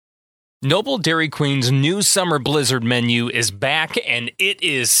Noble Dairy Queen's new summer blizzard menu is back and it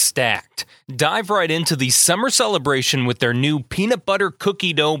is stacked. Dive right into the summer celebration with their new peanut butter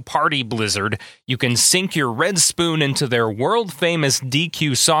cookie dough party blizzard. You can sink your red spoon into their world-famous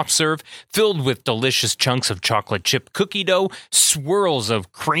DQ soft serve filled with delicious chunks of chocolate chip cookie dough, swirls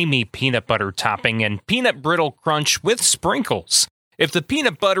of creamy peanut butter topping, and peanut brittle crunch with sprinkles. If the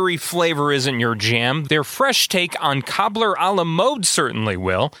peanut buttery flavor isn't your jam, their fresh take on cobbler a la mode certainly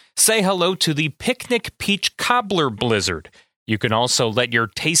will. Say hello to the Picnic Peach Cobbler Blizzard. You can also let your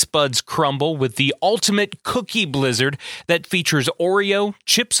taste buds crumble with the ultimate cookie blizzard that features Oreo,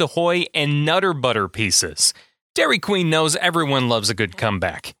 Chips Ahoy, and Nutter Butter pieces. Dairy Queen knows everyone loves a good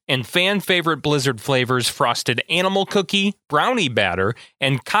comeback, and fan-favorite blizzard flavors Frosted Animal Cookie, Brownie Batter,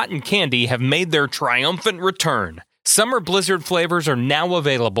 and Cotton Candy have made their triumphant return. Summer blizzard flavors are now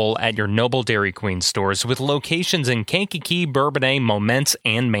available at your Noble Dairy Queen stores with locations in Kankakee, Bourbonnais, Momence,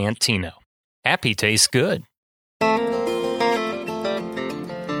 and Manteno. Happy tastes good.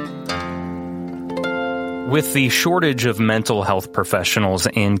 With the shortage of mental health professionals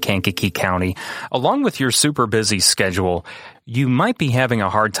in Kankakee County, along with your super busy schedule, you might be having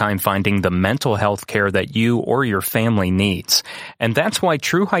a hard time finding the mental health care that you or your family needs. And that's why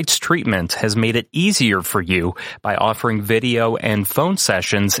True Heights Treatment has made it easier for you by offering video and phone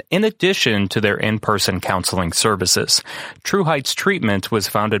sessions in addition to their in-person counseling services. True Heights Treatment was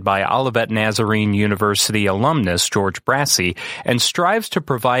founded by Olivet Nazarene University alumnus George Brassey and strives to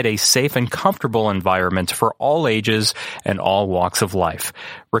provide a safe and comfortable environment for all ages and all walks of life.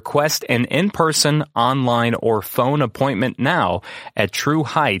 Request an in-person, online, or phone appointment now at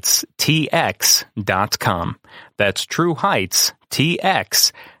TrueHeightsTX.com. That's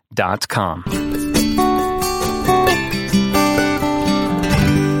TrueHeightsTX.com.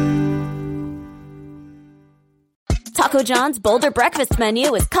 Taco John's Boulder Breakfast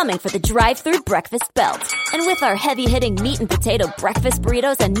Menu is coming for the drive-thru breakfast belt. And with our heavy-hitting meat and potato breakfast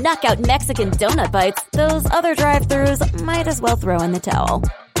burritos and knockout Mexican donut bites, those other drive-thrus might as well throw in the towel.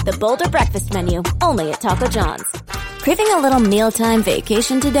 The Boulder Breakfast Menu, only at Taco John's. Craving a little mealtime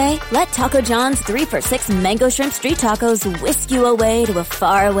vacation today? Let Taco John's 3-for-6 Mango Shrimp Street Tacos whisk you away to a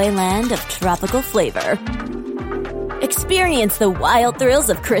faraway land of tropical flavor. Experience the wild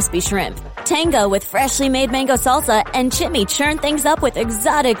thrills of crispy shrimp, tango with freshly made mango salsa, and Chimmy churn things up with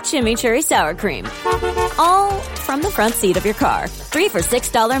exotic chimichurri sour cream. All from the front seat of your car. 3 for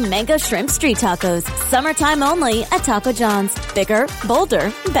 $6 Mango Shrimp Street Tacos. Summertime only at Taco John's. Bigger,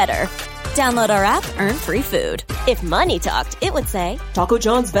 bolder, better. Download our app, earn free food. If money talked, it would say, Taco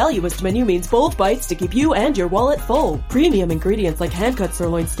John's Valuist Menu means bold bites to keep you and your wallet full. Premium ingredients like hand-cut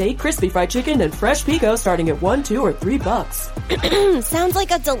sirloin steak, crispy fried chicken, and fresh pico starting at $1, $2, or $3. Sounds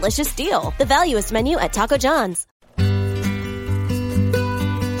like a delicious deal. The Valuist Menu at Taco John's.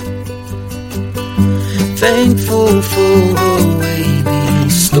 Thankful for the way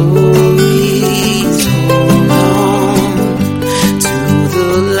these stories hold on to the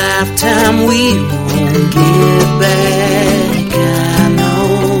lifetime we won't get back. I know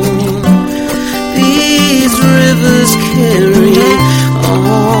these rivers carry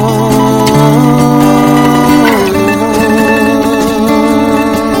on.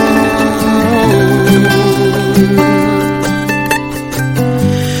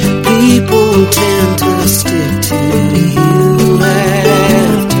 People tend to stick to you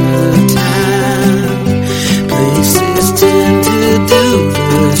after time. Places tend to do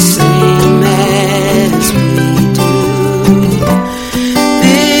the same as we do.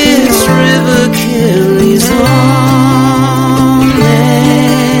 This river carries on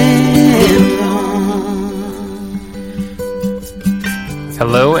and on.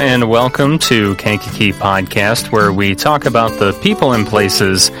 Hello and welcome to Kankakee Podcast, where we talk about the people and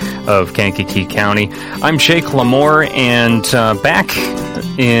places of Kankakee County. I'm Jake Lamore, and back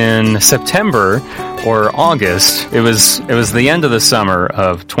in September or August, it was the end of the summer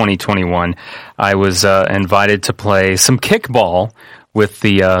of 2021. I was invited to play some kickball with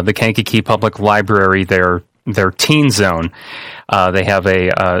the Kankakee Public Library, their teen zone. They have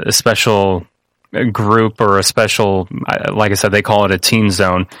a special group or a special, like I said, they call it a teen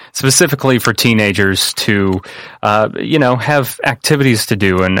zone, specifically for teenagers to, have activities to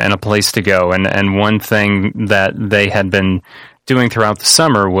do and a place to go. And one thing that they had been doing throughout the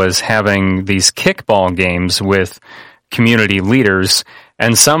summer was having these kickball games with community leaders.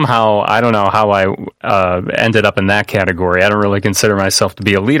 And somehow, I don't know how I ended up in that category. I don't really consider myself to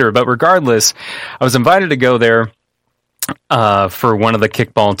be a leader, but regardless, I was invited to go there. for one of the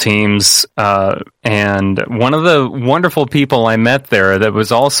kickball teams, and one of the wonderful people I met there that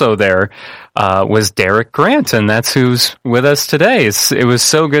was also there was Derek Grant, and that's who's with us today. It was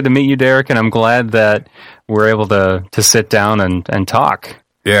so good to meet you, Derek, and I'm glad that we're able to sit down and talk.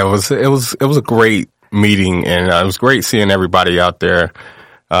 Yeah, it was a great meeting, and it was great seeing everybody out there.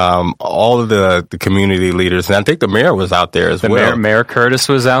 All of the community leaders, and I think the mayor was out there as well. Mayor Curtis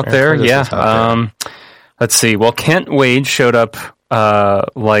was out there. Let's see. Well, Kent Wade showed up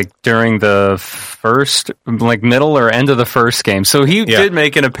during the first, middle or end of the first game. So he did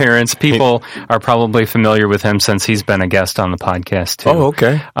make an appearance. People are probably familiar with him since he's been a guest on the podcast too. Oh,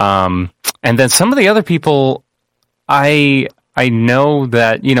 okay. And then some of the other people, I know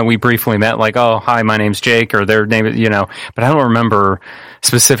that, we briefly met, oh, hi, my name's Jake, or their name, but I don't remember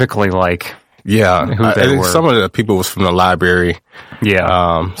specifically, who they were. Some of the people was from the library.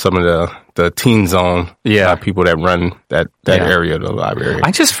 Yeah. Some of the Teen Zone. Yeah. People that run that area of the library.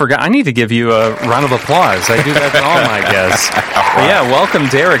 I just forgot. I need to give you a round of applause. I do that to all my guests. Yeah. Welcome,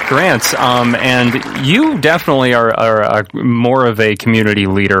 Derek Grant. And you definitely are more of a community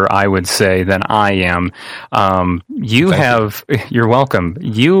leader, I would say, than I am. You're welcome.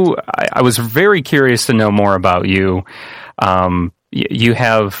 I was very curious to know more about you. You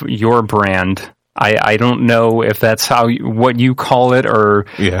have your brand. I don't know if that's what you call it,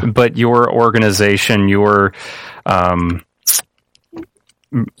 but your organization, your, brand,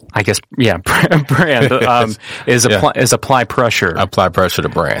 is Apply Pressure. Apply Pressure to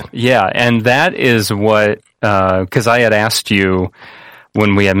brand. Yeah. And that is what, cause I had asked you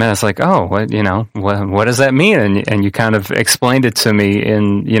when we had met, it's what does that mean? And you kind of explained it to me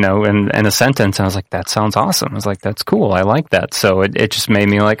in a sentence. And I was like, that sounds awesome. I was like, that's cool. I like that. So it just made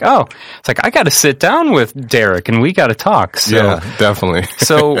me I got to sit down with Derek and we got to talk. So, yeah, definitely.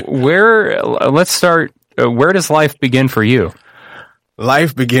 So let's start. Where does life begin for you?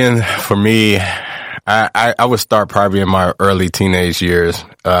 Life began for me. I would start probably in my early teenage years.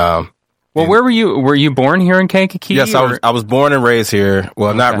 Well, where were you? Were you born here in Kankakee? Yes, I was born and raised here.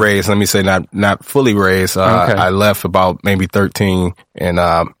 Well, not raised. Let me say not fully raised. I left about maybe 13, and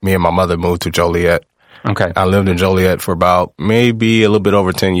me and my mother moved to Joliet. Okay. I lived in Joliet for about maybe a little bit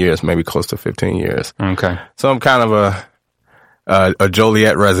over 10 years, maybe close to 15 years. Okay. So I'm kind of a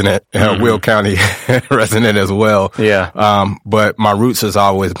Joliet resident, Will County resident as well. Yeah. But my roots has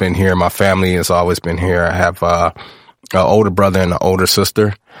always been here. My family has always been here. I have an older brother and an older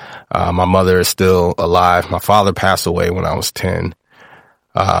sister. My mother is still alive. My father passed away when I was 10.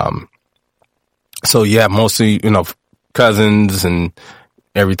 So yeah, mostly, cousins and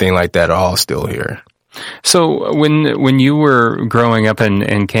everything like that are all still here. So when you were growing up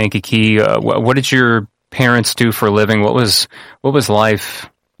in Kankakee, what did your parents do for a living? What was life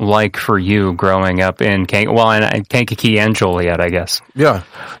like for you growing up in Kankakee and Joliet, I guess? Yeah.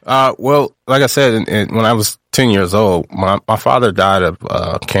 Well, like I said, when I was 10 years old, my father died of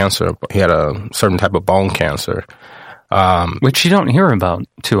cancer. He had a certain type of bone cancer. Which you don't hear about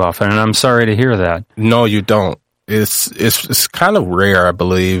too often, and I'm sorry to hear that. No, you don't. It's kind of rare, I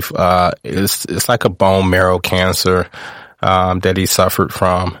believe. It's like a bone marrow cancer that he suffered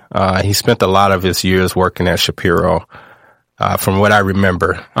from. He spent a lot of his years working at Shapiro, from what I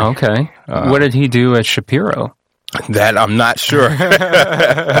remember. Okay. What did he do at Shapiro? That I'm not sure.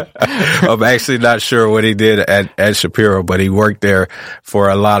 I'm actually not sure what he did at Shapiro, but he worked there for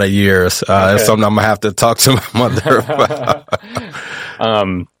a lot of years. That's something I'm gonna have to talk to my mother about.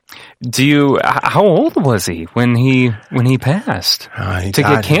 How old was he when he passed?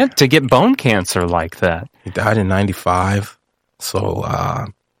 To get bone cancer like that? He died in 95. So,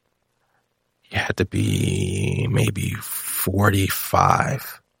 he had to be maybe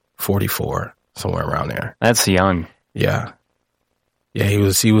 45, 44. Somewhere around there. That's young. Yeah. Yeah, he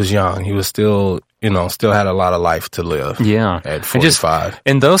was young. He was still had a lot of life to live. Yeah. At 45.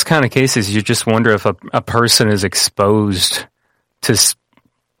 In those kind of cases, you just wonder if a person is exposed to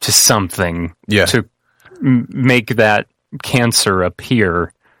something to make that cancer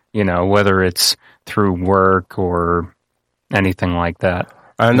appear, whether it's through work or anything like that.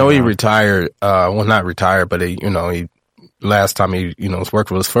 I know he retired, not retired, but he last time he, was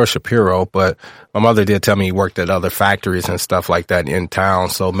working was for Shapiro, but my mother did tell me he worked at other factories and stuff like that in town.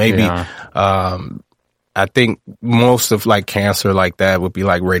 So maybe, I think most of cancer like that would be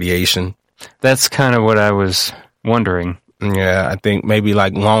like radiation. That's kind of what I was wondering. Yeah. I think maybe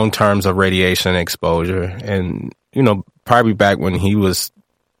long terms of radiation exposure and, probably back when he was,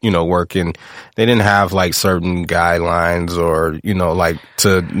 working, they didn't have certain guidelines or,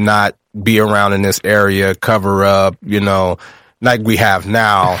 to not be around in this area, cover up, like we have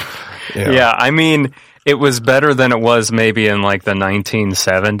now. Yeah, I mean, it was better than it was maybe in like the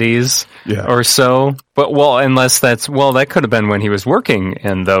 1970s Yeah. or so. But that could have been when he was working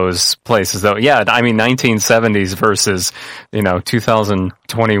in those places though. Yeah, I mean 1970s versus,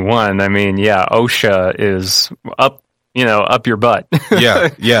 2021. I mean, yeah, OSHA is up your butt.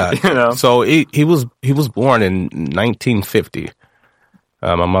 Yeah. So he was born in 1950.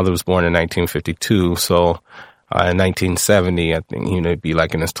 My mother was born in 1952. So in 1970, I think he'd be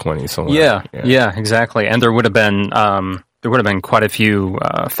like in his 20s somewhere. Yeah, exactly. And there would have been quite a few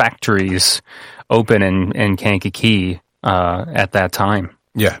factories open in Kankakee at that time.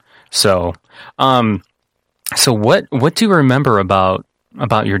 Yeah. So, so what do you remember about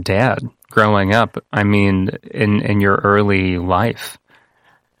your dad growing up? I mean, in your early life.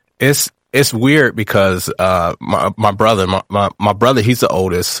 It's weird because my brother, he's the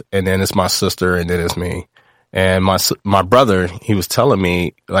oldest, and then it's my sister, and then it's me. And my brother, he was telling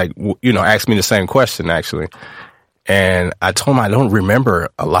me, like, asked me the same question, actually. And I told him I don't remember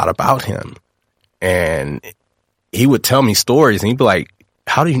a lot about him. And he would tell me stories, and he'd be like,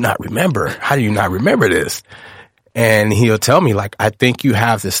 how do you not remember? How do you not remember this? And he'll tell me, like, I think you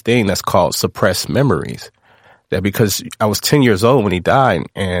have this thing that's called suppressed memories. That because I was 10 years old when he died,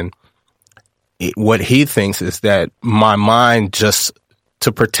 and what he thinks is that my mind, just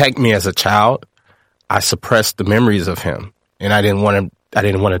to protect me as a child, I suppressed the memories of him, and I didn't want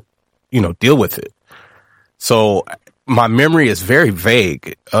to, deal with it. So my memory is very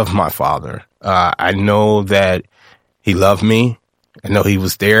vague of my father. I know that he loved me. I know he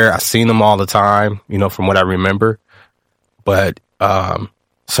was there. I seen him all the time, from what I remember. But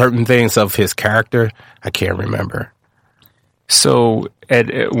certain things of his character, I can't remember. So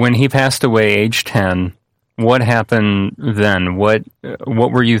when he passed away, age 10, what happened then? What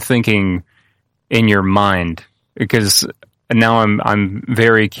were you thinking in your mind? Because now I'm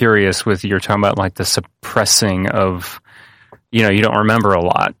very curious with you're talking about like the suppressing of, you don't remember a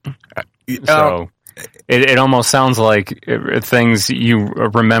lot. So it almost sounds like things you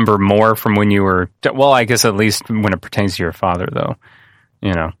remember more from when you were, well, I guess at least when it pertains to your father though,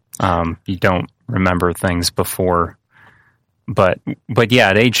 you don't remember things before, but yeah,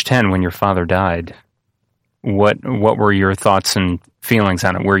 at age 10, when your father died, what were your thoughts and feelings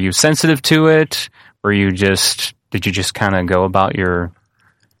on it? Were you sensitive to it? Did you just kind of go about your...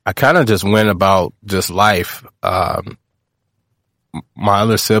 I kind of just went about just life. My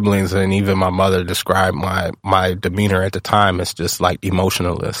other siblings and even my mother described my demeanor at the time as just like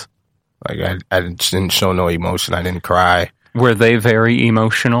emotionless. Like I didn't show no emotion. I didn't cry. Were they very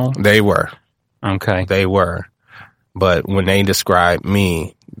emotional? They were. Okay. They were. But when they describe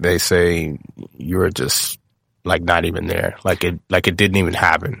me, they say you were just like not even there. Like it didn't even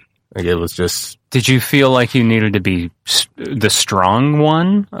happen. Like it was just... Did you feel like you needed to be the strong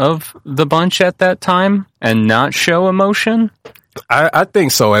one of the bunch at that time and not show emotion? I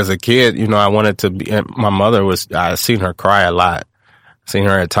think so. As a kid, I wanted to be... My mother I seen her cry a lot. Seen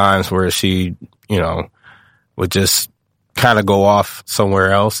her at times where she, would just kind of go off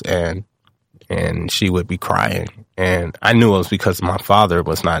somewhere else and she would be crying. And I knew it was because my father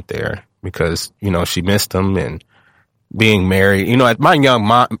was not there because, she missed him and being married. My young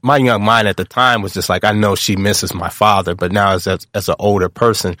mind at the time was just like, I know she misses my father, but now as an older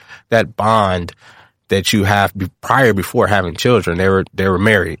person, that bond that you have before having children, they were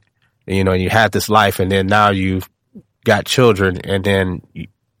married. You had this life, and then now you've got children, and then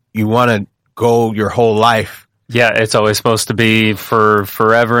you want to go your whole life. Yeah, it's always supposed to be for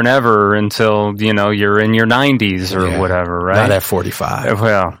forever and ever until, you're in your 90s or whatever, right? Not at 45.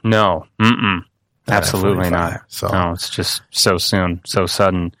 Well, no. Mm-mm. Absolutely not. So. No, it's just so soon, so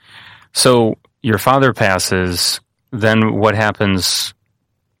sudden. So your father passes, then what happens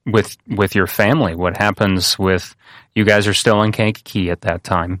with your family? What happens with... You guys are still in Kankakee at that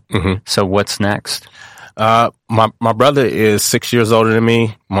time. Mm-hmm. So what's next? My brother is 6 years older than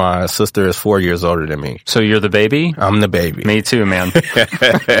me. My sister is 4 years older than me. So you're the baby? I'm the baby. Me too, man.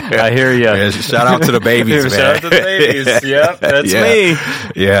 I hear you. Yeah, shout out to the babies, man. Shout out to the babies. Yep, that's me.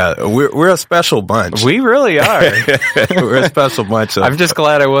 Yeah, we're a special bunch. We really are. We're a special bunch. I'm just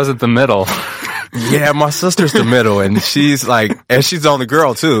glad I wasn't the middle. Yeah, my sister's the middle, and she's the only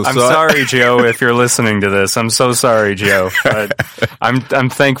girl too. I'm sorry, Joe, if you're listening to this. I'm so sorry, Joe. But I'm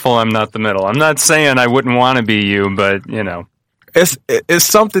thankful I'm not the middle. I'm not saying I wouldn't want to be you, but it's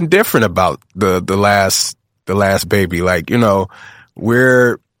something different about the last baby. Like,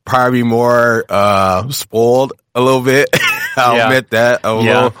 we're probably more spoiled a little bit. I'll admit that. I'm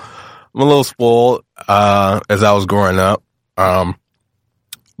a little spoiled as I was growing up.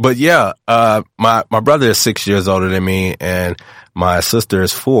 But yeah, my brother is 6 years older than me, and my sister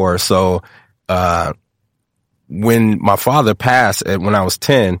is 4. So when my father passed, when I was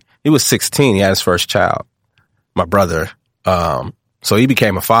 10, he was 16. He had his first child, my brother. So he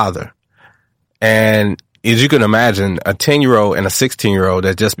became a father. And as you can imagine, a 10-year-old and a 16-year-old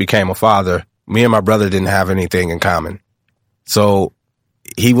that just became a father, me and my brother didn't have anything in common. So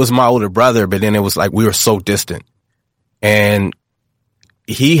he was my older brother, but then it was like we were so distant. And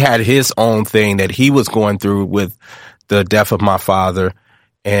he had his own thing that he was going through with the death of my father.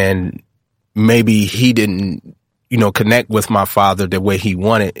 And maybe he didn't, connect with my father the way he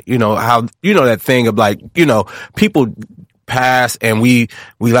wanted. How, that thing of like, people pass and we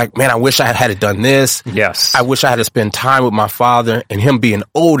like, man, I wish I had done this. Yes. I wish I had to spend time with my father. And him being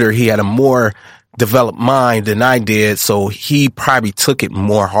older, he had a more developed mind than I did. So he probably took it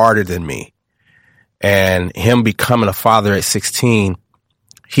more harder than me. And him becoming a father at 16,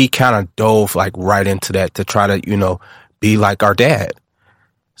 he kind of dove like right into that to try to, be like our dad.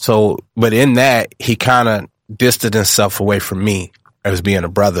 So, but in that, he kind of distanced himself away from me as being a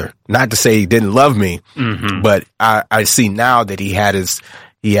brother. Not to say he didn't love me, but I see now that he had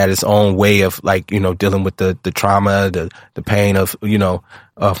his own way of like, dealing with the trauma, the pain of,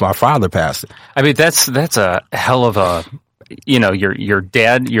 of my father passing. I mean, that's a hell of a, your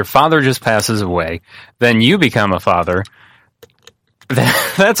dad, your father just passes away, then you become a father.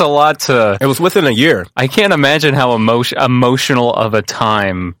 That's a lot to... It was within a year. I can't imagine how emotional of a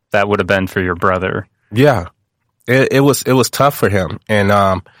time that would have been for your brother. Yeah. It was tough for him. And,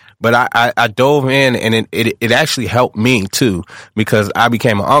 but I dove in and it actually helped me too, because I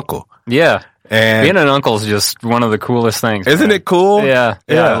became an uncle. Yeah. And being an uncle is just one of the coolest things. Isn't it cool? Yeah.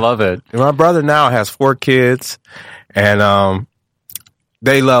 I love it. My brother now has 4 kids and,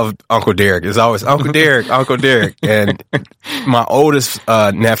 they love Uncle Derek. It's always Uncle Derek, Uncle Derek. And my oldest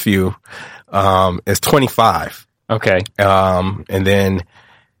nephew is 25. Okay. And then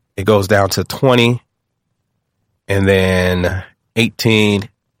it goes down to 20, and then 18,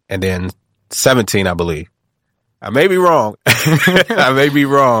 and then 17, I believe. I may be wrong. I may be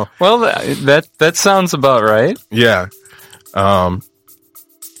wrong. Well, that sounds about right. Yeah.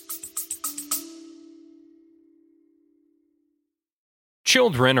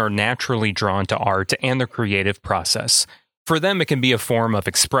 Children are naturally drawn to art and the creative process. For them, it can be a form of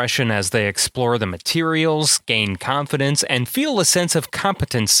expression as they explore the materials, gain confidence, and feel a sense of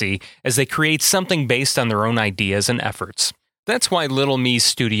competency as they create something based on their own ideas and efforts. That's why Little Me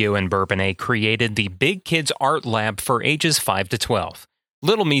Studio in Bourbonnais created the Big Kids Art Lab for ages 5 to 12.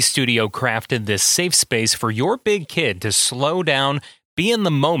 Little Me Studio crafted this safe space for your big kid to slow down, be in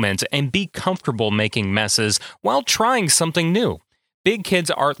the moment, and be comfortable making messes while trying something new. Big Kids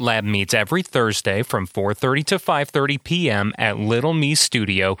Art Lab meets every Thursday from 4:30 to 5:30 p.m. at Little Me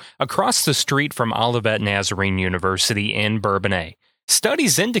Studio across the street from Olivet Nazarene University in Bourbonnais.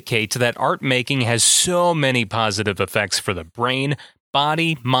 Studies indicate that art making has so many positive effects for the brain,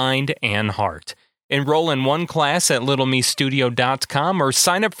 body, mind, and heart. Enroll in one class at littlemestudio.com or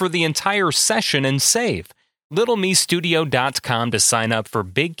sign up for the entire session and save. littlemestudio.com to sign up for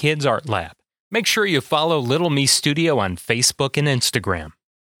Big Kids Art Lab. Make sure you follow Little Me Studio on Facebook and Instagram.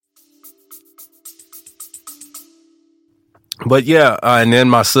 But yeah, and then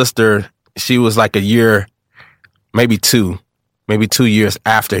my sister, she was like a year, maybe 2 years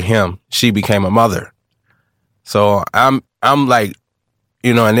after him, she became a mother. So I'm like,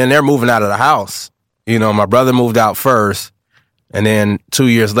 and then they're moving out of the house. My brother moved out first, and then 2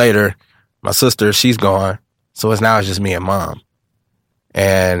 years later, my sister, she's gone. So it's just me and mom.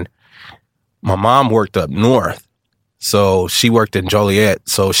 And my mom worked up north, so she worked in Joliet.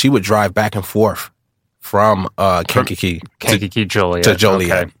 So she would drive back and forth from Kankakee Joliet. to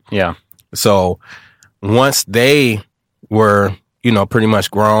Joliet. Okay. Yeah. So once they were, pretty much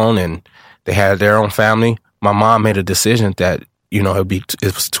grown and they had their own family, my mom made a decision that,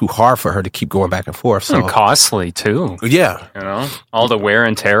 it was too hard for her to keep going back and forth. So and costly too. Yeah. All the wear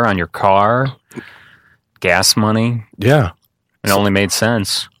and tear on your car, gas money. Yeah. It only made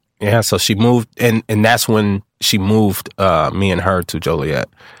sense. Yeah, so she moved, and that's when she moved me and her to Joliet.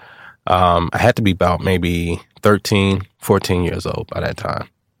 I had to be about maybe 13, 14 years old by that time.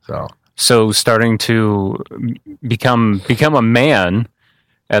 So starting to become a man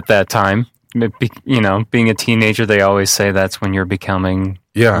at that time, being a teenager, they always say that's when you're becoming,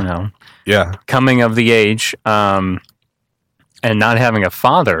 coming of the age, and not having a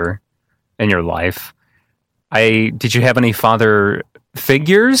father in your life. Did you have any father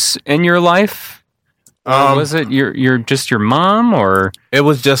figures in your life? Was it just your mom, or it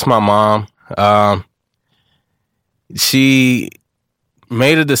was just my mom? She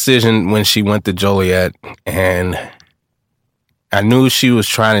made a decision when she went to Joliet, and I knew she was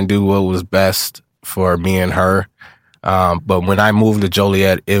trying to do what was best for me and her. But when I moved to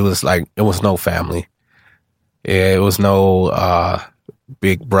Joliet, it was no family. It was no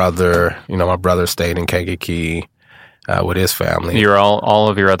big brother. You know, my brother stayed in Kankakee with his family. All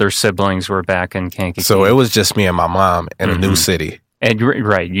of your other siblings were back in Kankakee. So it was just me and my mom in a new city. And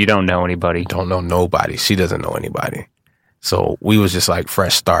right, you don't know anybody. Don't know nobody. She doesn't know anybody. So we was just like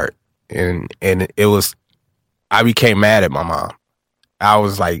fresh start. And it was, I became mad at my mom. I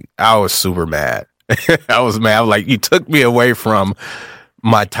was super mad. I was mad. I was like, you took me away from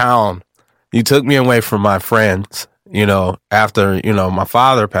my town. You took me away from my friends, you know, after, you know, my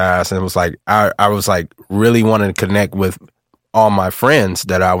father passed. And it was like, I was like really wanting to connect with all my friends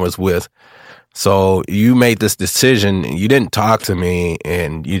that I was with. So you made this decision, you didn't talk to me,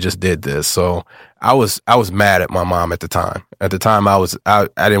 and you just did this. So I was mad at my mom at the time. At the time I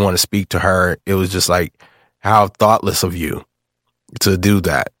didn't want to speak to her. It was just like, how thoughtless of you to do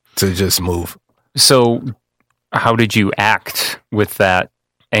that, to just move. So how did you act with that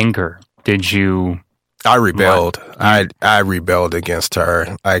anger? I rebelled. I rebelled against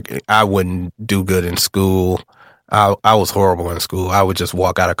her. Like, I wouldn't do good in school. I was horrible in school. I would just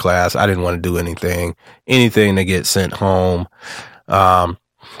walk out of class. I didn't want to do anything to get sent home. And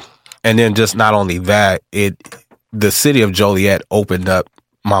then just not only that, the city of Joliet opened up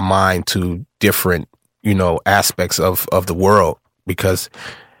my mind to different, you know, aspects of the world, because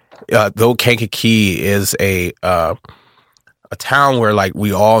though Kankakee is a town where like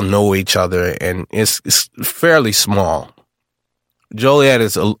we all know each other and it's fairly small, Joliet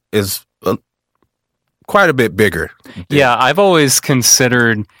is quite a bit bigger. Yeah, I've always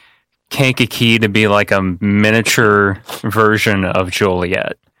considered Kankakee to be like a miniature version of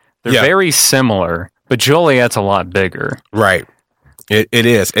Joliet. They're very similar, but Joliet's a lot bigger. Right. It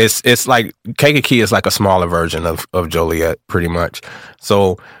is. It's like Kankakee is like a smaller version of Joliet, pretty much.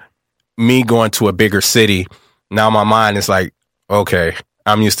 So me going to a bigger city, now my mind is like, okay,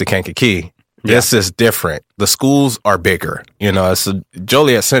 I'm used to Kankakee. This is different. The schools are bigger. You know,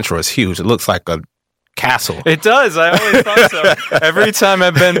 Joliet Central is huge. It looks like a castle. It does. I always thought so. Every time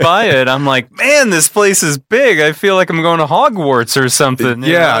I've been by it, I'm like, man, this place is big. I feel like I'm going to Hogwarts or something.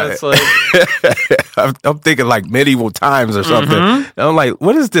 Yeah. You know, it's like... I'm thinking like medieval times or something. And I'm like,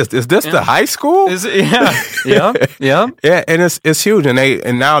 what is this? Is this the high school? Yeah. Yeah, and it's huge,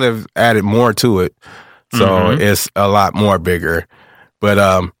 and now they've added more to it, so it's a lot more bigger.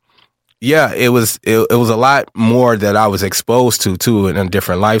 But yeah, it was a lot more that I was exposed to too, in a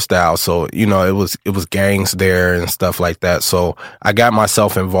different lifestyle. So, you know, it was gangs there and stuff like that. So I got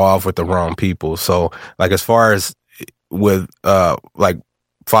myself involved with the wrong people. So like, as far as with like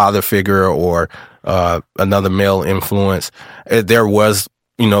father figure or another male influence, there was,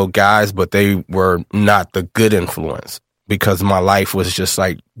 you know, guys, but they were not the good influence, because my life was just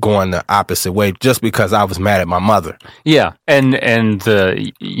like going the opposite way, just because I was mad at my mother. Yeah. And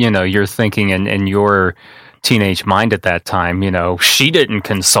you know, you're thinking in your teenage mind at that time, you know, she didn't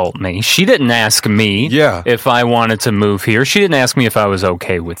consult me. She didn't ask me if I wanted to move here. She didn't ask me if I was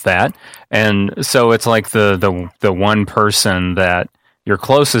okay with that. And so it's like the one person that you're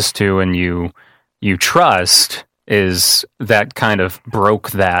closest to and you trust is that kind of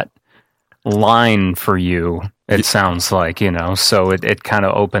broke that line for you. It sounds like, you know, so it kind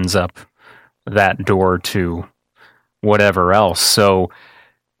of opens up that door to whatever else. So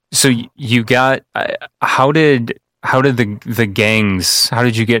you got, how did the gangs, how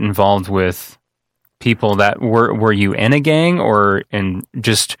did you get involved with people that were you in a gang, or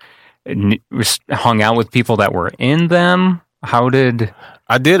just hung out with people that were in them? I did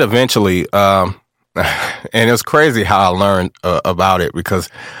eventually, and it was crazy how I learned about it, because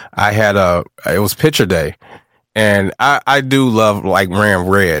I had it was picture day. And I do love like wearing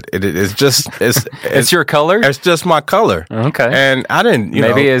red. It's just it's your color. It's just my color. Okay. And I didn't.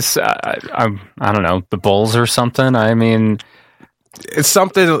 Maybe it's I don't know, the Bulls or something. I mean, it's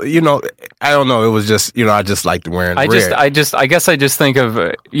something. You know, I don't know. It was just, you know, I just liked wearing red. I guess I just think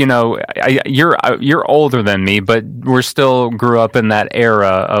of, you know, you're older than me, but we're still grew up in that era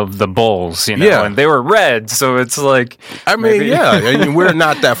of the Bulls, you know, and they were red, so it's like, I mean, and we're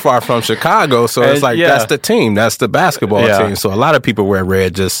not that far from Chicago, so it's like that's the team, that's the basketball team. So a lot of people wear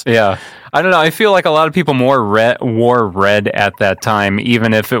red. I don't know. I feel like a lot of people wore red at that time,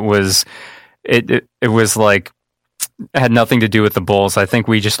 even if it was it was like had nothing to do with the Bulls. I think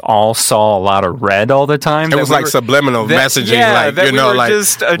we just all saw a lot of red all the time. It was like subliminal messaging, like, that you we know, were like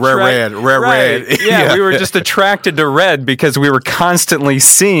just red. Yeah, we were just attracted to red because we were constantly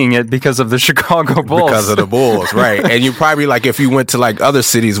seeing it because of the Chicago Bulls. Because of the Bulls, right. And you probably, like, if you went to, like, other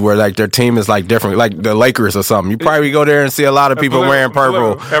cities where, like, their team is, like, different, like the Lakers or something, you probably go there and see a lot of people wearing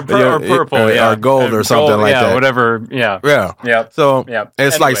purple. Or purple, or gold or something like that. Whatever, yeah. So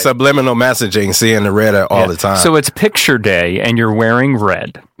it's like subliminal messaging, seeing the red all the time. So it's picture day and you're wearing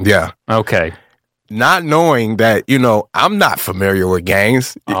red. Yeah. Okay. Not knowing that, you know, I'm not familiar with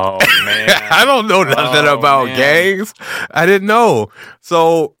gangs. Oh, man. I don't know nothing about gangs. I didn't know.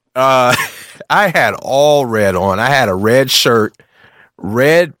 So I had all red on. I had a red shirt,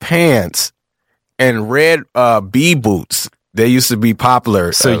 red pants, and red B boots. They used to be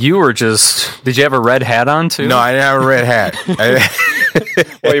popular. So you were just... Did you have a red hat on, too? No, I didn't have a red hat.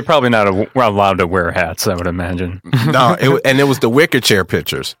 Well, you're probably not allowed to wear hats, I would imagine. No, it was the wicker chair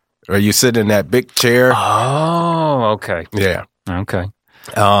pictures, where you sit in that big chair. Oh, okay. Yeah. Okay.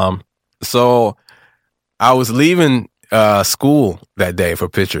 So I was leaving school that day for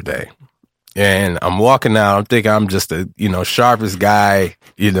picture day. And I'm walking out. I'm thinking I'm just the, you know, sharpest guy,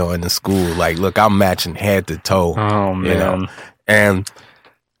 you know, in the school. Like, look, I'm matching head to toe. Oh, man. You know? And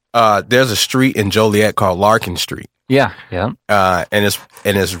there's a street in Joliet called Larkin Street. Yeah. And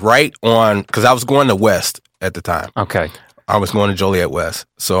it's right on, because I was going to West at the time. Okay. I was going to Joliet West.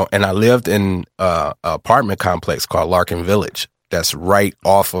 So, and I lived in an apartment complex called Larkin Village. That's right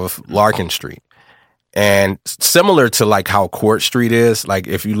off of Larkin Street. And similar to like how Court Street is, like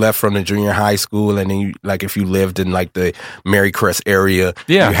if you left from the junior high school and then you, like if you lived in like the Marycrest area,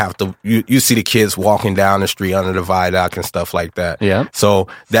 you have to, you see the kids walking down the street under the viaduct and stuff like that. Yeah. So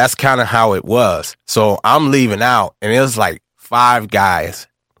that's kind of how it was. So I'm leaving out and it was like 5 guys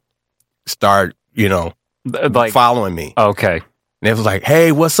start, you know, like following me. Okay. And it was like,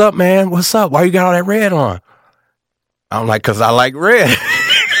 hey, what's up, man? What's up? Why you got all that red on? I'm like, cause I like red.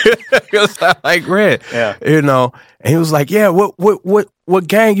 Because I like red, you know. And he was like, "Yeah, what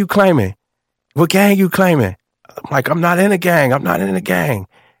gang you claiming? What gang you claiming?" I'm like, "I'm not in a gang. I'm not in a gang."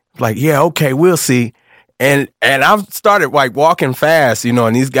 Like, yeah, okay, we'll see. And I started like walking fast, you know.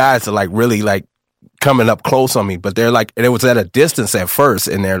 And these guys are like really like coming up close on me, but they're like, and it was at a distance at first,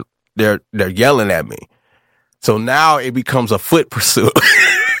 and they're yelling at me. So now it becomes a foot pursuit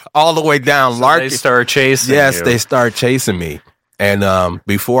all the way down. So they start chasing. Yes, you. They start chasing me. And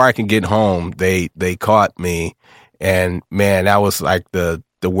before I can get home, they caught me, and man, that was like the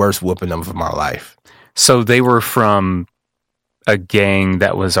worst whooping of my life. So they were from a gang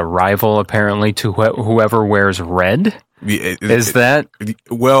that was a rival, apparently, to whoever wears red. Is that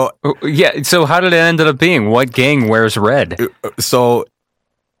well? Yeah. So how did it end up being? What gang wears red? So,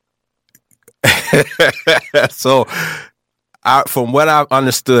 from what I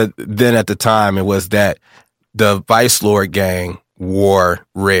understood then at the time, it was that the Vice Lord gang wore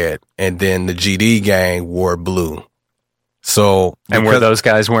red, and then the GD gang wore blue. So, and were those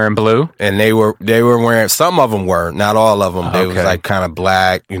guys wearing blue? And they were wearing, some of them were, not all of them. They was like kind of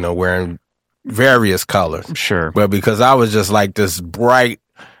black, you know, wearing various colors. Sure. But because I was just like this bright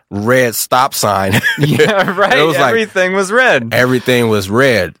red stop sign. Yeah, right. It was everything was red. Everything was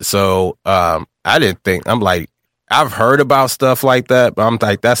red. So I didn't think, I'm like, I've heard about stuff like that, but I'm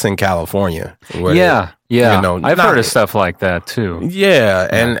like, that's in California. Yeah. You know, I've heard of it. Stuff like that too. Yeah,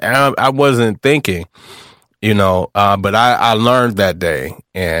 and I wasn't thinking, you know, but I learned that day,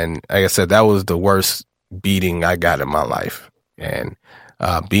 and like I said, that was the worst beating I got in my life, and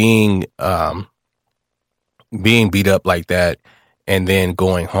being beat up like that, and then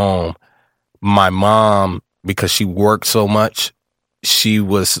going home, my mom, because she worked so much, she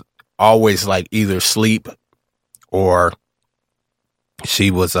was always like either asleep or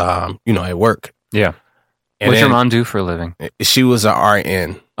she was you know, at work. Yeah. What's your mom do for a living? She was an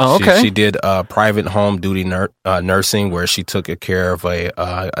RN. Oh, okay. She did private home duty nursing, where she took care of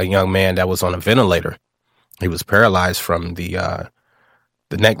a young man that was on a ventilator. He was paralyzed from the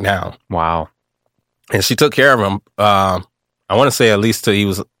neck down. Wow. And she took care of him. I want to say at least till he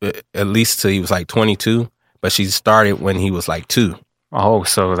was like 22, but she started when he was like 2. Oh,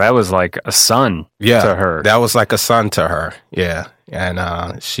 so that was like a son to her. That was like a son to her. Yeah.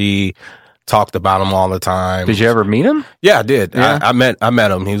 And she talked about him all the time. Did you ever meet him? Yeah, I did. Yeah. I met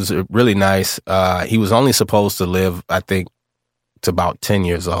him. He was really nice. He was only supposed to live, I think, to about 10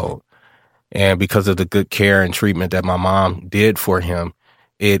 years old. And because of the good care and treatment that my mom did for him,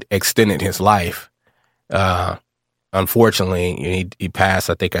 it extended his life. Unfortunately, he passed,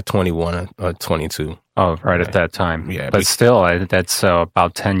 I think, at 21 or 22. Oh, right at that time. Yeah. But still, that's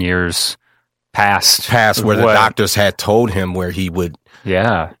about 10 years past where the what- doctors had told him where he would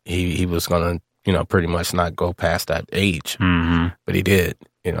Yeah. he was gonna, pretty much not go past that age. Mm-hmm. But he did,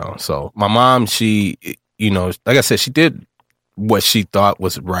 So my mom, she, like I said, she did what she thought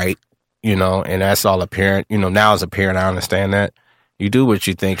was right, and that's all a parent, now as a parent, I understand that. You do what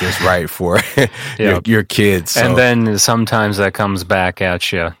you think is right for your kids. So And then sometimes that comes back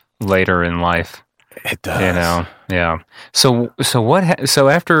at you later in life. it does. Yeah. So so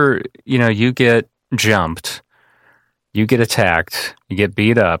after, you get jumped, you get attacked, you get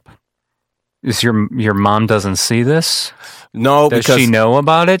beat up. Is your mom doesn't see this? No, Does because she know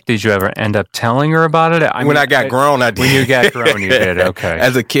about it? Did you ever end up telling her about it? when I got grown, I did. When you got grown, you did. Okay.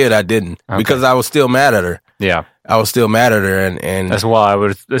 As a kid, I didn't because I was still mad at her. Yeah. I was still mad at her, and As well, I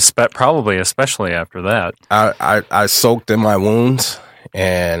would probably, especially after that. I soaked in my wounds,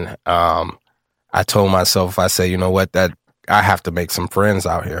 and I told myself, I said, you know what, that I have to make some friends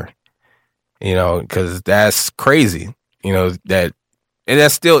out here, because that's crazy, that, and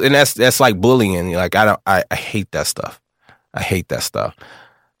that's still, and that's like bullying. Like I hate that stuff. I hate that stuff.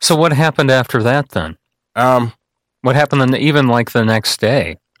 So what happened after that then? What happened even like the next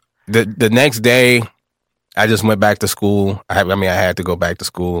day? The next day, I just went back to school. I had to go back to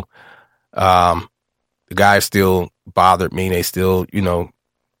school. The guys still bothered me. They still,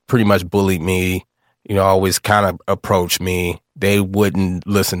 pretty much bullied me, always kind of approached me. They wouldn't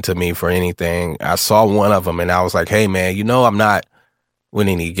listen to me for anything. I saw one of them and I was like, hey man, I'm not with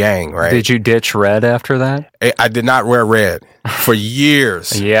any gang, right? Did you ditch red after that? I did not wear red for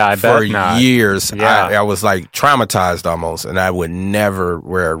years. Yeah, I bet not. For years. Yeah. I was like traumatized almost, and I would never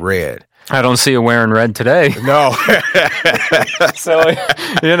wear red. I don't see you wearing red today. No. So,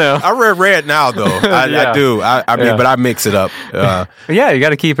 I wear red now though. Yeah. I do. I mean, but I mix it up. Yeah, you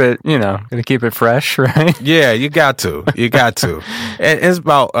got to keep it, got to keep it fresh, right? Yeah, you got to. And it's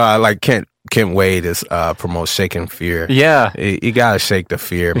about like Kent Wade is promotes shaking fear. Yeah. You gotta shake the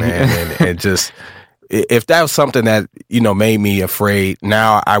fear, man, and just if that was something that made me afraid,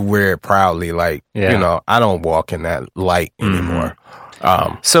 now I wear it proudly. Like I don't walk in that light anymore.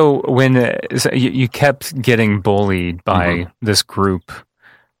 So when you kept getting bullied by this group,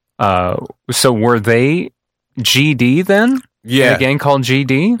 so were they GD then? Yeah. In a gang called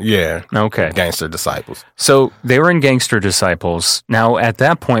GD? Yeah. Okay. Gangster Disciples. So they were in Gangster Disciples. Now, at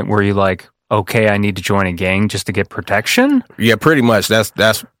that point, were you like, okay, I need to join a gang just to get protection? Yeah, pretty much. That's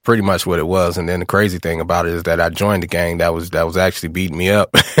pretty much what it was. And then the crazy thing about it is that I joined the gang that was actually beating me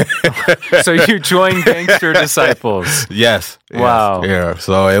up. So you joined Gangster Disciples. Yes. Wow. Yeah.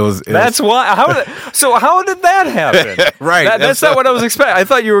 So it was. That's why. How did that happen? Right. That's not what I was expecting. I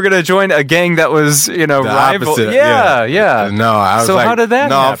thought you were going to join a gang that was, the rival. opposite. Yeah. No, I was So like, how did that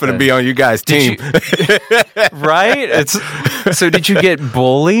No, I'm happen? going to be on you guys' team. Right? So did you get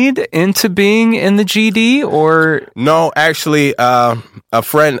bullied into being in the GD or? No, actually, a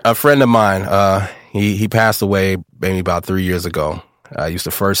friend of mine, he passed away maybe about 3 years ago. He was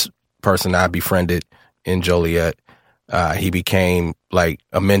the first person I befriended in Joliet. He became like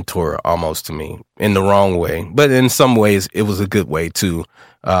a mentor almost to me in the wrong way, but in some ways it was a good way too.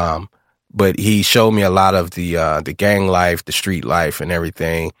 But he showed me a lot of the gang life, the street life and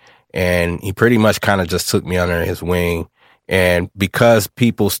everything. And he pretty much kind of just took me under his wing. And because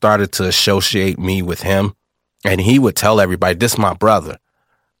people started to associate me with him, and he would tell everybody, this is my brother.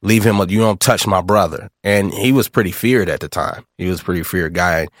 Leave him, you don't touch my brother. And he was pretty feared at the time. He was a pretty feared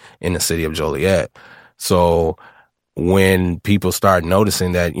guy in the city of Joliet. So when people started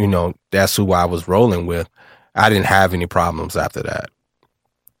noticing that, that's who I was rolling with, I didn't have any problems after that.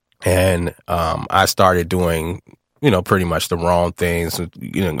 And I started doing, pretty much the wrong things, on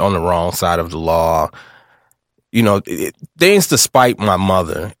the wrong side of the law. Things to spite my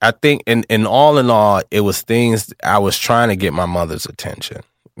mother. I think in all, it was things I was trying to get my mother's attention.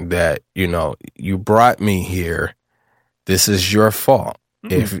 That, you brought me here. This is your fault.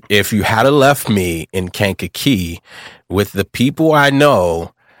 Mm-hmm. If you had left me in Kankakee with the people I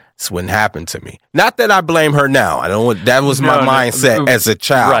know, this wouldn't happen to me. Not that I blame her now. I don't. That was my mindset as a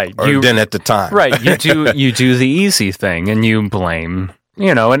child, right? Or then at the time, right? You do the easy thing and you blame.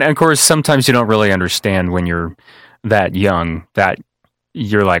 And of course, sometimes you don't really understand when you're that young that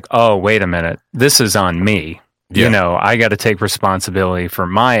you're like, oh, wait a minute, this is on me. Yeah. I got to take responsibility for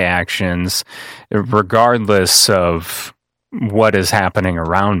my actions, regardless of what is happening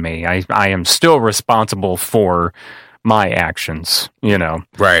around me. I am still responsible for my actions,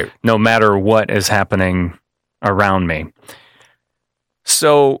 Right. No matter what is happening around me.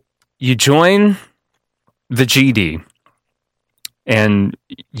 So you join the GD and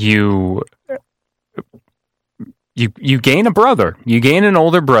you you gain a brother, you gain an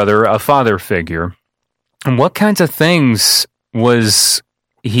older brother, a father figure. And what kinds of things was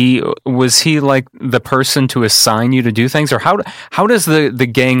he like the person to assign you to do things, or how does the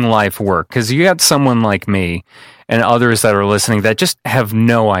gang life work? Because you got someone like me and others that are listening that just have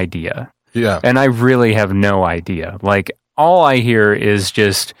no idea. Yeah. And I really have no idea. Like, all I hear is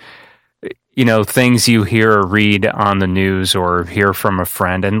just, things you hear or read on the news or hear from a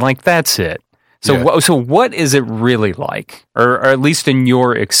friend, and like, that's it. So, Yeah. so what is it really like? Or at least in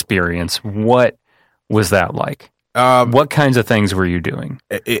your experience, what was that like? What kinds of things were you doing?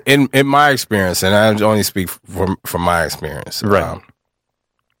 In my experience, and I only speak from my experience, Right.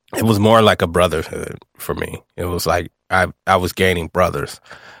 It was more like a brotherhood for me. It was like I was gaining brothers,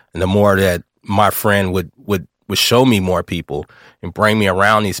 and the more that my friend would show me more people and bring me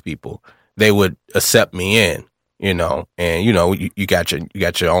around these people, they would accept me in, and you got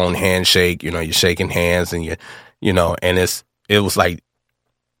your own handshake, you're shaking hands, and and it was like,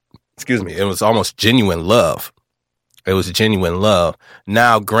 excuse me, it was almost genuine love. It was genuine love.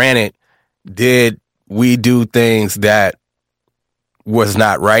 Now, granted, did we do things that was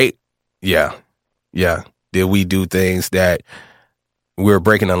not right? Yeah. Did we do things that we were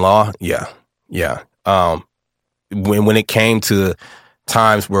breaking the law? Yeah. When it came to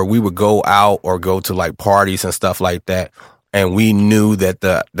times where we would go out or go to like parties and stuff like that, and we knew that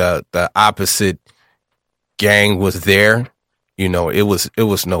the opposite gang was there, it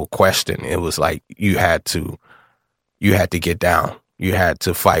was no question. It was like you had to get down. You had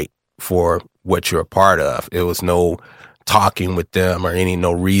to fight for what you're a part of. It was no talking with them or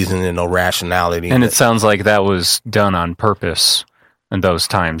no reason and no rationality. And it sounds like that was done on purpose in those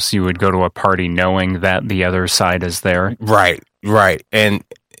times. You would go to a party knowing that the other side is there. Right. And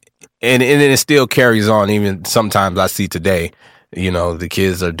it still carries on. Even sometimes I see today, the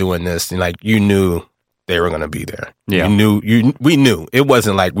kids are doing this, and like, you knew they were going to be there. Yeah. We knew. It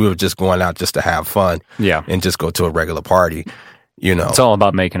wasn't like we were just going out just to have fun. Yeah. And just go to a regular party. It's all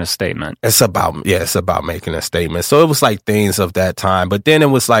about making a statement. It's about making a statement. So it was like things of that time. But then it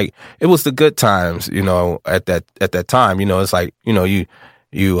was the good times, at that time. It's like,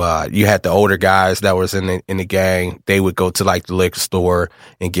 you had the older guys that was in the gang. They would go to like the liquor store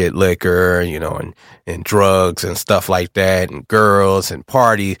and get liquor, and drugs and stuff like that, and girls and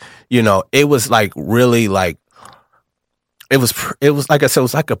parties. It was like really like it was like I said,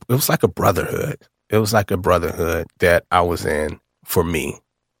 it was like a brotherhood. It was like a brotherhood that I was in for me.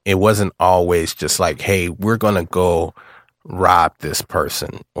 It wasn't always just like, hey, we're gonna go rob this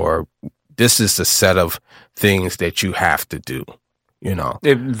person, or this is a set of things that you have to do.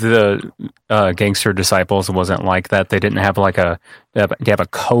 The Gangster Disciples wasn't like that. They didn't have like do you have a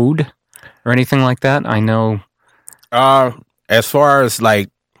code or anything like that? I know. As far as like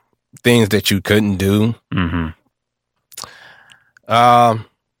things that you couldn't do,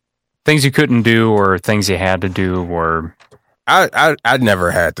 things you couldn't do or things you had to do, or I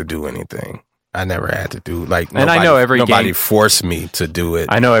never had to do anything. I never had to do like, and I know nobody forced me to do it.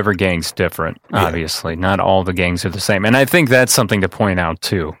 I know every gang's different. Obviously, not all the gangs are the same, and I think that's something to point out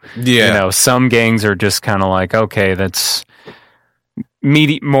too. Yeah, some gangs are just kind of like, okay, that's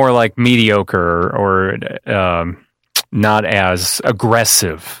more like mediocre or not as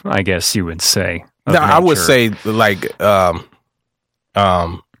aggressive, I guess you would say. No, I would say like a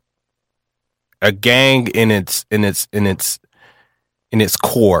gang in its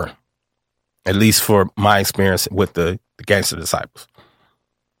core. At least for my experience with the Gangster Disciples.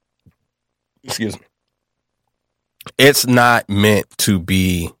 Excuse me. It's not meant to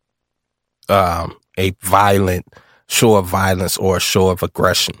be a violent show of violence or a show of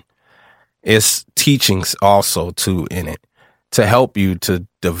aggression. It's teachings also too in it to help you to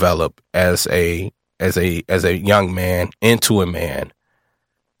develop as a young man into a man.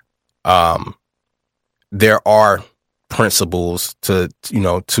 There are principles to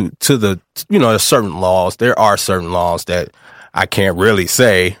the certain laws. There are certain laws that I can't really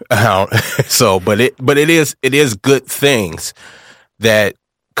say. So, but it is good things that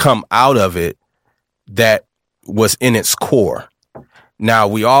come out of it that was in its core. Now,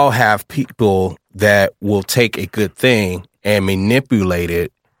 we all have people that will take a good thing and manipulate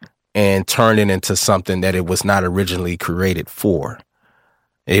it and turn it into something that it was not originally created for.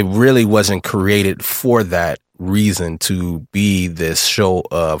 It really wasn't created for that reason to be this show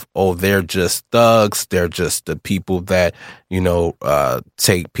of, oh, they're just thugs. They're just the people that,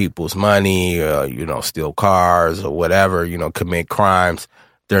 take people's money, steal cars or whatever, commit crimes.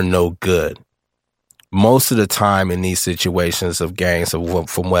 They're no good. Most of the time in these situations of gangs,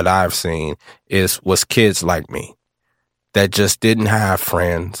 from what I've seen, was kids like me that just didn't have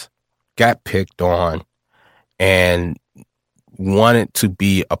friends, got picked on, and wanted to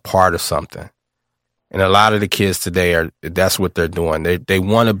be a part of something. And a lot of the kids today that's what they're doing. They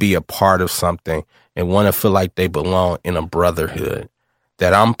want to be a part of something and want to feel like they belong in a brotherhood,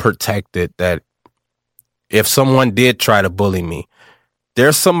 that I'm protected, that if someone did try to bully me,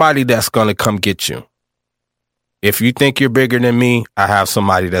 there's somebody that's going to come get you. If you think you're bigger than me, I have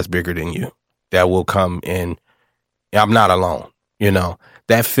somebody that's bigger than you that will come in. I'm not alone.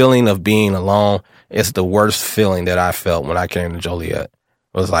 That feeling of being alone is the worst feeling that I felt when I came to Joliet.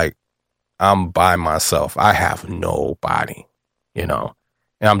 It was like, I'm by myself. I have nobody, and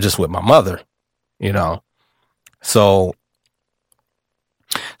I'm just with my mother, So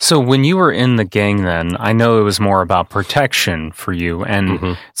when you were in the gang then, I know it was more about protection for you, and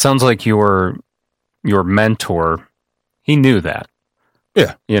it sounds like your mentor, he knew that.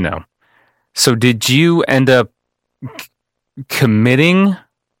 Yeah. So did you end up committing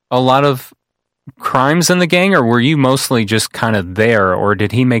a lot of crimes in the gang, or were you mostly just kind of there, or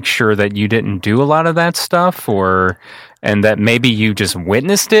did he make sure that you didn't do a lot of that stuff, and that maybe you just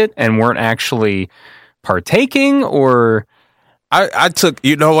witnessed it and weren't actually partaking, or... I took,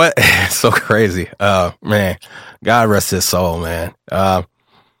 what? It's so crazy. Man, God rest his soul, man.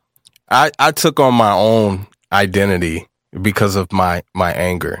 I took on my own identity because of my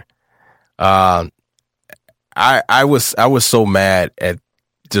anger. I was so mad at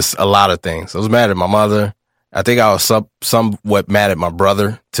just a lot of things. I was mad at my mother. I think I was somewhat mad at my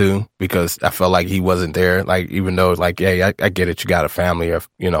brother too, because I felt like he wasn't there. Like, even though, like, yeah, I get it. You got a family,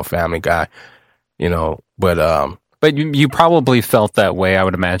 family guy, But you probably felt that way, I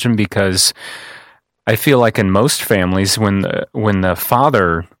would imagine, because I feel like in most families, when the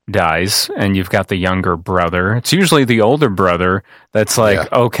father dies and you've got the younger brother, it's usually the older brother that's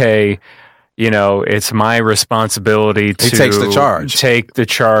like, okay, it's my responsibility to takes the charge. Take the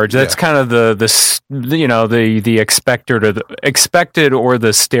charge. That's kind of the expected or the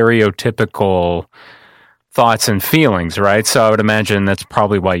stereotypical thoughts and feelings, right? So I would imagine that's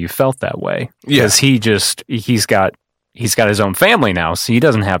probably why you felt that way. Because he's got his own family now, so he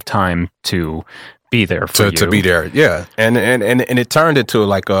doesn't have time to be there for you. To be there, yeah. And it turned into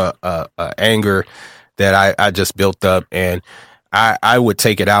like a anger that I just built up, and I would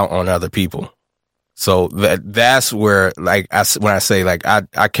take it out on other people. So that's where, like, when I say, like,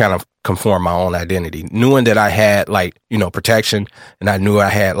 I kind of conform my own identity, knowing that I had, like, protection, and I knew I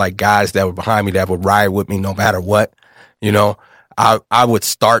had, like, guys that were behind me that would ride with me no matter what. I would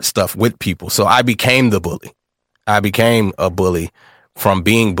start stuff with people. So I became the bully. I became a bully from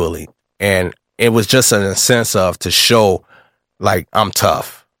being bullied. And it was just in a sense of to show, like, I'm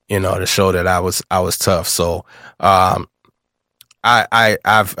tough, to show that I was tough. So,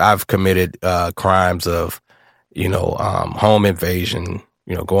 I've committed crimes of, home invasion,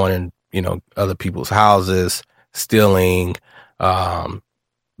 going in, other people's houses, stealing,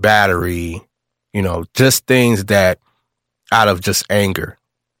 battery, just things that out of just anger,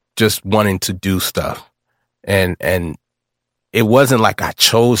 just wanting to do stuff. And it wasn't like I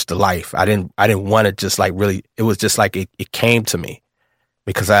chose the life. I didn't want to just like really, it was just like it came to me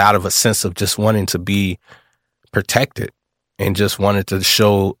because out of a sense of just wanting to be protected and just wanted to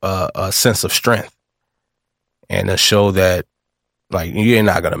show a sense of strength and to show that, like, you're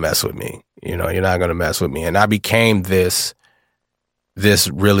not going to mess with me. You're not going to mess with me. And I became this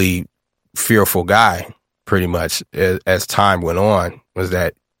really fearful guy pretty much as time went on, was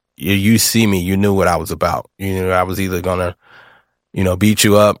that you see me, you knew what I was about. You knew I was either going to, beat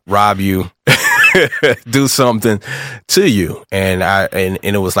you up, rob you, do something to you. And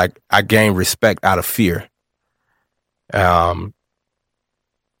it was like I gained respect out of fear. But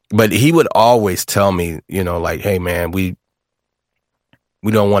he would always tell me, like, hey man, we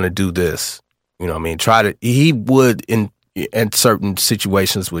don't want to do this. What I mean? He would in certain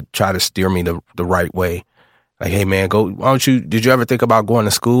situations would try to steer me the right way. Like, hey man, did you ever think about going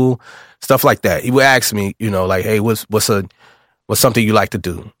to school? Stuff like that. He would ask me, like, hey, what's something you like to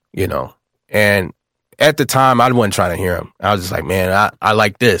do? And at the time I wasn't trying to hear him. I was just like, man, I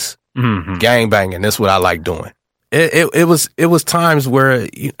like this. Mm-hmm. Gang banging. That's what I like doing. It was times where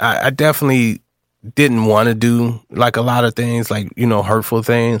I definitely didn't want to do like a lot of things, like, hurtful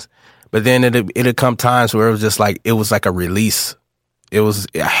things. But then it'd come times where it was just like, it was like a release. I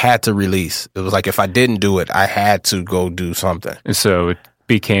had to release. It was like, if I didn't do it, I had to go do something. So it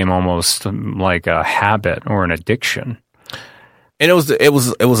became almost like a habit or an addiction. And it was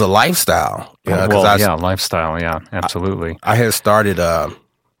a lifestyle. Lifestyle. Yeah, absolutely. I had started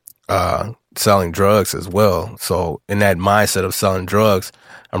selling drugs as well. So in that mindset of selling drugs,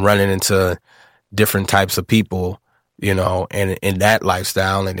 I'm running into different types of people, you know, and in that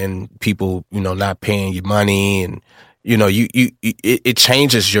lifestyle, and then people, you know, not paying you money, and you know, it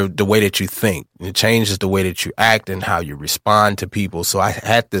changes the way that you think. It changes the way that you act and how you respond to people. So I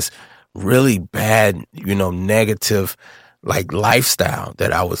had this really bad, you know, negative like lifestyle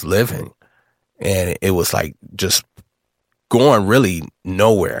that I was living, and it was like just going really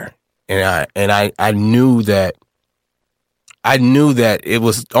nowhere. And I knew that it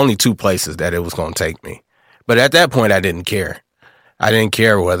was only two places that it was going to take me. But at that point, I didn't care. I didn't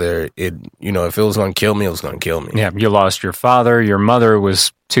care whether it, you know, if it was going to kill me, it was going to kill me. Yeah, you lost your father. Your mother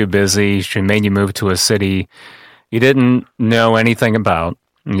was too busy. She made you move to a city you didn't know anything about.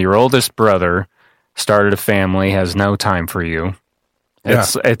 Your oldest brother started a family, has no time for you.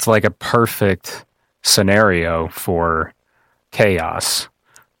 It's like a perfect scenario for chaos,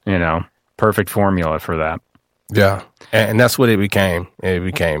 you know, perfect formula for that. Yeah. And that's what it became. It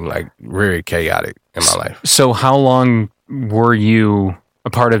became like very chaotic in my life. So how long were you a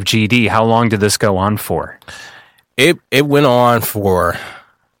part of GD? How long did this go on for? It went on for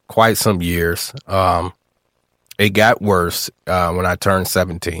quite some years. It got worse when I turned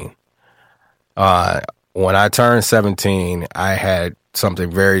 17. When I turned 17, I had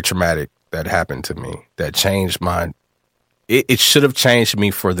something very traumatic that happened to me that changed it should have changed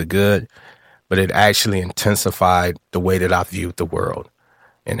me for the good, but it actually intensified the way that I viewed the world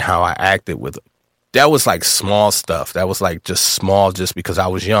and how I acted with it. That was like small stuff. That was like just small just because I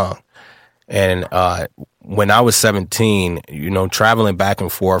was young. And when I was 17, you know, traveling back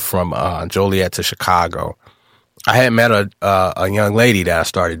and forth from Joliet to Chicago, I had met a young lady that I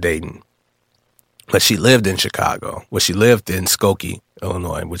started dating. But she lived in Chicago. Well, she lived in Skokie,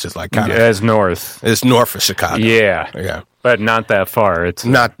 Illinois, which is like kind of... It's north. It's north of Chicago. Yeah. But not that far. It's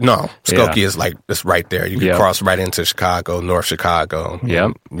Skokie is like, it's right there. You can cross right into Chicago, North Chicago.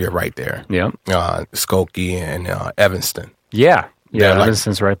 Yep. You're right there. Yep. Skokie and Evanston. Yeah. Yeah, like,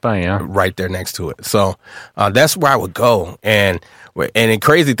 Evanston's right by, yeah. Right there next to it. So that's where I would go. And the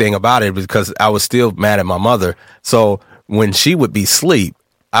crazy thing about it was because I was still mad at my mother. So when she would be asleep,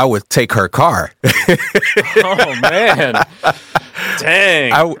 I would take her car. Oh, man.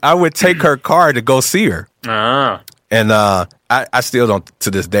 Dang. I would take her car to go see her. And I still don't, to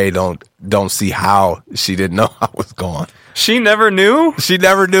this day, don't see how she didn't know I was gone. She never knew? She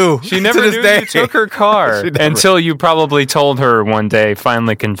never knew. She never knew you took her car until you probably told her one day,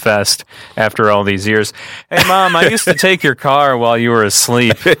 finally confessed after all these years, "Hey, Mom, I used to take your car while you were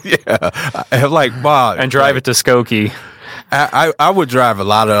asleep." Yeah. I'm like, Mom. And drive it to Skokie. I would drive a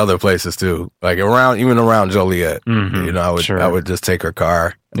lot of other places too, like even around Joliet. Mm-hmm. You know, I would just take her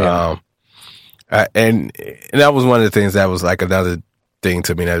car. Yeah. And that was one of the things that was like another thing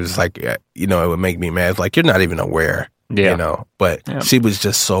to me that was like, you know, it would make me mad. It's like, you're not even aware, you know, but she was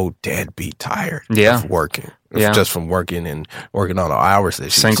just so deadbeat tired of working, just from working and working all the hours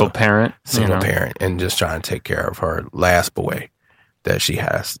that she single parent and just trying to take care of her last boy that she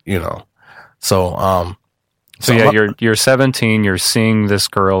has, you know. So, you're 17, you're seeing this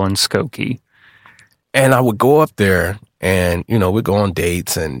girl in Skokie. And I would go up there and, you know, we'd go on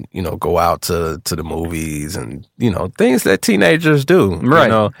dates and, you know, go out to the movies and, you know, things that teenagers do. Right. You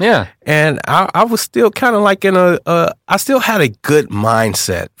know? Yeah. And I was still kind of like I still had a good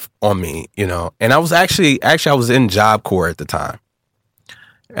mindset on me, you know. And I was actually I was in Job Corps at the time.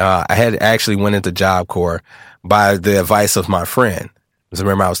 I had actually went into Job Corps by the advice of my friend. Because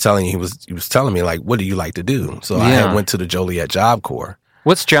remember I was telling you, he was telling me, like, what do you like to do? So I had went to the Joliet Job Corps.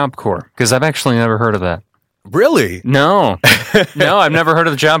 What's Job Corps? Because I've actually never heard of that. Really? No, I've never heard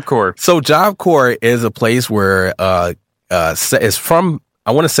of the Job Corps. So Job Corps is a place where it's from,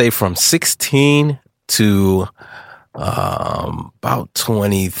 I want to say from 16 to about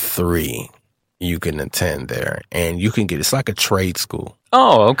 23. You can attend there, and you can it's like a trade school.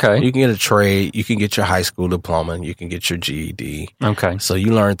 Oh, okay. You can get a trade. You can get your high school diploma. You can get your GED. Okay. So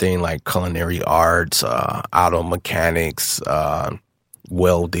you learn things like culinary arts, auto mechanics,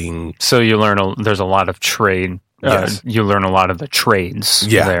 welding. So you learn there's a lot of trade. Yes. You learn a lot of the trades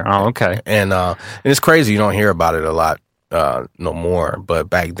there. Oh, okay. And it's crazy. You don't hear about it a lot no more.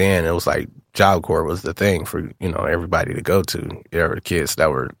 But back then, it was like Job Corps was the thing for, you know, everybody to go to. There were kids that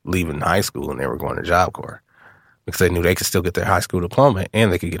were leaving high school and they were going to Job Corps because they knew they could still get their high school diploma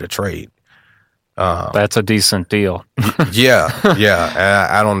and they could get a trade. That's a decent deal. Yeah.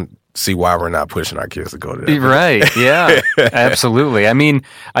 And I don't see why we're not pushing our kids to go to that. Right. Yeah, absolutely. I mean,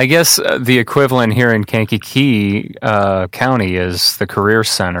 I guess the equivalent here in Kankakee County is the Career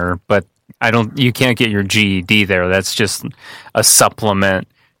Center, but you can't get your GED there. That's just a supplement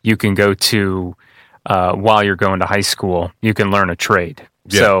you can go to while you're going to high school. You can learn a trade.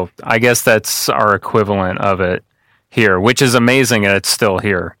 Yeah. So I guess that's our equivalent of it here, which is amazing, and it's still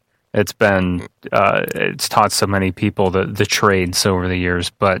here. It's been it's taught so many people the trades over the years.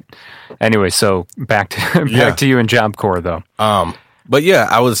 But anyway, so back to you in Job Corps though. But yeah,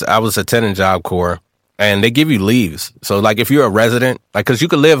 I was attending Job Corps, and they give you leaves. So like if you're a resident, like because you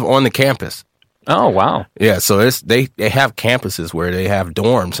could live on the campus. Oh wow. Yeah, so they have campuses where they have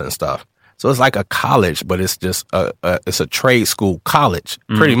dorms and stuff. So it's like a college, but it's just it's a trade school college,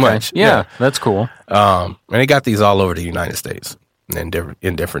 pretty much. Yeah, that's cool. And they got these all over the United States and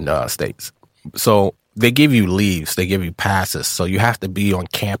in different states. So they give you leaves, they give you passes. So you have to be on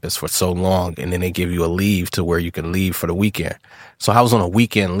campus for so long, and then they give you a leave to where you can leave for the weekend. So I was on a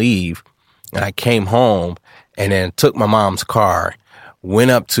weekend leave, and I came home and then took my mom's car,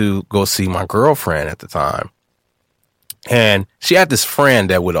 went up to go see my girlfriend at the time. And she had this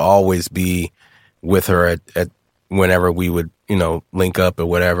friend that would always be with her at whenever we would, link up or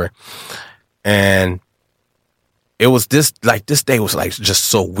whatever. And it was this day was like just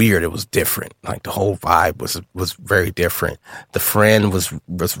so weird. It was different. Like the whole vibe was very different. The friend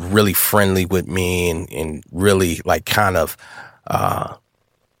was really friendly with me and really like kind of, how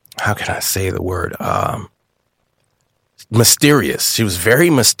can I say the word? Mysterious. She was very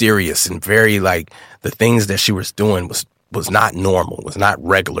mysterious and very like the things that she was doing was not normal, was not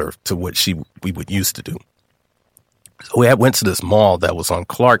regular to what we would used to do. So we went to this mall that was on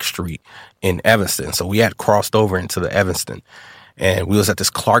Clark Street in Evanston. So we had crossed over into the Evanston, and we was at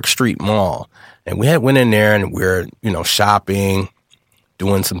this Clark Street mall, and we had went in there and we were, shopping,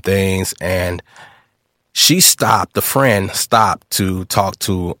 doing some things, and the friend stopped to talk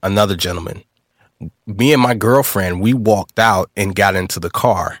to another gentleman. Me and my girlfriend, we walked out and got into the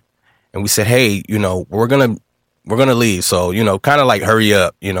car, and we said, hey, we're going to leave. So, kind of like hurry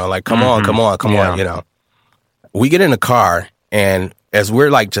up, like, come on. We get in the car, and as we're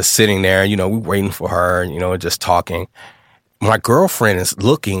like just sitting there, we're waiting for her, just talking. My girlfriend is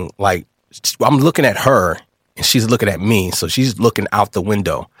looking like, I'm looking at her and she's looking at me. So she's looking out the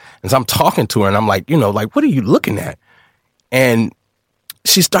window. And so I'm talking to her and I'm like, what are you looking at? And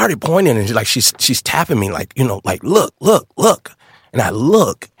she started pointing and she's tapping me like, look. And I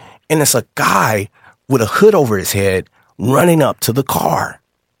look, and it's a guy with a hood over his head running up to the car.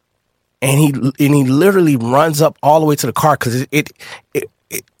 And he literally runs up all the way to the car because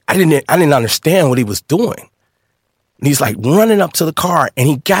I didn't understand what he was doing. And he's like running up to the car, and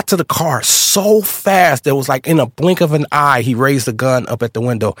he got to the car so fast that it was like in a blink of an eye, he raised the gun up at the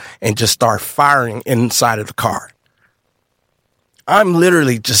window and just started firing inside of the car. I'm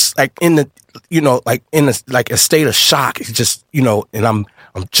literally just like in a state of shock. It's just, and I'm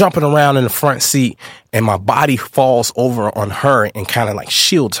jumping around in the front seat, and my body falls over on her and kind of like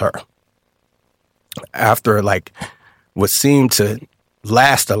shields her. After like what seemed to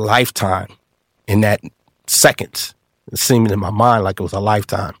last a lifetime in that second, it seemed in my mind like it was a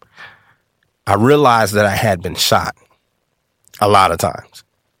lifetime. I realized that I had been shot a lot of times.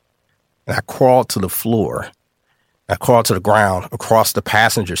 And I crawled to the floor. I crawled to the ground across the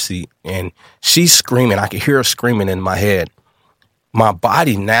passenger seat, and she's screaming. I could hear her screaming in my head. My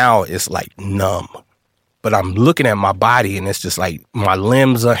body now is like numb. But I'm looking at my body, and it's just like my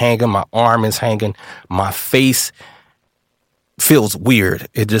limbs are hanging, my arm is hanging, my face feels weird.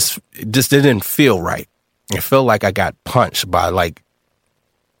 It just didn't feel right. It felt like I got punched by like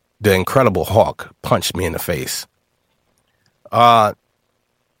the Incredible Hulk punched me in the face.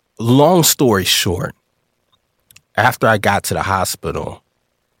 Long story short, after I got to the hospital,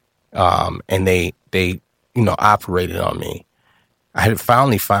 and they operated on me, I had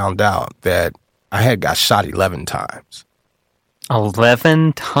finally found out that I had got shot 11 times.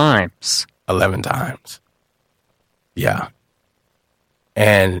 11 times? 11 times. Yeah.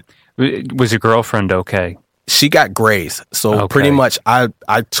 And was your girlfriend okay? She got grazed. So pretty much I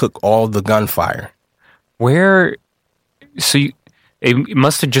took all the gunfire. So it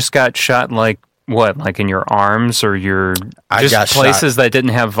must have just got shot like what? Like in your arms or your places that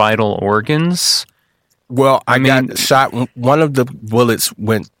didn't have vital organs? Well, I got shot. One of the bullets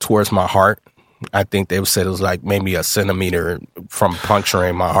went towards my heart. I think they said it was like maybe a centimeter from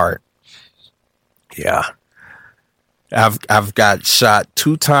puncturing my heart. Yeah. I've got shot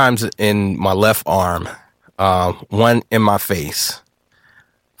 2 times in my left arm, 1 in my face,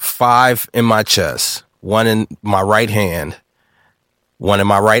 5 in my chest, 1 in my right hand, 1 in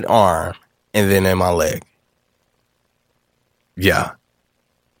my right arm, and then in my leg. Yeah.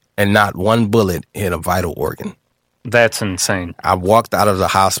 And not 1 bullet hit a vital organ. That's insane. I walked out of the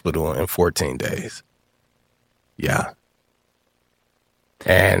hospital in 14 days. Yeah.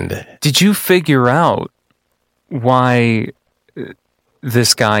 And did you figure out why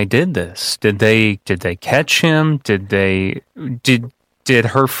this guy did this? Did they catch him? Did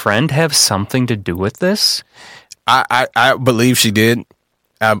her friend have something to do with this? I believe she did.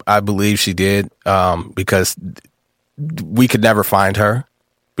 I believe she did, because we could never find her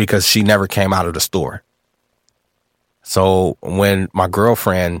because she never came out of the store. So when my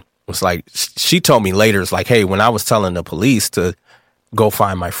girlfriend was like, she told me later, it's like, hey, when I was telling the police to go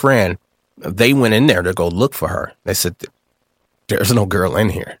find my friend, they went in there to go look for her. They said, there's no girl in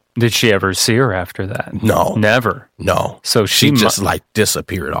here. Did she ever see her after that? No. Never? No. So she just like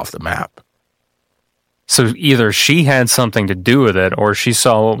disappeared off the map. So either she had something to do with it, or she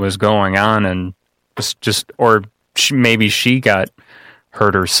saw what was going on and or maybe she got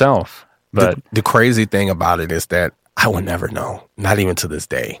hurt herself. But the crazy thing about it is that I will never know. Not even to this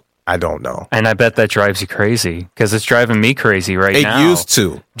day. I don't know. And I bet that drives you crazy, because it's driving me crazy now. It used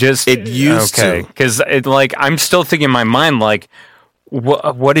to. It used to. Because I'm still thinking in my mind, like,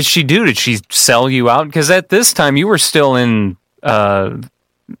 what did she do? Did she sell you out? Because at this time you were still in a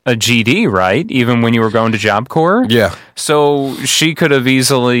GD, right? Even when you were going to Job Corps? Yeah. So she could have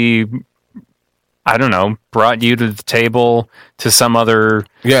easily, I don't know, brought you to the table to some other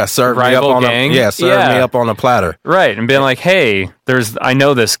serve rival me up gang. Me up on a platter. Right, and being like, hey, I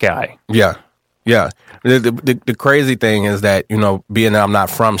know this guy. Yeah. Yeah. The crazy thing is that, being that I'm not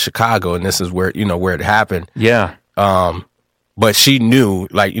from Chicago, and this is where, where it happened. Yeah. But she knew,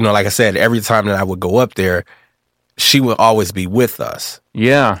 like I said, every time that I would go up there, she would always be with us.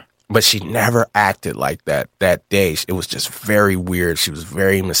 Yeah. But she never acted like that day. It was just very weird. She was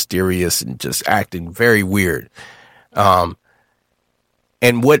very mysterious and just acting very weird. And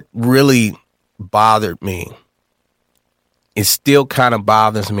what really bothered me, it still kind of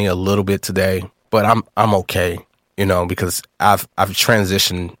bothers me a little bit today, but I'm okay, because I've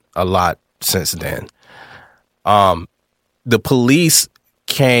transitioned a lot since then. The police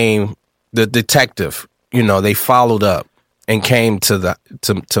came, the detective, they followed up and came to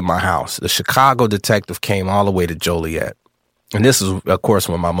my house. The Chicago detective came all the way to Joliet. And this is, of course,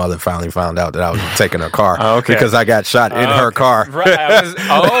 when my mother finally found out that I was taking her car. Okay. Because I got shot in her car. Right.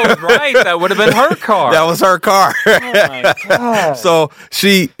 Right. That would have been her car. That was her car. Oh, my God. So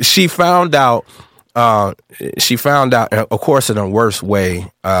she found out, of course, in a worse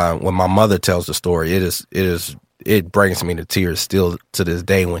way, when my mother tells the story, it brings me to tears still to this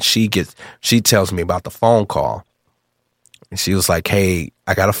day when she tells me about the phone call. And she was like, hey,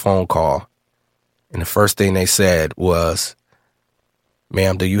 I got a phone call. And the first thing they said was,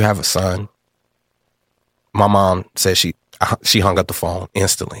 ma'am, do you have a son? My mom said she hung up the phone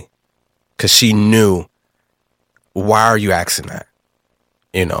instantly because she knew, why are you asking that?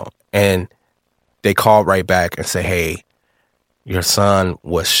 And they called right back and said, hey, your son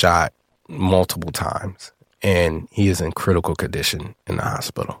was shot multiple times and he is in critical condition in the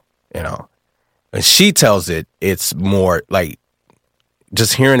hospital, And she tells it's more like,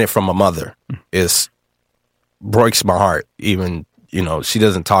 just hearing it from a mother breaks my heart. Even, she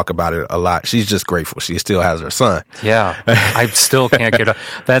doesn't talk about it a lot. She's just grateful she still has her son. Yeah. I still can't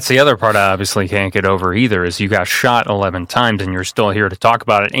that's the other part I obviously can't get over either, is you got shot 11 times and you're still here to talk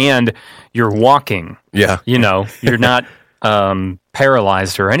about it, and you're walking. Yeah. You're not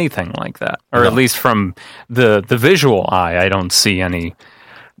paralyzed or anything like that. Or at least from the visual eye, I don't see any.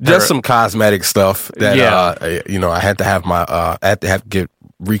 Just some cosmetic stuff that, I had to have I had to get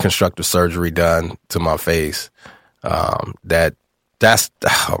reconstructive surgery done to my face. That's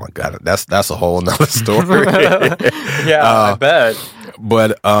oh my God, that's a whole nother story. I bet.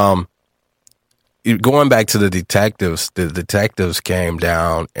 But going back to the detectives came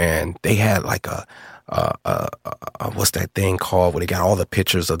down and they had like a what's that thing called where they got all the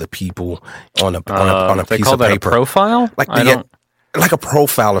pictures of the people on a piece of paper. They call that a profile? Like a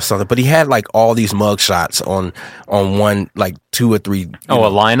profile or something, but he had like all these mug shots on one, like 2 or 3. A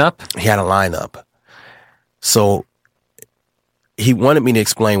lineup? He had a lineup. So he wanted me to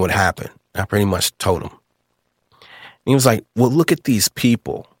explain what happened. I pretty much told him. And he was like, well, look at these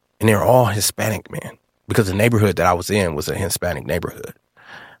people. And they're all Hispanic, man, because the neighborhood that I was in was a Hispanic neighborhood.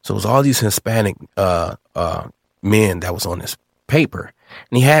 So it was all these Hispanic men that was on this paper.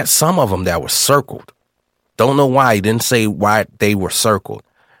 And he had some of them that were circled. Don't know why. He didn't say why they were circled.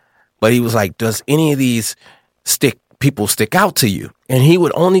 But he was like, does any of these people stick out to you? And he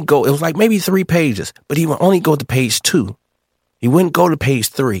would only go, it was like maybe 3 pages, but he would only go to page 2. He wouldn't go to page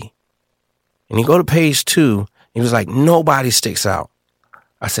 3. And he go to page 2, he was like, nobody sticks out.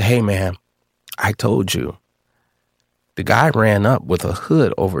 I said, hey, man, I told you. The guy ran up with a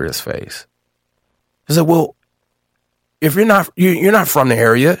hood over his face. I said, well, if you're not from the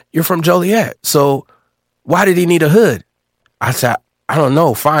area, you're from Joliet. So why did he need a hood? I said, I don't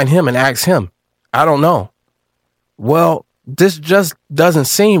know. Find him and ask him. I don't know. Well, this just doesn't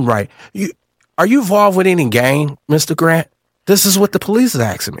seem right. Are you involved with any gang, Mr. Grant? This is what the police is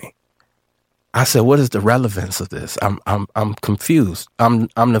asking me. I said, what is the relevance of this? I'm confused. I'm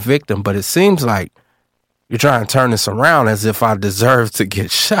the victim, but it seems like you're trying to turn this around as if I deserve to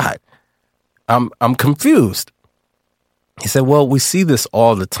get shot. I'm confused. He said, well, we see this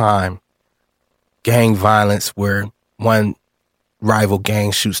all the time. Gang violence where one rival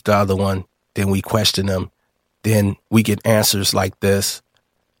gang shoots the other one, then we question them, then we get answers like this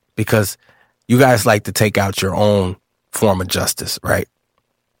because you guys like to take out your own form of justice, right?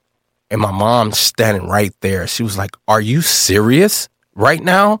 And my mom standing right there, she was like, are you serious right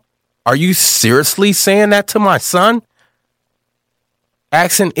now? Are you seriously saying that to my son?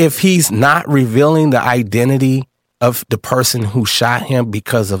 Asking if he's not revealing the identity of the person who shot him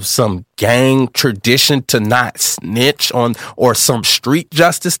because of some gang tradition to not snitch on or some street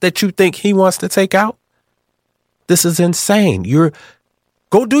justice that you think he wants to take out? This is insane.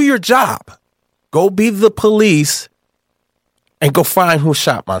 Go do your job. Go be the police and go find who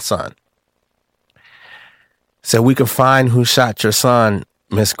shot my son. So we can find who shot your son,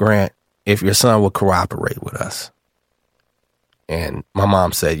 Miss Grant, if your son will cooperate with us. And my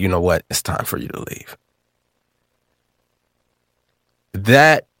mom said, you know what? It's time for you to leave.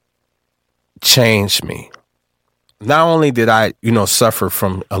 That changed me. Not only did I, suffer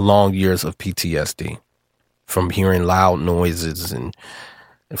from a long years of PTSD, from hearing loud noises, and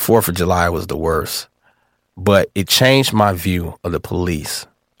 4th of July was the worst, but it changed my view of the police.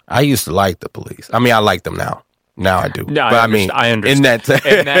 I used to like the police. I mean, I like them now. Now I do. No, but I understand.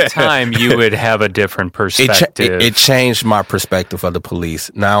 In that time, you would have a different perspective. It changed my perspective of the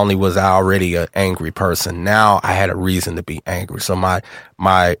police. Not only was I already an angry person, now I had a reason to be angry. So my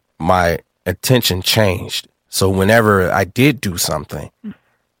attention changed. So whenever I did do something,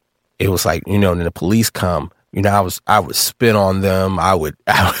 it was like, when the police come, I would spit on them. I would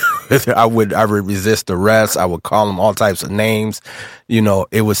resist arrest. I would call them all types of names.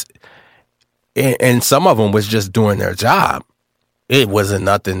 It was. And some of them was just doing their job. It wasn't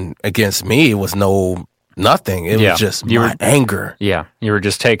nothing against me. It was nothing. It was just my anger. Yeah. You were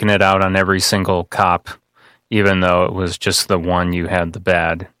just taking it out on every single cop, even though it was just the one you had the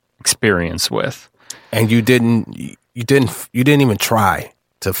bad experience with. And you didn't even try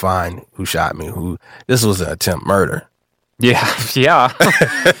to find who shot me. This was an attempt murder. Yeah. Yeah.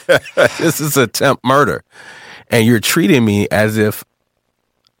 This is attempt murder. And you're treating me as if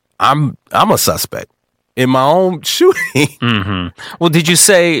I'm a suspect in my own shooting. Mm-hmm. Well, did you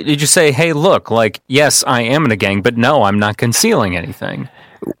say, hey, look, yes, I am in a gang, but no, I'm not concealing anything?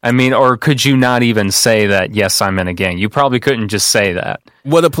 I mean, or could you not even say that, yes, I'm in a gang? You probably couldn't just say that.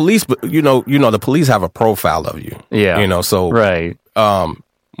 Well, the police, the police have a profile of you. Yeah. So right.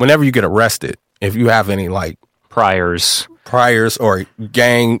 Whenever you get arrested, if you have any priors or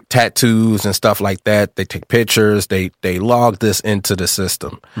gang tattoos and stuff like that, they take pictures, they log this into the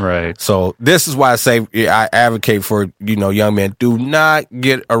system. Right. So this is why I say I advocate for, young men, do not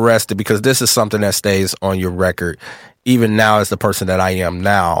get arrested, because this is something that stays on your record. Even now, as the person that I am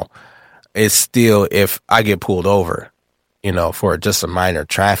now, it's still, if I get pulled over, for just a minor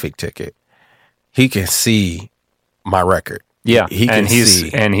traffic ticket, he can see my record. Yeah. He's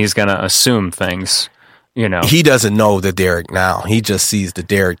going to assume things. He doesn't know the Derek now. He just sees the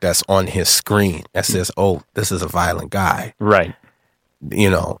Derek that's on his screen that says, oh, this is a violent guy. Right.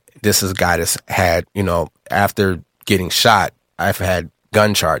 This is a guy that's had, after getting shot, I've had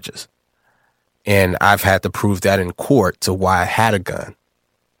gun charges. And I've had to prove that in court to why I had a gun.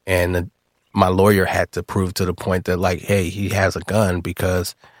 And my lawyer had to prove to the point that, hey, he has a gun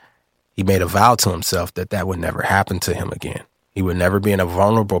because he made a vow to himself that would never happen to him again. He would never be in a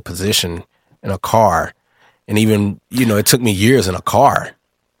vulnerable position in a car. And even, it took me years in a car,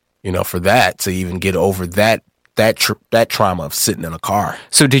 for that to even get over that trauma of sitting in a car.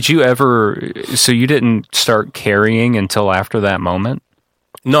 So you didn't start carrying until after that moment?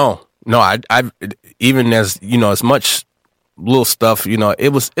 No, I even as, as much little stuff,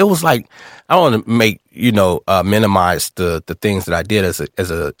 it was like, I don't want to make, minimize the things that I did as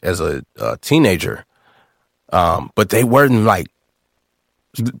a teenager. But they weren't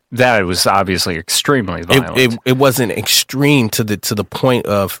that was obviously extremely violent. It wasn't extreme to the point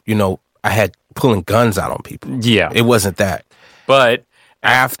of, I had pulling guns out on people. Yeah. It wasn't that. But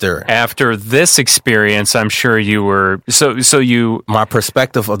after this experience, I'm sure you were my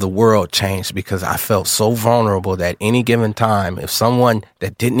perspective of the world changed, because I felt so vulnerable that any given time, if someone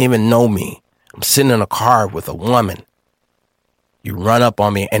that didn't even know me, I'm sitting in a car with a woman, you run up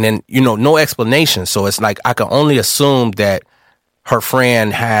on me, and then, no explanation. So it's like I can only assume that her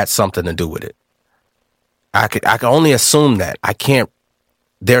friend had something to do with it. I could only assume that. I can't.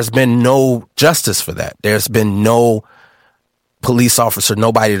 There's been no justice for that. There's been no police officer,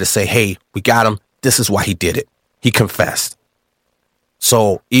 nobody to say, hey, we got him. This is why he did it. He confessed.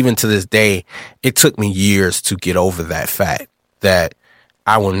 So even to this day, it took me years to get over that fact that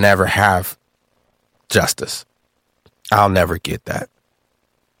I will never have justice. I'll never get that.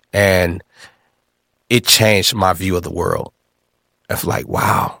 And it changed my view of the world. Of like,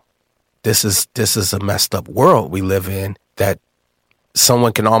 wow, this is a messed up world we live in, that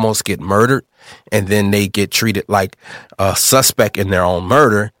someone can almost get murdered and then they get treated like a suspect in their own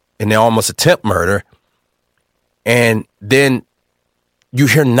murder, and they almost attempt murder. And then you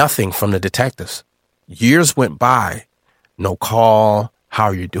hear nothing from the detectives. Years went by, no call, how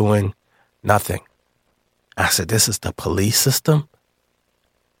are you doing? Nothing. I said, this is the police system?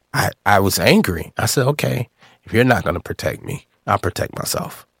 I was angry. I said, okay, if you're not going to protect me, I'll protect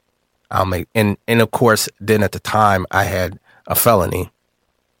myself. And of course, then at the time I had a felony.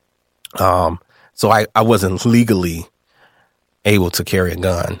 So I wasn't legally able to carry a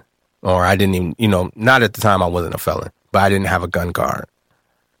gun, or I didn't even, not at the time I wasn't a felon, but I didn't have a gun card.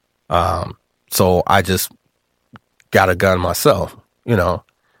 So I just got a gun myself,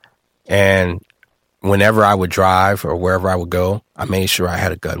 and whenever I would drive or wherever I would go, I made sure I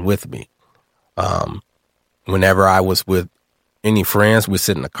had a gun with me. Whenever I was with any friends, we'd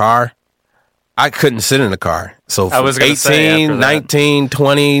sit in the car. I couldn't sit in the car. So from 18, 19,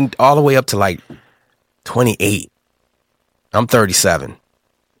 20, all the way up to like 28. I'm 37.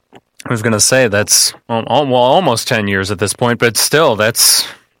 I was going to say that's almost 10 years at this point, but still, it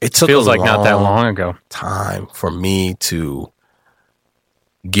feels like not that long ago. Time for me to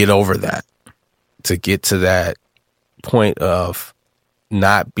get over that, to get to that point of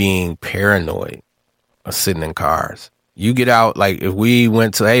not being paranoid of sitting in cars. You get out, like if we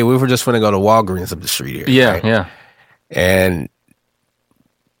went to, we were just going to go to Walgreens up the street here. Yeah, right? yeah. And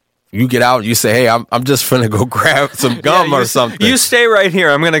you get out, you say, hey, I'm just going to go grab some gum or something. You stay right here.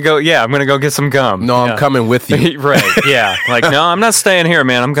 I'm going to go get some gum. No, I'm coming with you. Right, yeah. Like, no, I'm not staying here,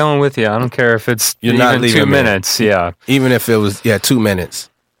 man. I'm going with you. I don't care if it's You're not even leaving 2 me. minutes. Yeah. Even if it was, 2 minutes.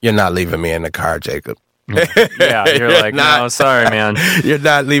 You're not leaving me in the car, Jacob. Yeah, you're like, no, sorry, man. You're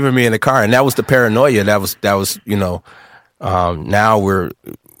not leaving me in the car. And that was the paranoia. That was now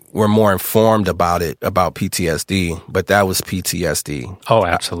we're more informed about it, about PTSD, but that was PTSD. Oh,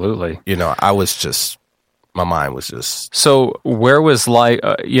 absolutely. I was just, my mind was just. So where was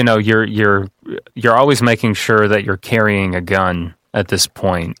you're always making sure that you're carrying a gun at this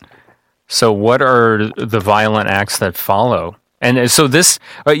point. So what are the violent acts that follow? And so this,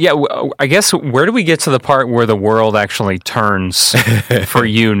 I guess, where do we get to the part where the world actually turns for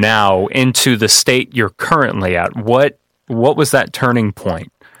you now into the state you're currently at? What was that turning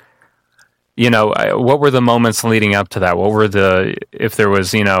point? What were the moments leading up to that? What were if there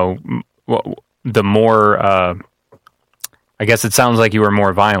was, the more, I guess it sounds like you were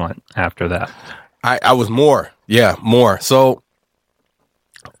more violent after that. I was more. So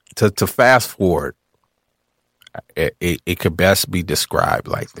to fast forward, it could best be described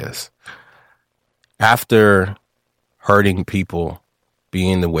like this. After hurting people,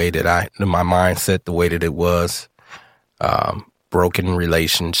 being the way that my mindset, the way that it was, broken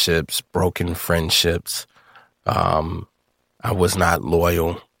relationships, broken friendships, I was not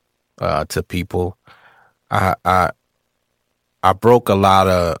loyal to people. I broke a lot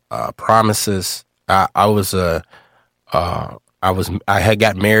of promises. I had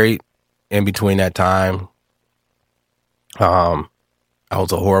got married in between that time. I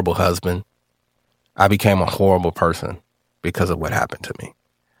was a horrible husband. I became a horrible person because of what happened to me.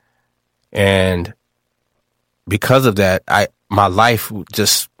 And because of that, my life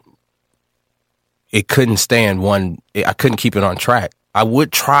just, it couldn't stand I couldn't keep it on track. I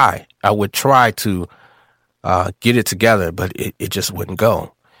would try to get it together, but it just wouldn't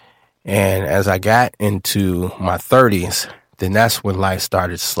go. And as I got into my 30s, then that's when life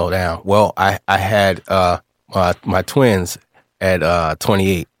started to slow down. Well, I had my twins at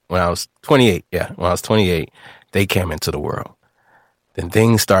 28. When I was 28, they came into the world. Then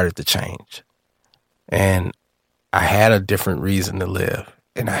things started to change. And I had a different reason to live.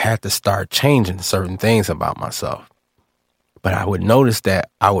 And I had to start changing certain things about myself. But I would notice that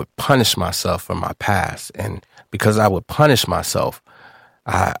I would punish myself for my past. And because I would punish myself,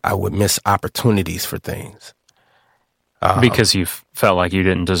 I would miss opportunities for things. Because you felt like you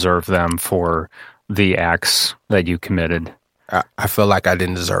didn't deserve them for the acts that you committed. I felt like I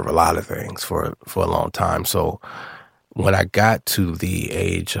didn't deserve a lot of things for a long time. So when I got to the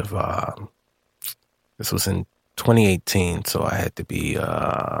age of, this was in 2018, so I had to be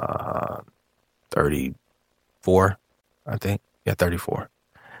 34, I think. Yeah, 34.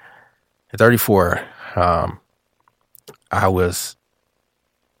 At 34, I was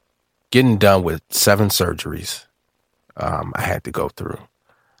getting done with 7 surgeries I had to go through,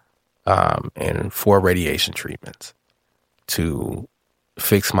 and 4 radiation treatments to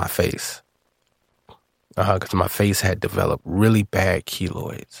fix my face, because my face had developed really bad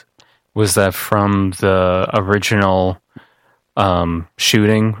keloids. Was that from the original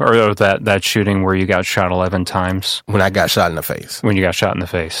shooting, or that shooting where you got shot 11 times? When I got shot in the face. When you got shot in the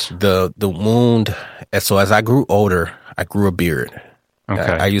face. The wound, so as I grew older, I grew a beard.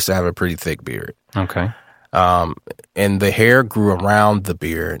 Okay. I used to have a pretty thick beard. Okay. And the hair grew around the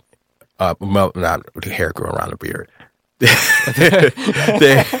beard. Well, not the hair grew around the beard.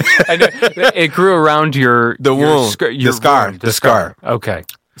 I know, it grew around the wound, the scar. Okay.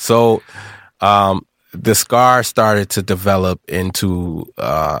 So, the scar started to develop into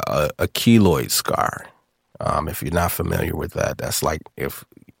a keloid scar. If you're not familiar with that, that's like if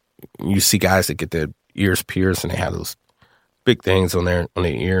you see guys that get their ears pierced and they have those big things on their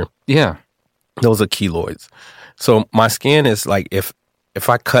ear. Yeah, those are keloids. So my skin is like if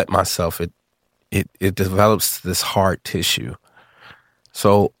I cut myself, it develops this hard tissue.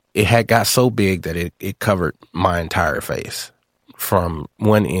 So it had got so big that it covered my entire face from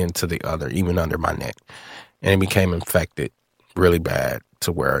one end to the other, even under my neck. And it became infected really bad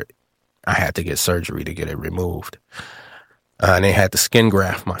to where I had to get surgery to get it removed. And they had to skin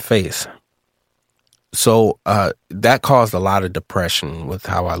graft my face. So that caused a lot of depression with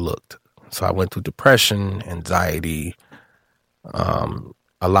how I looked. So I went through depression, anxiety,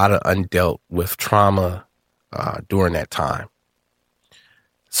 a lot of undealt with trauma during that time.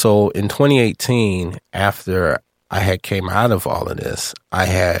 So in 2018, after I had came out of all of this, I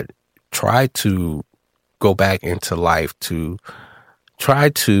had tried to go back into life to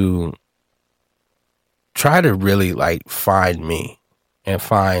try to really like find me and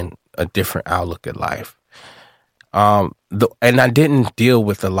find a different outlook at life. And I didn't deal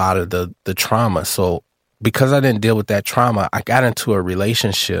with a lot of the trauma. So because I didn't deal with that trauma, I got into a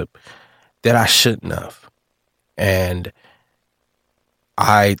relationship that I shouldn't have. And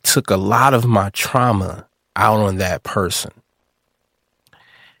I took a lot of my trauma out on that person.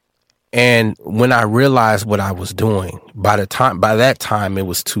 And when I realized what I was doing, by that time it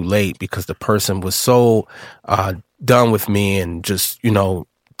was too late, because the person was so done with me and just,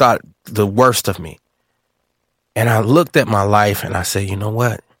 thought the worst of me. And I looked at my life and I said, you know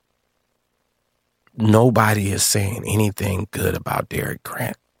what? Nobody is saying anything good about Derek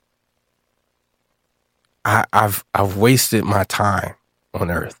Grant. I've wasted my time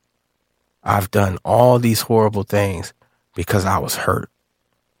on earth. I've done all these horrible things because I was hurt,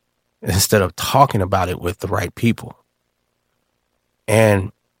 instead of talking about it with the right people.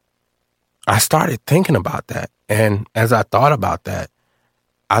 And I started thinking about that. And as I thought about that,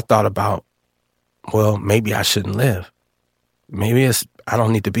 I thought about, well, maybe I shouldn't live. Maybe I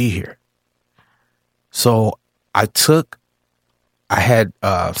don't need to be here. So I had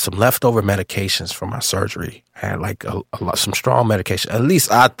some leftover medications from my surgery. I had like some strong medication. At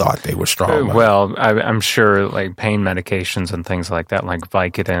least I thought they were strong. Well, I'm sure like pain medications and things like that, like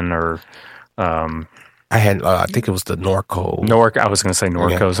Vicodin or... I had, I think it was the Norco. I was going to say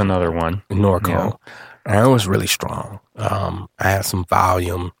Norco's another one. Norco. Yeah. And it was really strong. I had some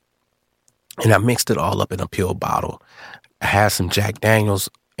Valium, and I mixed it all up in a pill bottle. I had some Jack Daniels,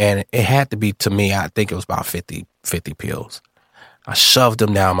 and it had to be, to me, I think it was about 50 pills. I shoved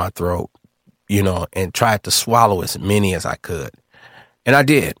them down my throat, and tried to swallow as many as I could. And I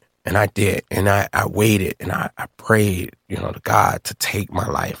did. And I waited, and I prayed, to God to take my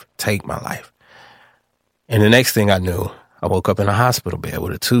life. And the next thing I knew, I woke up in a hospital bed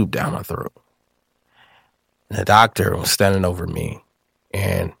with a tube down my throat. And the doctor was standing over me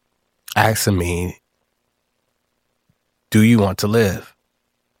and asking me, do you want to live?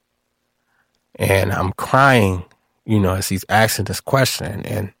 And I'm crying, as he's asking this question,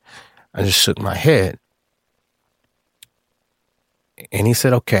 and I just shook my head. And he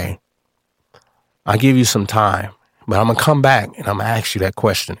said, okay, I'll give you some time, but I'm going to come back and I'm going to ask you that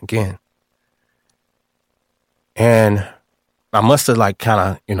question again. And I must have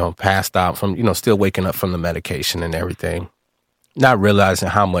passed out from, still waking up from the medication and everything, not realizing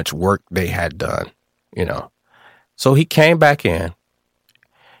how much work they had done, So he came back in and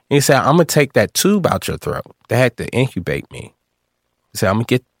he said, I'm going to take that tube out your throat. They had to incubate me. He said, I'm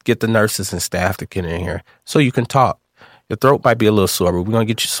going to get the nurses and staff to get in here so you can talk. Your throat might be a little sore, but we're going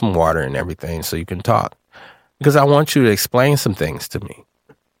to get you some water and everything so you can talk. Because I want you to explain some things to me.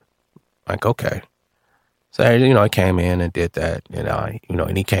 Like, okay. So, he came in and did that,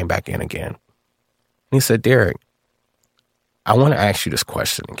 and he came back in again. And he said, Derek, I want to ask you this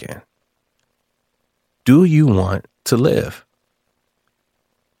question again. Do you want to live?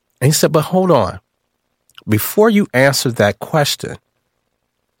 And he said, but hold on. Before you answer that question,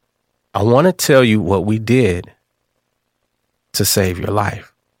 I want to tell you what we did to save your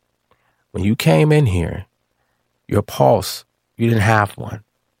life. When you came in here, your pulse, you didn't have one.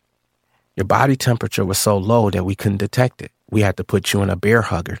 Your body temperature was so low that we couldn't detect it. We had to put you in a bear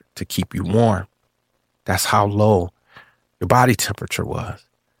hugger to keep you warm. That's how low your body temperature was.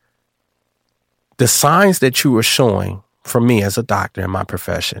 The signs that you were showing, for me as a doctor in my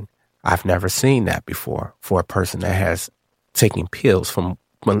profession, I've never seen that before for a person that has taken pills from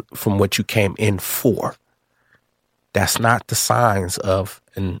what you came in for. That's not the signs of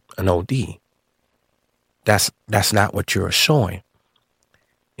an OD. That's not what you're showing.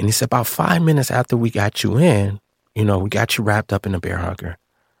 And he said, about 5 minutes after we got you in, we got you wrapped up in a bear hugger,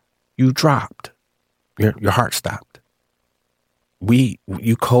 you dropped. Your heart stopped.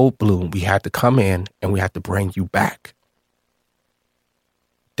 You cold blue. We had to come in and we had to bring you back.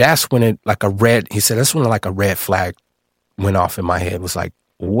 That's when he said, that's when like a red flag went off in my head. It was like,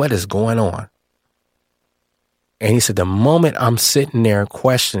 what is going on? And he said, the moment I'm sitting there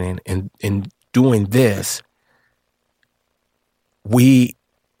questioning and doing this, I'm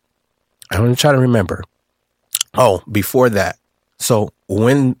going to try to remember. Oh, before that. So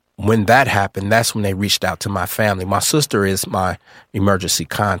when that happened, that's when they reached out to my family. My sister is my emergency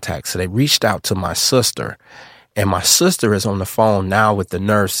contact. So they reached out to my sister, and my sister is on the phone now with the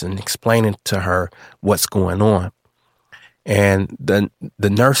nurse and explaining to her what's going on. And the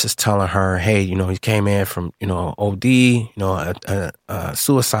nurse is telling her, hey, he came in from, OD, a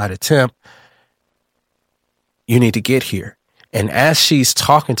suicide attempt. You need to get here. And as she's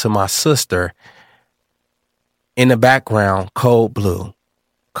talking to my sister, in the background, cold blue.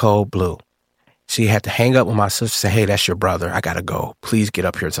 She had to hang up with my sister, say, hey, that's your brother. I got to go. Please get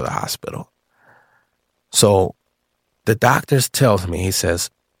up here to the hospital. So the doctor tells me, he says,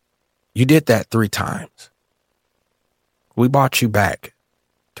 you did that 3 times. We brought you back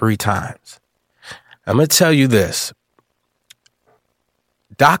 3 times. I'm going to tell you this.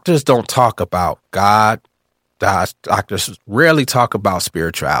 Doctors don't talk about God. Doctors rarely talk about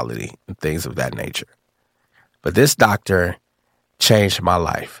spirituality and things of that nature. But this doctor changed my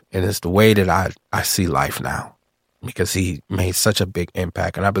life. And it's the way that I see life now, because he made such a big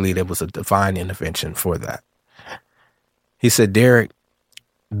impact. And I believe it was a divine intervention for that. He said, Derek,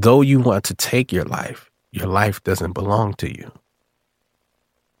 though you want to take your life doesn't belong to you.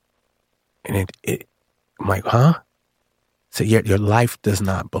 And I'm like, huh? So yet your life does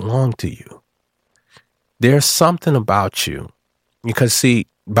not belong to you. There's something about you. Because see,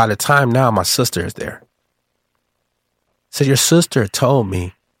 by the time now my sister is there. So your sister told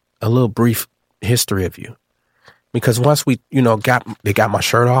me a little brief history of you. Because once we, they got my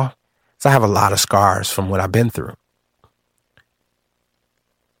shirt off, so I have a lot of scars from what I've been through.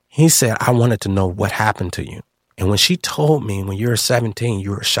 He said, I wanted to know what happened to you. And when she told me when you were 17,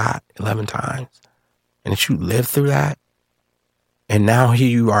 you were shot 11 times, and that you lived through that, and now here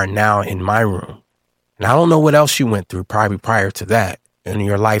you are now in my room. And I don't know what else you went through probably prior to that in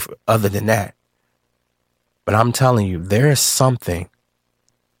your life other than that. But I'm telling you, there is something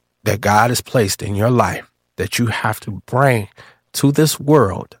that God has placed in your life that you have to bring to this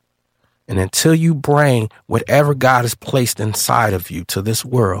world. And until you bring whatever God has placed inside of you to this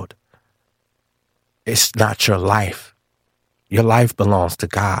world, it's not your life. Your life belongs to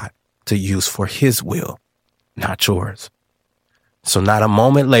God to use for his will, not yours. So not a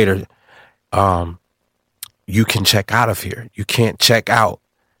moment later, you can check out of here. You can't check out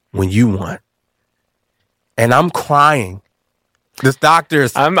when you want. And I'm crying. This doctor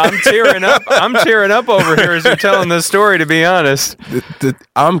is... I'm tearing up. I'm tearing up over here as you're telling this story, to be honest.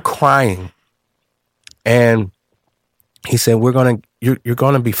 I'm crying. And he said, you're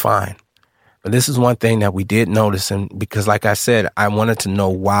going to be fine. But this is one thing that we did notice. And because like I said, I wanted to know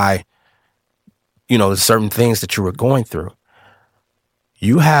why, certain things that you were going through.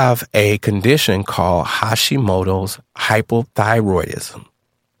 You have a condition called Hashimoto's hypothyroidism.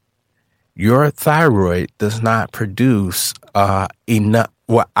 Your thyroid does not produce enough.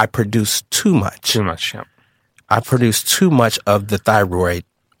 Well, I produce too much. Too much, yeah. I produce too much of the thyroid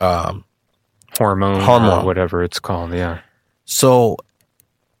hormone, or whatever it's called, yeah. So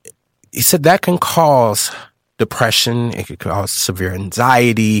he said that can cause depression. It could cause severe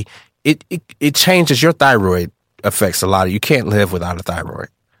anxiety. It changes your thyroid. Affects a lot of you. Can't live without a thyroid.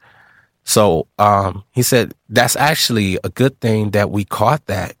 So he said that's actually a good thing that we caught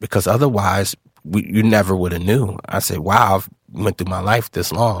that, because otherwise you never would have knew. I said, wow, I've went through my life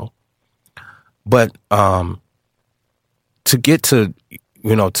this long. But to get to,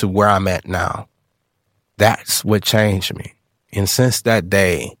 to where I'm at now, that's what changed me. And since that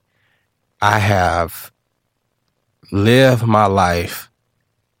day, I have lived my life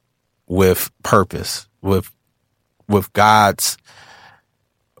with purpose, with God's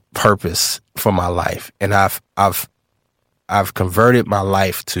purpose for my life. And I've converted my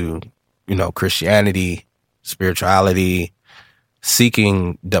life to, Christianity, spirituality,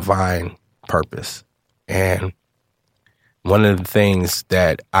 seeking divine purpose. And one of the things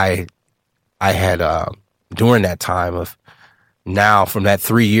that I had during that time of now from that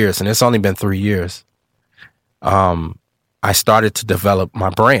 3 years, and it's only been 3 years, I started to develop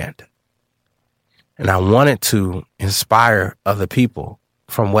my brand. And I wanted to inspire other people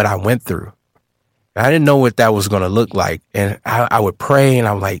from what I went through. And I didn't know what that was going to look like. And I would pray and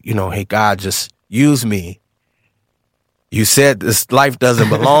I'm like, hey, God, just use me. You said this life doesn't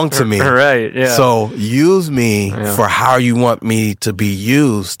belong to me. Right, yeah. So use me for how you want me to be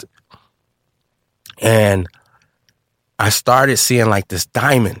used. And I started seeing like this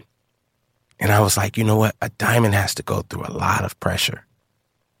diamond. And I was like, you know what? A diamond has to go through a lot of pressure.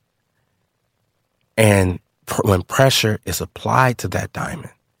 And when pressure is applied to that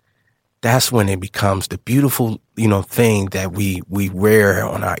diamond, that's when it becomes the beautiful, thing that we wear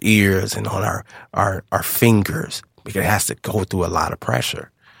on our ears and on our fingers, because it has to go through a lot of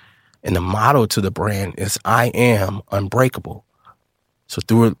pressure. And the motto to the brand is, I am unbreakable. So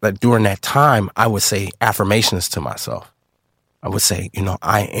during that time, I would say affirmations to myself. I would say,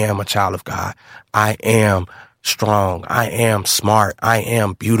 I am a child of God. I am strong. I am smart. I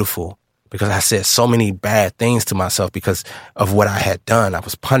am beautiful. Because I said so many bad things to myself because of what I had done. I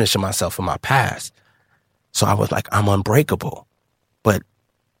was punishing myself for my past. So I was like, I'm unbreakable. But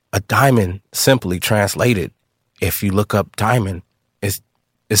a diamond, simply translated, if you look up diamond,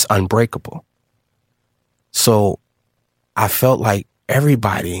 it's unbreakable. So I felt like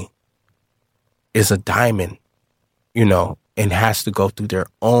everybody is a diamond, and has to go through their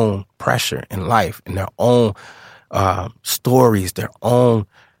own pressure in life and their own stories, their own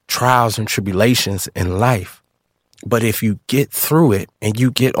trials and tribulations in life. But if you get through it and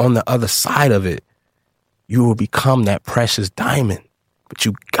you get on the other side of it, you will become that precious diamond. But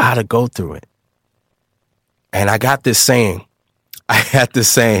you gotta go through it. And I had this saying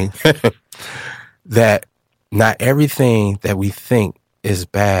that not everything that we think is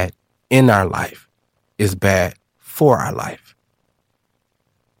bad in our life is bad for our life.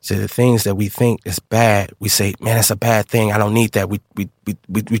 So the things that we think is bad, we say, man, that's a bad thing. I don't need that. We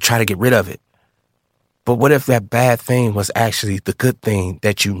try to get rid of it. But what if that bad thing was actually the good thing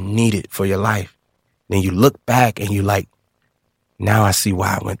that you needed for your life? Then you look back and you like, now I see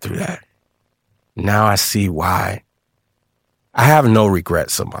why I went through that. Now I see why. I have no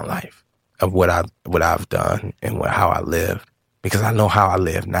regrets of my life, of what I've done and how I live, because I know how I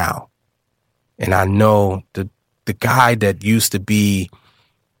live now. And I know the guy that used to be,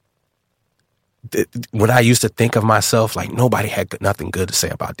 when I used to think of myself, like nobody had nothing good to say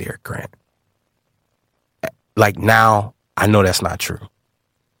about Derek Grant. Like now, I know that's not true.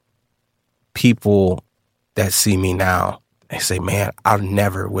 People that see me now, they say, man, I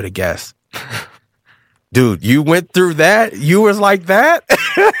never would have guessed. Dude, you went through that? You was like that?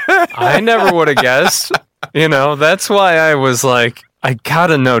 I never would have guessed. That's why I was like, I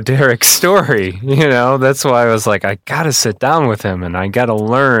gotta know Derek's story. That's why I was like, I gotta sit down with him and I gotta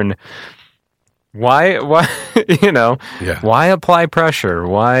learn why, why apply pressure?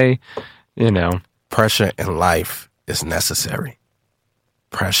 Why, Pressure in life is necessary.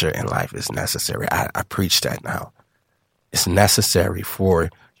 Pressure in life is necessary. I preach that now. It's necessary for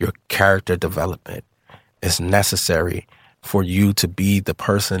your character development. It's necessary for you to be the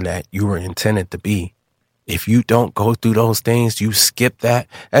person that you were intended to be. If you don't go through those things, you skip that.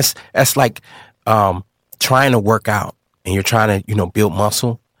 That's like trying to work out and you're trying to, build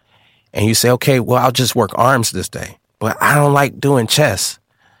muscle. And you say, okay, well, I'll just work arms this day, but I don't like doing chest.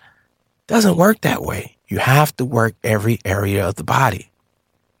 Doesn't work that way. You have to work every area of the body.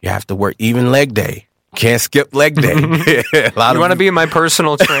 You have to work even leg day. Can't skip leg day. You want to be my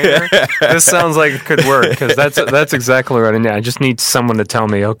personal trainer? This sounds like it could work because that's exactly right. And I just need someone to tell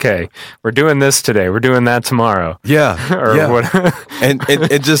me, okay, we're doing this today, we're doing that tomorrow. Yeah, what? and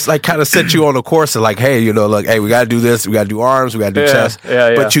it just like kind of set you on a course of like, hey, look, hey, we got to do this, we got to do arms, we got to do chest,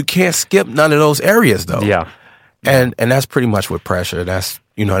 but you can't skip none of those areas though. Yeah, and that's pretty much with pressure. That's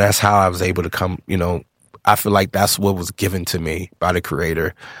that's how I was able to come. I feel like that's what was given to me by the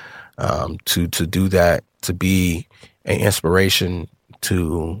Creator. To do that, to be an inspiration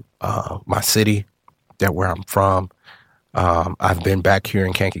to my city, that where I'm from. I've been back here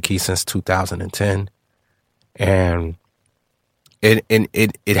in Kankakee since 2010, and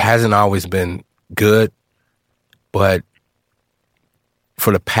it hasn't always been good, but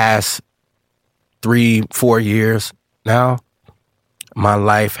for the past 3-4 years now, my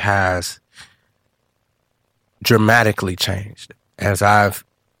life has dramatically changed as I've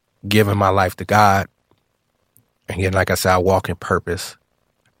given my life to God. Again, like I said, I walk in purpose.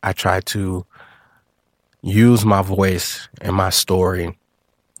 I try to use my voice and my story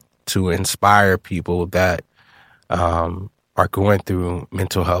to inspire people that are going through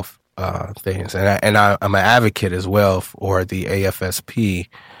mental health things. And I'm an advocate as well for the AFSP,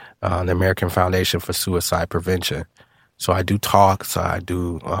 the American Foundation for Suicide Prevention. So I do talks, I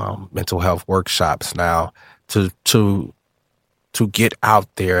do mental health workshops now to get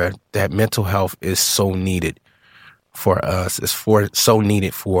out there that mental health is so needed for us. It's so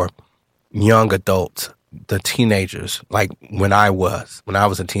needed for young adults, the teenagers, like when I was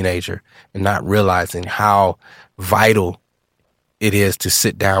a teenager, and not realizing how vital it is to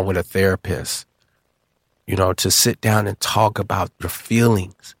sit down with a therapist, to sit down and talk about your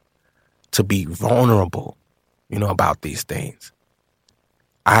feelings, to be vulnerable, about these things.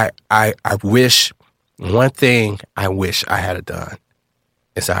 I wish, one thing I wish I had done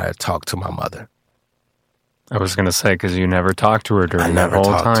is I had talked to my mother. I was going to say, because you never talked to her during that whole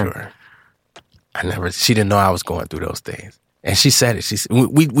time. I never, she didn't know I was going through those things. And she said it. She said,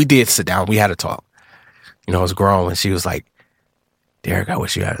 we did sit down. We had a talk. I was grown, and she was like, Derek, I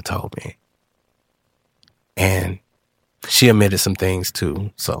wish you had told me. And she admitted some things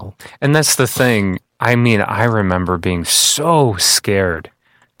too. So, and that's the thing. I mean, I remember being so scared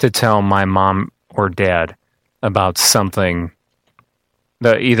to tell my mom or dad about something,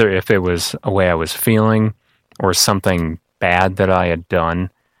 that either if it was a way I was feeling or something bad that I had done.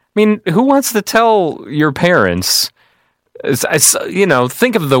 I mean, who wants to tell your parents,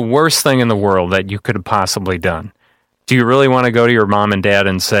 think of the worst thing in the world that you could have possibly done. Do you really want to go to your mom and dad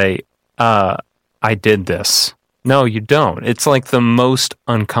and say, I did this? No, you don't. It's like the most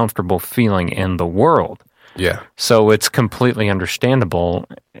uncomfortable feeling in the world. Yeah. So it's completely understandable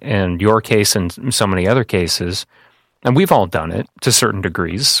in your case and so many other cases. And we've all done it to certain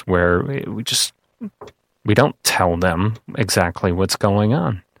degrees where we don't tell them exactly what's going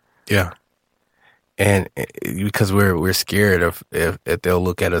on. Yeah. And because we're scared of if they'll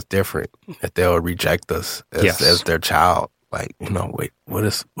look at us different, that they'll reject us as their child. Like, wait, what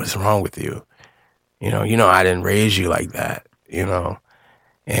is wrong with you? I didn't raise you like that,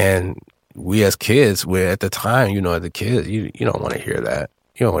 And we as kids, at the time, as a kid, you don't want to hear that.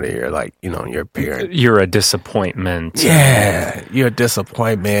 You don't want to hear your parent. You're a disappointment. Yeah, you're a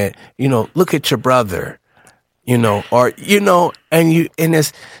disappointment. Look at your brother. And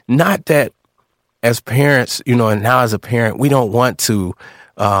it's not that. As parents, and now as a parent, we don't want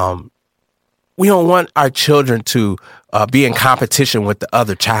our children to be in competition with the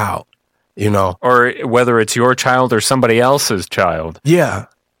other child, Or whether it's your child or somebody else's child. Yeah.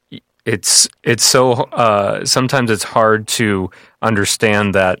 It's so, sometimes it's hard to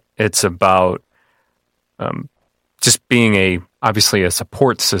understand that it's about just being obviously a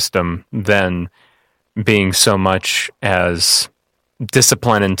support system than being so much as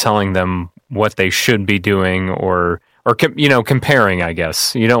discipline and telling them what they should be doing or comparing, I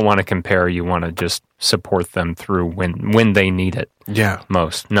guess. You don't want to compare. You want to just support them through when they need it. Yeah.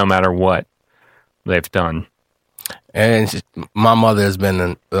 Most, no matter what they've done. And my mother has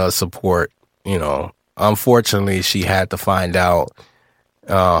been a support, Unfortunately, she had to find out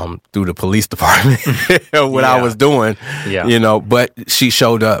through the police department what I was doing, but she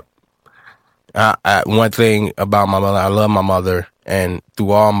showed up. One thing about my mother, I love my mother, and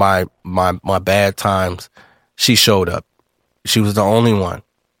through all my bad times, she showed up. She was the only one.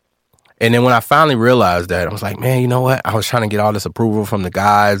 And then when I finally realized that, I was like, man, you know what? I was trying to get all this approval from the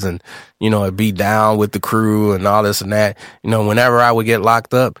guys and, be down with the crew and all this and that. Whenever I would get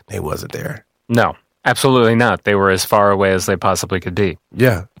locked up, they wasn't there. No, absolutely not. They were as far away as they possibly could be.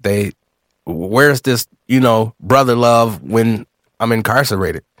 Yeah. Where's this, brother love when I'm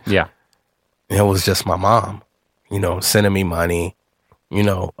incarcerated? Yeah. And it was just my mom, sending me money,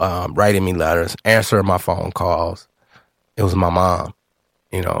 writing me letters, answering my phone calls. It was my mom,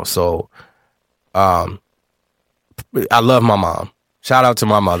 so I love my mom. Shout out to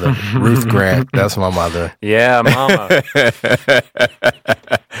my mother, Ruth Grant. That's my mother. Yeah, mama.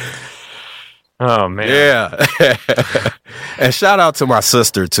 Oh, man. Yeah. And shout out to my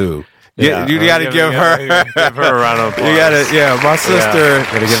sister, too. Yeah, you got to give her a round of applause. You got to, my sister.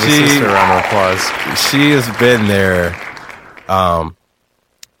 Got to give the sister a round of applause. She has been there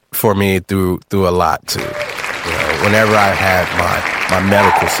for me through a lot too. Whenever I had my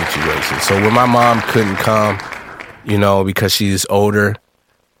medical situation. So when my mom couldn't come, because she's older,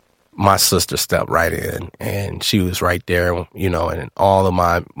 my sister stepped right in, and she was right there, and all of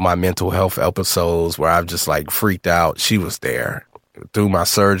my mental health episodes where I've just like freaked out, she was there. Through my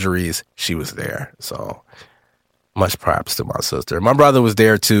surgeries, she was there. So much props to my sister. My brother was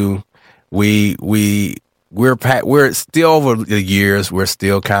there too. We're still, over the years, we're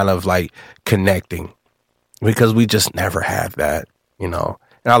still kind of like connecting because we just never had that, and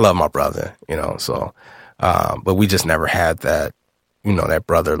I love my brother, so, but we just never had that, that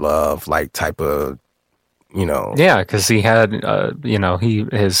brother love, like type of, Yeah, because he had,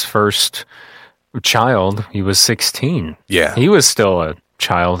 his first child, he was 16. Yeah. He was still a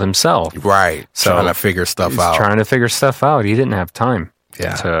child himself. Right. So trying to figure stuff out. Trying to figure stuff out. He didn't have time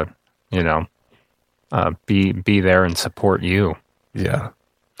Yeah. to, be there and support you. Yeah.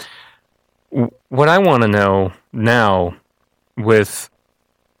 What I want to know now, with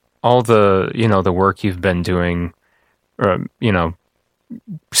all the, the work you've been doing,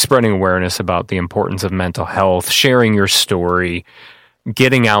 spreading awareness about the importance of mental health, sharing your story,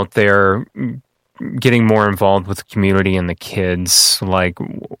 getting out there, getting more involved with the community and the kids, like,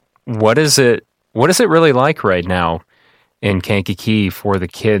 what is it really like right now in Kankakee for the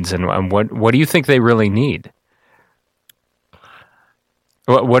kids, and what do you think they really need?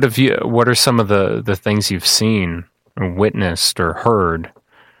 What are some of the things you've seen or witnessed or heard?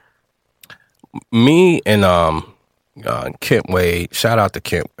 Me and Kent Wade, shout out to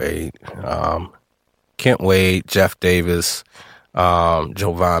Kent Wade, Jeff Davis,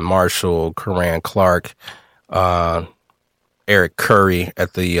 Jovan Marshall, Coran Clark, Eric Curry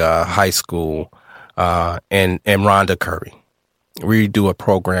at the high school, and Rhonda Curry. We do a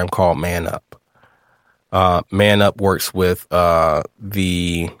program called Man Up. Man Up works with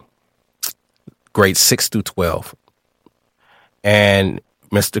the grades 6 through 12. And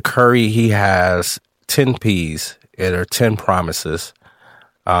Mr. Curry, he has 10 Ps. There are 10 promises.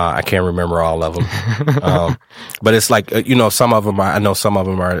 I can't remember all of them. But it's like, some of them, I know some of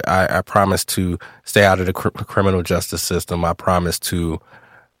them are, I promise to stay out of the criminal justice system. I promise to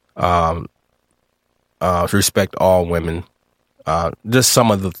respect all women. Just some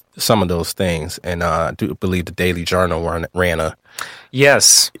of those things. And I do believe the Daily Journal ran a...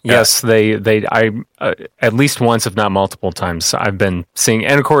 Yes. I at least once, if not multiple times, I've been seeing,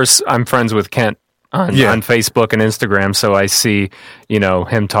 and of course I'm friends with Kent on Facebook and Instagram, so I see,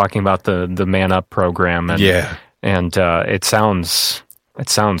 him talking about the Man Up program, and it sounds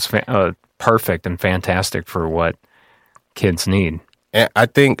perfect and fantastic for what kids need. And I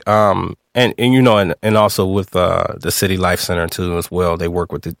think, and also with the City Life Center too as well, they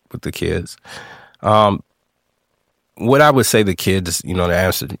work with the kids. What I would say to kids, the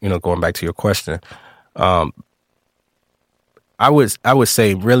answer, going back to your question, I would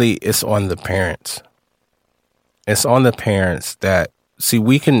say really it's on the parents. It's on the parents that, see,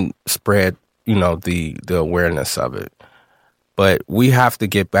 we can spread, the awareness of it, but we have to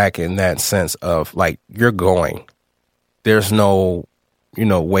get back in that sense of like, you're going, there's no,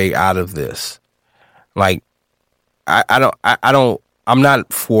 way out of this. Like, I'm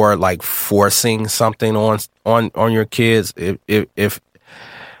not for like forcing something on your kids. If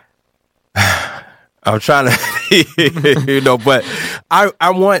I'm trying to, but I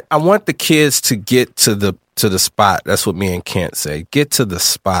want the kids to get to the spot. That's what me and Kent say. Get to the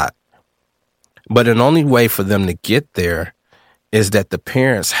spot. But the only way for them to get there is that the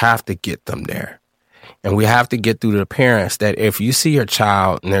parents have to get them there. And we have to get through to the parents that if you see your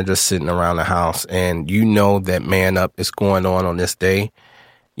child and they're just sitting around the house and that Man Up is going on this day,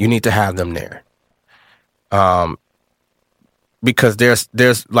 you need to have them there. Because there's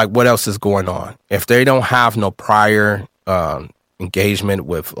like, what else is going on? If they don't have no prior engagement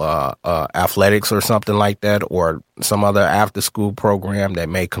with athletics or something like that, or some other after school program that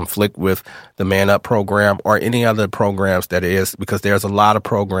may conflict with the Man Up program or any other programs that is, because there's a lot of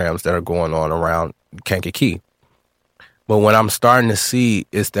programs that are going on around Kankakee. But what I'm starting to see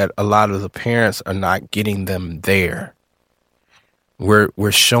is that a lot of the parents are not getting them there.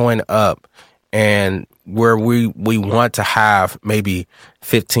 We're showing up, and where we want to have maybe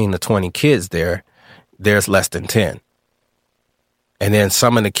 15 to 20 kids there's less than 10. And then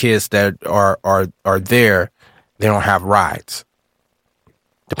some of the kids that are there, they don't have rides.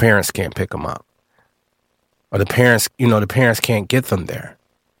 The parents can't pick them up. Or the parents can't get them there.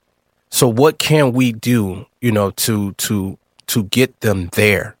 So what can we do, to get them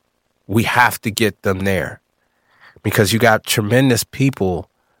there? We have to get them there, because you got tremendous people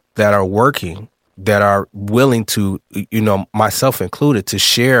that are working that are willing to, myself included, to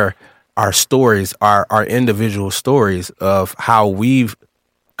share our stories, our individual stories of how we've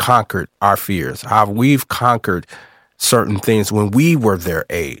conquered our fears, how we've conquered certain things when we were their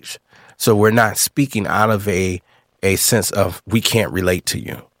age. So we're not speaking out of a sense of we can't relate to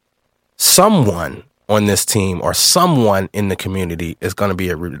you. Someone on this team or someone in the community is going to be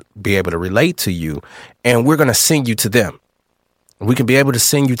able to relate to you, and we're going to send you to them. We can be able to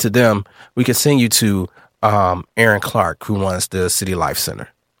send you to them. We can send you to Aaron Clark, who runs the City Life Center.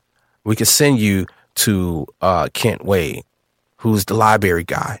 We can send you to Kent Wade, who's the library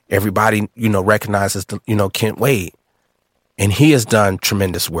guy. Everybody, recognizes Kent Wade. And he has done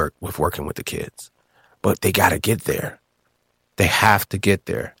tremendous work with working with the kids. But they got to get there. They have to get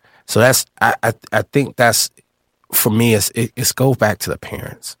there. So that's, I think that's, for me, it's goes back to the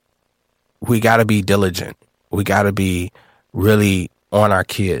parents. We got to be diligent. We got to be really on our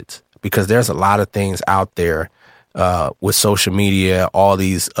kids, because there's a lot of things out there with social media, all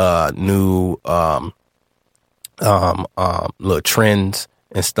these new little trends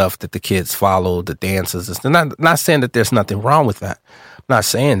and stuff that the kids follow, the dances. I'm not saying that there's nothing wrong with that. I'm not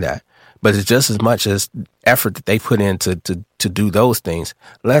saying that. But it's just as much as effort that they put in to do those things.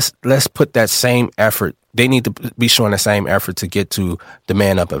 Let's put that same effort. They need to be showing the same effort to get to the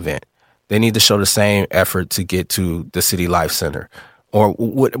Man Up event. They need to show the same effort to get to the City Life Center or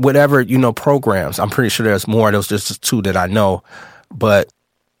whatever, programs. I'm pretty sure there's more. Those just two that I know. But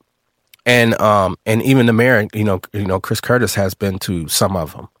and even the mayor, Chris Curtis has been to some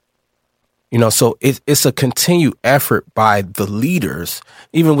of them. So it's a continued effort by the leaders,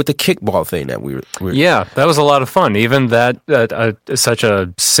 even with the kickball thing that we were. Yeah, that was a lot of fun. Even that such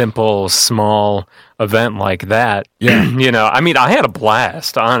a simple, small event like that. Yeah. I had a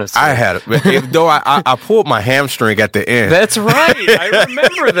blast, honestly. I had it. Though I pulled my hamstring at the end. That's right. I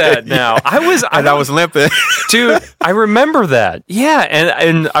remember that now. I was limping. Dude, I remember that. Yeah,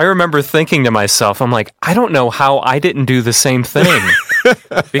 and I remember thinking to myself, I'm like, I don't know how I didn't do the same thing.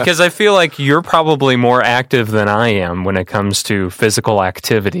 Because I feel like you're probably more active than I am when it comes to physical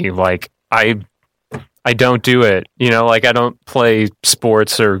activity. Like, I don't do it, I don't play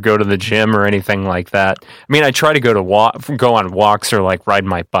sports or go to the gym or anything like that. I mean, I try to go on walks or like ride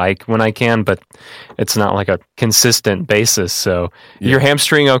my bike when I can, but it's not like a consistent basis. So your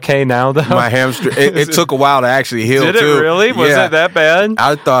hamstring okay now though? My hamstring, it took a while to actually heal. Did it really? Was it that bad?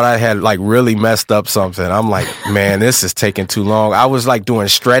 I thought I had like really messed up something. I'm like, man, this is taking too long. I was like doing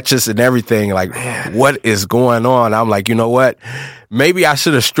stretches and everything. Like, what is going on? I'm like, you know what? Maybe I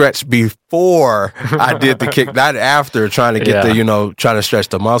should have stretched before I did the kick, not after, trying to get trying to stretch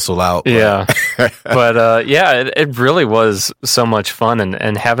the muscle out. But. Yeah. But it really was so much fun,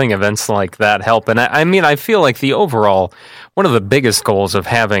 and having events like that help. And I feel like the overall, one of the biggest goals of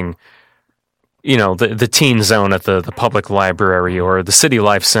having, the teen zone at the public library or the City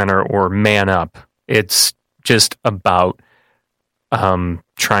Life Center or Man Up, it's just about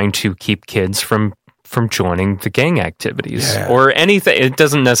trying to keep kids from joining the gang activities or anything. It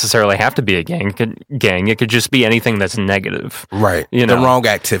doesn't necessarily have to be a gang. It could just be anything that's negative. Right. The wrong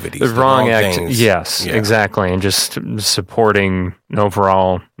activities. The wrong things. Yes, exactly. And just supporting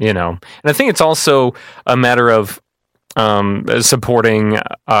overall, And I think it's also a matter of supporting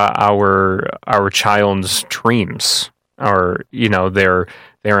our child's dreams or, their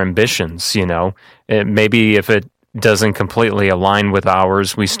ambitions, Maybe if it doesn't completely align with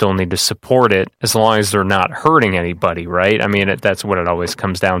ours, we still need to support it as long as they're not hurting anybody, right? I mean, that's what it always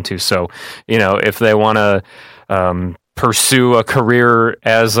comes down to. So, if they want to pursue a career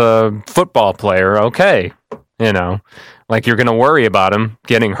as a football player, okay, like you're going to worry about them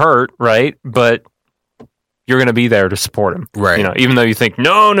getting hurt, right? But you're going to be there to support them, right? Even though you think,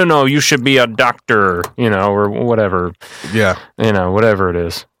 no, you should be a doctor, or whatever. Yeah. Whatever it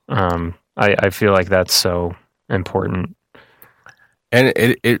is. I feel like that's so important. And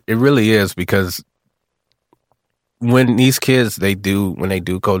it really is, because when these kids, when they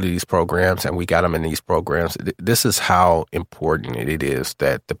do go to these programs and we got them in these programs, this is how important it is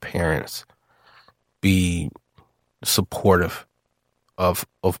that the parents be supportive of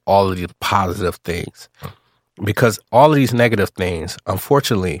all of these positive things. Because all of these negative things,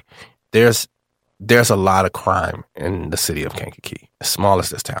 unfortunately, there's a lot of crime in the city of Kankakee, as small as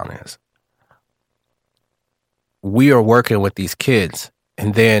this town is. We are working with these kids,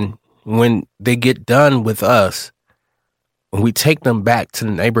 and then when they get done with us, when we take them back to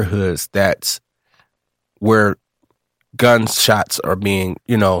the neighborhoods that's where gunshots are being,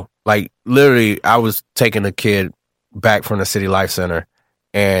 like literally, I was taking a kid back from the City Life Center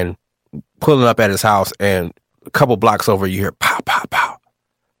and pulling up at his house, and a couple blocks over, you hear pow, pow, pow.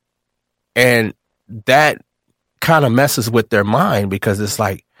 And that kind of messes with their mind, because it's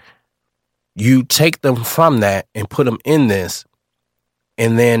like you take them from that and put them in this,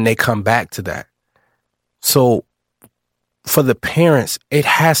 and then they come back to that. So for the parents, it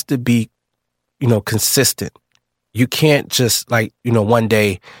has to be, consistent. You can't just one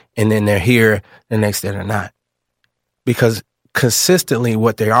day and then they're here, the next day they're not. Because consistently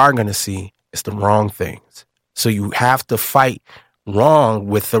what they are going to see is the wrong things. So you have to fight wrong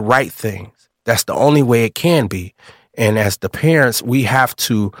with the right things. That's the only way it can be. And as the parents, we have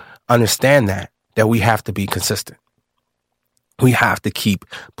to understand that we have to be consistent. We have to keep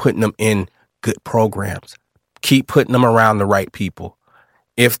putting them in good programs, keep putting them around the right people.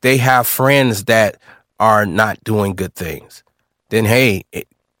 If they have friends that are not doing good things, then hey,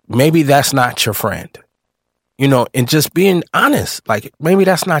 maybe that's not your friend. And just being honest, maybe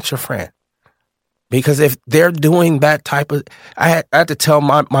that's not your friend. Because if they're doing that type of, I had to tell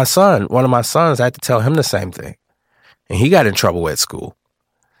my son, one of my sons, I had to tell him the same thing. And he got in trouble at school.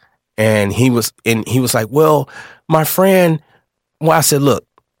 And he was like, well, my friend, I said, look,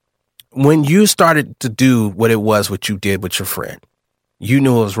 when you started to do what you did with your friend, you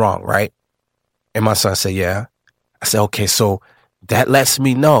knew it was wrong, right? And my son said, yeah. I said, okay, so that lets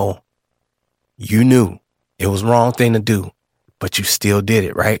me know you knew it was the wrong thing to do, but you still did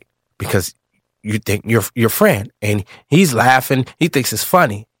it, right? Because you think you're your friend, and he's laughing. He thinks it's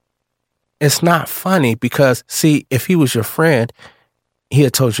funny. It's not funny because, see, if he was your friend, he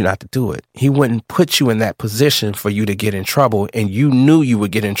had told you not to do it. He wouldn't put you in that position for you to get in trouble, and you knew you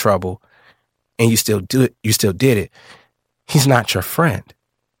would get in trouble, and you still do it. You still did it. He's not your friend.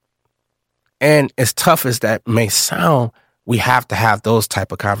 And as tough as that may sound, we have to have those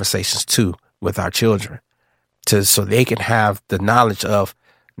type of conversations too with our children, so they can have the knowledge of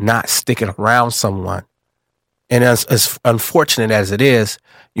not sticking around someone. And as unfortunate as it is,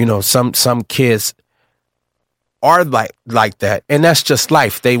 some kids are like that, and that's just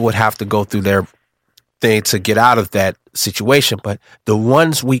life. They would have to go through their thing to get out of that situation. But the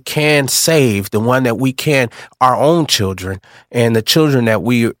ones we can save, the one that we can, our own children and the children that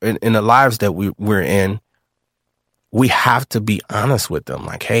we in the lives that we're in, we have to be honest with them.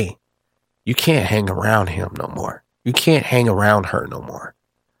 Like, hey, you can't hang around him no more. You can't hang around her no more,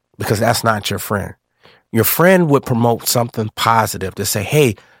 because that's not your friend. Your friend would promote something positive to say,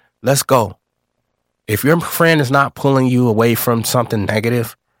 hey, let's go. If your friend is not pulling you away from something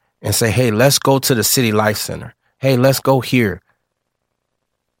negative and say, hey, let's go to the City Life Center. Hey, let's go here.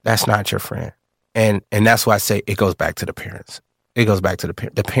 That's not your friend. And that's why I say it goes back to the parents. It goes back to the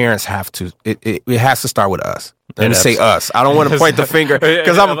parents. The parents have to, it has to start with us. Let me say us. I don't want to point the finger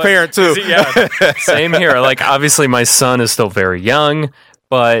because I'm a parent too. Yeah, same here. Obviously my son is still very young,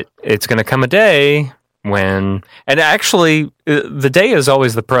 but it's going to come a day when, and actually the day is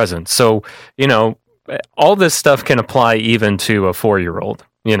always the present. So, all this stuff can apply even to a 4-year-old,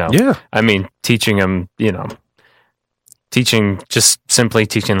 Yeah. I mean, teaching them, just simply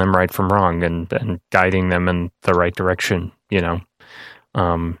teaching them right from wrong and guiding them in the right direction, and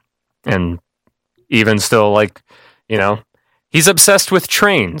even still, he's obsessed with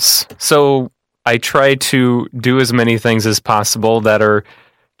trains. So I try to do as many things as possible that are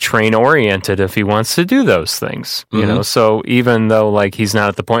train oriented if he wants to do those things, so even though he's not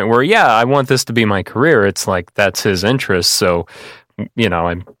at the point where, I want this to be my career, it's that's his interest. So,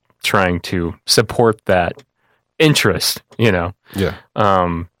 I'm trying to support that interest, Yeah.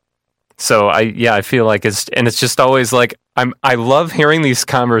 So I feel like it's just always I love hearing these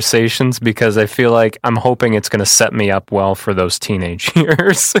conversations because I feel like I'm hoping it's going to set me up well for those teenage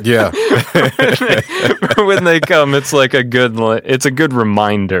years. Yeah. when they come, it's it's a good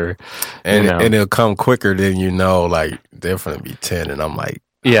reminder. And it'll come quicker than they're going to be 10 and I'm like,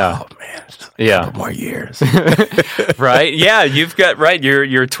 yeah. Oh man, just a couple more years. Right? Yeah, you've got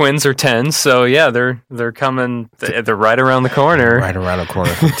your twins are 10, so yeah, they're coming. They're right around the corner. Right around the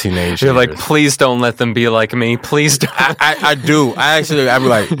corner from teenage. You're like, please don't let them be like me. Please don't. I do. I'm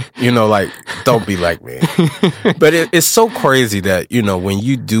like, don't be like me. But it's so crazy that when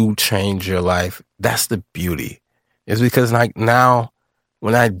you do change your life, that's the beauty. It's because now,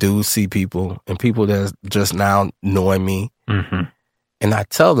 when I do see people and people that's just now knowing me. Mm-hmm. And I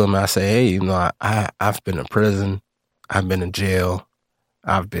tell them, I say, hey, I've been in prison, I've been in jail,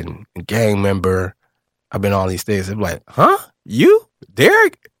 I've been a gang member, I've been all these things. They're like, huh? You,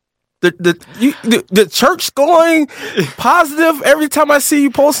 Derek? The church going positive? Every time I see you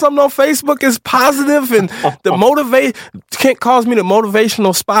post something on Facebook, it's positive, and the can't calls me the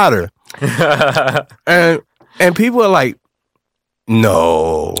motivational spotter. and people are like,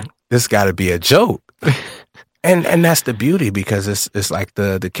 no, this got to be a joke. And that's the beauty, because it's like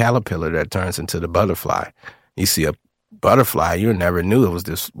the caterpillar that turns into the butterfly. You see a butterfly, you never knew it was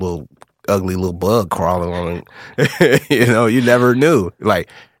this little ugly little bug crawling on it. You never knew. Like,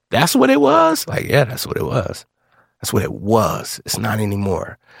 that's what it was? Like, yeah, that's what it was. That's what it was. It's not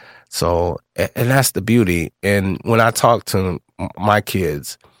anymore. So, and that's the beauty. And when I talk to my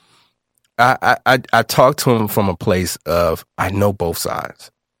kids, I talk to them from a place of, I know both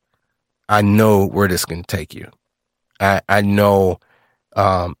sides. I know where this can take you. I know,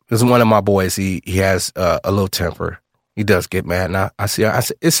 there's one of my boys, he has a little temper. He does get mad. And I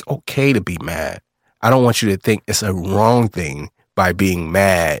said, it's okay to be mad. I don't want you to think it's a wrong thing by being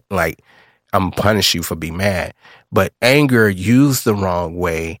mad. Like, I'm punish you for being mad. But anger used the wrong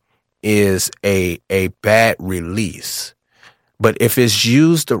way is a bad release. But if it's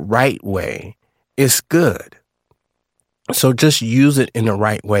used the right way, it's good. So just use it in the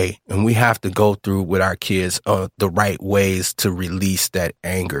right way. And we have to go through with our kids the right ways to release that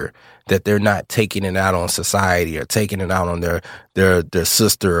anger, that they're not taking it out on society or taking it out on their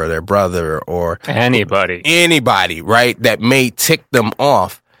sister or their brother or anybody, right? That may tick them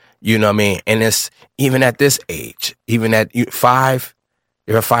off. You know what I mean? And it's even at this age, even at 5,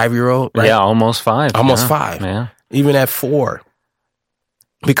 you're a 5-year-old, right? Yeah, almost 5. Almost 5. Yeah. Even at 4.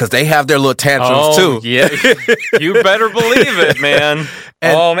 Because they have their little tantrums too. Yeah, you better believe it, man.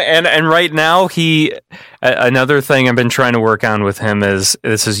 And right now another thing I've been trying to work on with him is,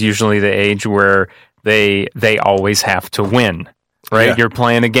 this is usually the age where they always have to win, right? Yeah. You're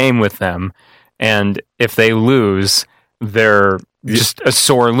playing a game with them, and if they lose, they're just a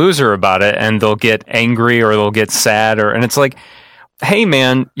sore loser about it, and they'll get angry or they'll get sad, and it's like, hey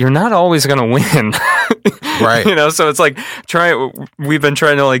man, you're not always going to win. Right. So it's like we've been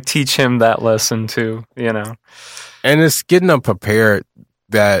trying to like teach him that lesson too, And it's getting them prepared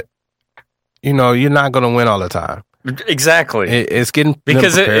that, you're not going to win all the time. Exactly. It's getting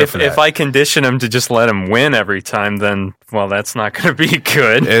because them prepared for that. If I condition him to just let him win every time, then, well, that's not going to be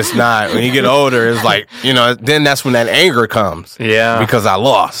good. It's not. When you get older, it's like, then that's when that anger comes. Yeah. Because I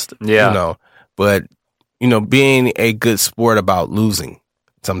lost. Yeah. But, being a good sport about losing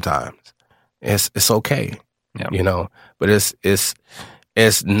sometimes, it's okay. Yeah. But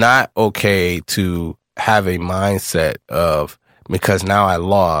it's not okay to have a mindset of, because now I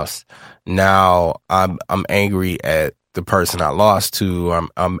lost, now I'm angry at the person I lost to.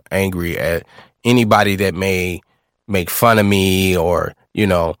 I'm angry at anybody that may make fun of me, or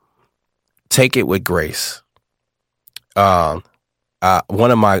take it with grace. One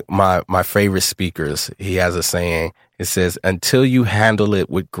of my favorite speakers, he has a saying. It says, "Until you handle it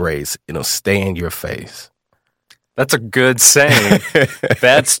with grace, it'll stay in your face." That's a good saying.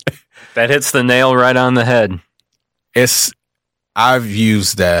 That hits the nail right on the head. I've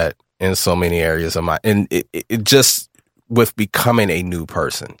used that in so many areas of and it just with becoming a new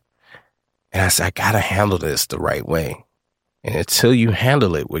person. And I said, I gotta handle this the right way. And until you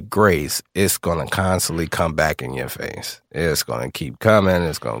handle it with grace, it's gonna constantly come back in your face. It's gonna keep coming.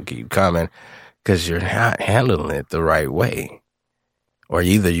 It's gonna keep coming, because you're not handling it the right way, or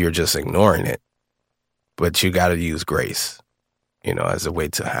either you're just ignoring it. But you got to use grace, as a way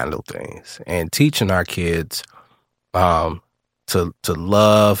to handle things, and teaching our kids to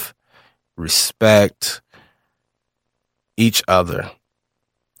love, respect each other.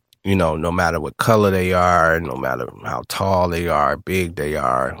 No matter what color they are, no matter how tall they are, big they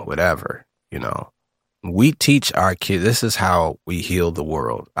are, whatever. We teach our kids. This is how we heal the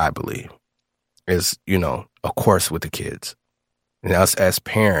world, I believe. Is of course, with the kids, and us as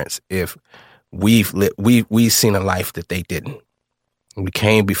parents, if we've seen a life that they didn't. We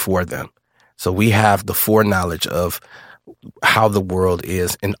came before them. So we have the foreknowledge of how the world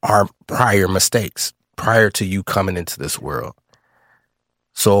is and our prior mistakes prior to you coming into this world.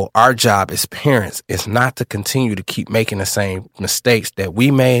 So our job as parents is not to continue to keep making the same mistakes that we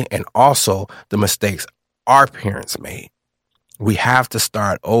made, and also the mistakes our parents made. We have to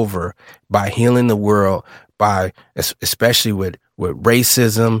start over by healing the world, by especially with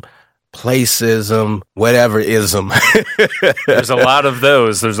racism, placeism, whatever ism. There's a lot of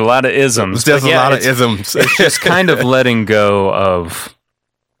those. There's a lot of isms. There's a lot of isms. It's just kind of letting go of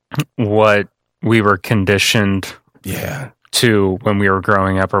what we were conditioned to when we were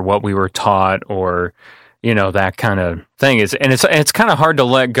growing up, or what we were taught, or that kind of thing. It's kind of hard to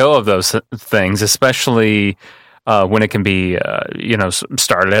let go of those things, especially when it can be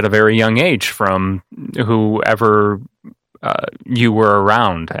started at a very young age from whoever you were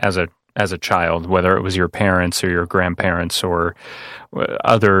around as a child, whether it was your parents or your grandparents or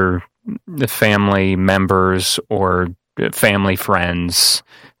other family members or family friends,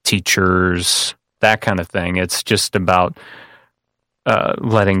 teachers, that kind of thing. It's just about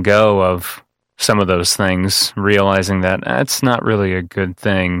letting go of some of those things, realizing that that's not really a good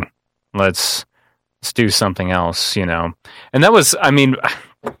thing. Let's do something else, you know. And that was, I mean,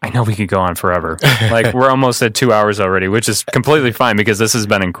 I know we could go on forever. Like, we're almost at 2 hours already, which is completely fine because this has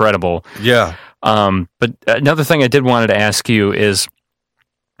been incredible. Yeah. But another thing I did wanted to ask you is,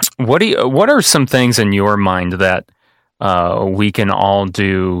 what are some things in your mind that we can all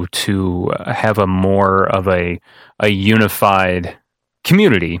do to have a more of a unified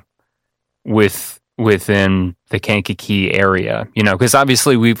community within the Kankakee area, you know, because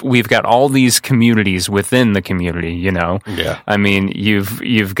obviously we've got all these communities within the community, you know. Yeah. I mean,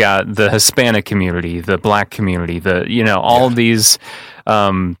 you've got the Hispanic community, the Black community, all these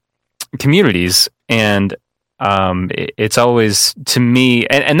communities, and it's always, to me,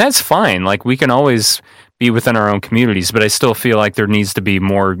 and that's fine. Like, we can always be within our own communities, but I still feel like there needs to be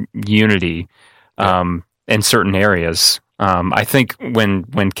more unity in certain areas. I think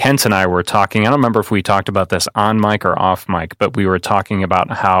when Kent and I were talking, I don't remember if we talked about this on mic or off mic, but we were talking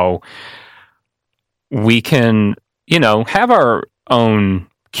about how we can, you know, have our own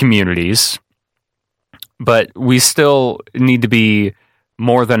communities, but we still need to be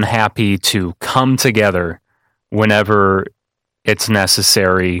more than happy to come together whenever it's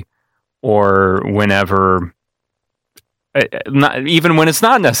necessary, or whenever, even when it's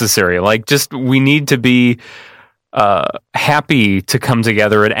not necessary. Like, just, we need to be happy to come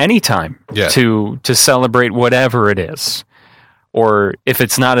together at any time to celebrate whatever it is. Or if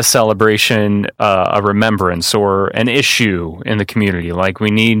it's not a celebration, a remembrance or an issue in the community. Like,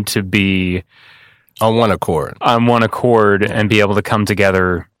 we need to be on one accord and be able to come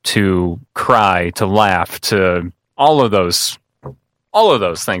together to cry, to laugh, to all of those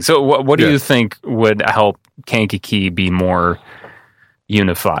things. So what do you think would help Kankakee be more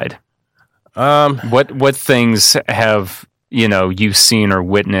unified? What things have, you know, you seen or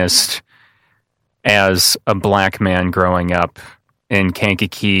witnessed as a Black man growing up in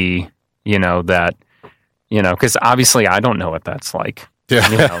Kankakee, you know, that, you know, because obviously I don't know what that's like. Yeah.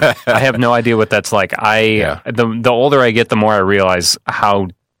 You know, I have no idea what that's like. The older I get, the more I realize how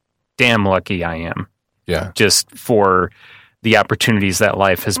damn lucky I am. Yeah. Just for the opportunities that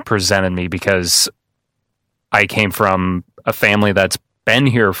life has presented me, because I came from a family that's been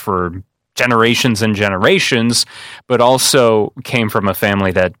here for generations and generations, but also came from a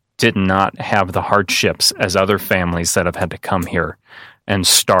family that did not have the hardships as other families that have had to come here and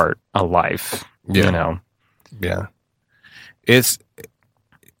start a life. Yeah. You know? Yeah. It's,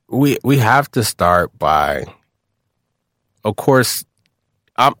 we have to start by, of course,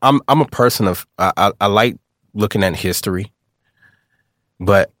 I'm a person of, I like looking at history,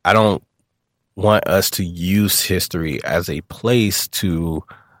 but I don't want us to use history as a place to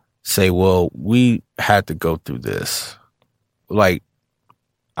say, well, we had to go through this. Like,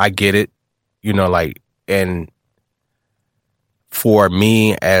 I get it, you know, like, and for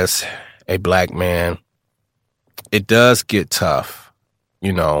me as a Black man, it does get tough,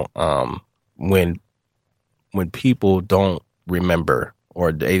 you know, when people don't remember,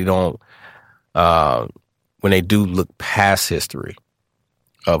 or they don't, when they do look past history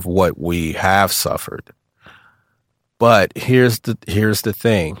of what we have suffered. But here's the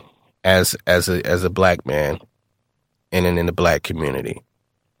thing, as a Black man and in the Black community,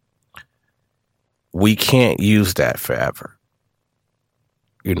 we can't use that forever.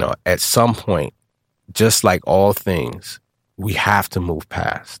 You know, at some point, just like all things, we have to move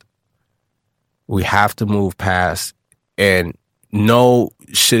past. We have to move past, and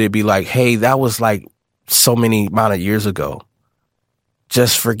should it be like, hey, that was like so many amount of years ago,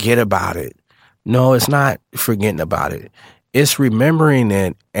 just forget about it. No, it's not forgetting about it. It's remembering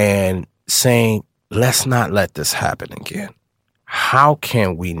it and saying, let's not let this happen again. How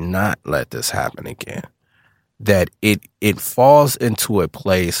can we not let this happen again? That it falls into a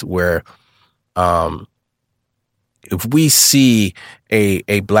place where, if we see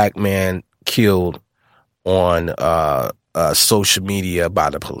a Black man killed on social media by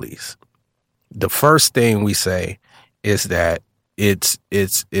the police, the first thing we say is that it's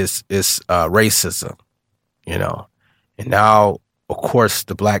racism, you know. And now, of course,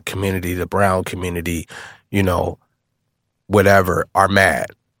 the Black community, the brown community, you know, whatever, are mad.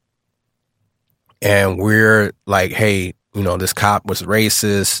 And we're like, hey, you know, this cop was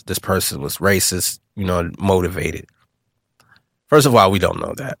racist, this person was racist, you know, motivated. First of all, we don't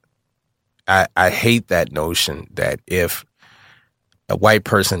know that. I hate that notion that if a white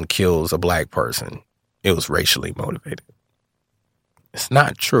person kills a Black person, it was racially motivated. It's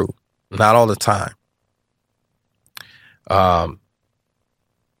not true. Not all the time.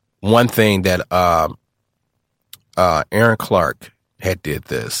 one thing that Aaron Clark did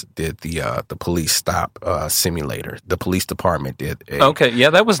the police stop simulator. The police department did.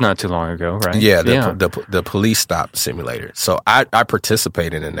 That was not too long ago, right? Yeah, the police stop simulator. So I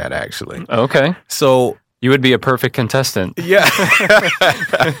participated in that actually. Okay. So you would be a perfect contestant. Yeah.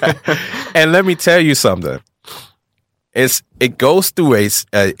 And let me tell you something. It goes through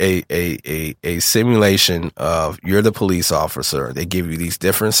a simulation of you're the police officer. They give you these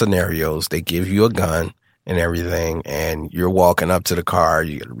different scenarios. They give you a gun and everything, and you're walking up to the car.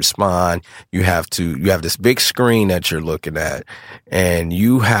 You got to respond. You have this big screen that you're looking at, and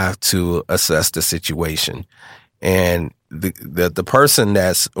you have to assess the situation. And the person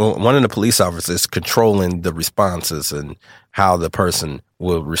that's one of the police officers controlling the responses and how the person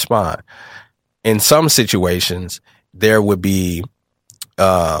will respond. In some situations, there would be,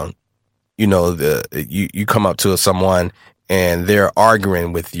 you come up to someone and they're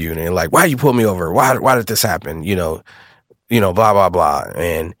arguing with you and they're like, why you pull me over? Why did this happen? Blah, blah, blah.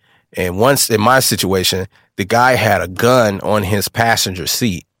 And once in my situation, the guy had a gun on his passenger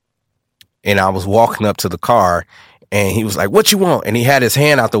seat and I was walking up to the car and he was like, what you want? And he had his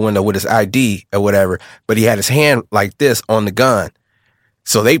hand out the window with his ID or whatever, but he had his hand like this on the gun.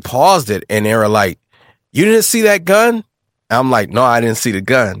 So they paused it and they were like, you didn't see that gun? I'm like, no, I didn't see the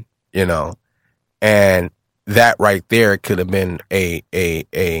gun, and that right there could have been a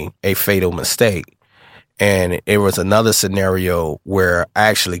fatal mistake. And it was another scenario where I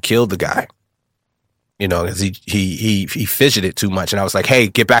actually killed the guy, because he fidgeted too much. And I was like, hey,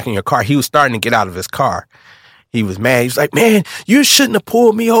 get back in your car. He was starting to get out of his car. He was mad. He was like, man, you shouldn't have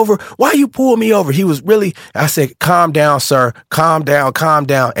pulled me over. Why you pulled me over? He was really, I said, calm down, sir. Calm down, calm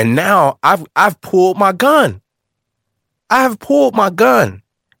down. And now I've pulled my gun. I have pulled my gun.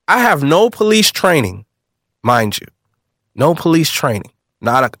 I have no police training, mind you. No police training.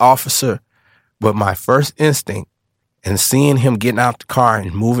 Not an officer. But my first instinct and seeing him getting out the car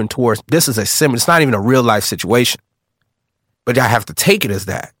and moving towards, this is it's not even a real life situation. But I have to take it as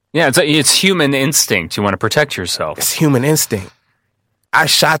that. Yeah, it's human instinct. You want to protect yourself. It's human instinct. I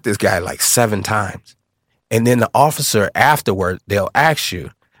shot this guy like 7 times. And then the officer afterward, they'll ask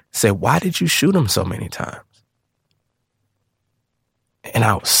you, say, why did you shoot him so many times? And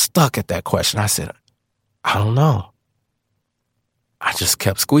I was stuck at that question. I said, I don't know. I just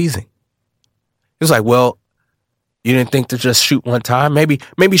kept squeezing. He was like, well, you didn't think to just shoot one time? Maybe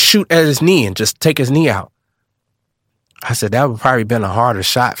shoot at his knee and just take his knee out. I said, that would probably been a harder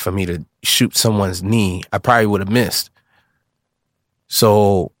shot for me to shoot someone's knee. I probably would have missed.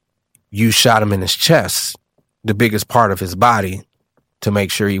 So you shot him in his chest, the biggest part of his body, to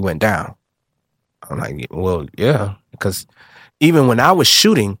make sure he went down. I'm like, well, yeah, because even when I was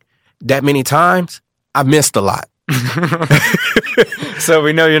shooting that many times, I missed a lot. So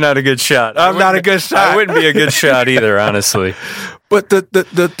we know you're not a good shot. I'm not a good shot. I wouldn't be a good shot either, honestly. But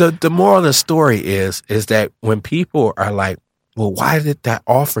the moral of the story is that when people are like, well, why did that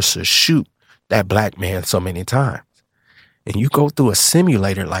officer shoot that black man so many times? And you go through a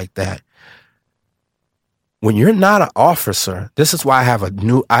simulator like that, when you're not an officer, this is why I have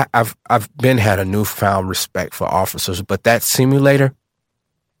I've had a newfound respect for officers, but that simulator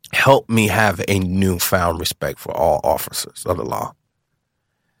helped me have a newfound respect for all officers of the law.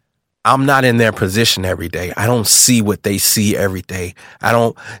 I'm not in their position every day. I don't see what they see every day.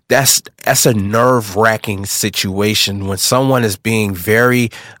 That's a nerve-wracking situation when someone is being very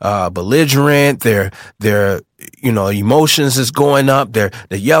belligerent, their emotions is going up, they're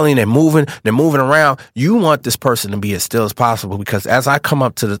yelling, they're moving around. You want this person to be as still as possible, because as I come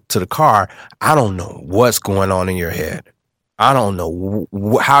up to the car, I don't know what's going on in your head. I don't know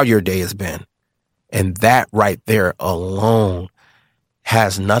how your day has been. And that right there alone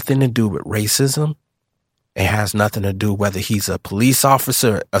has nothing to do with racism. It has nothing to do whether he's a police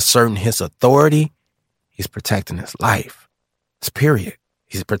officer asserting his authority. He's protecting his life. It's period.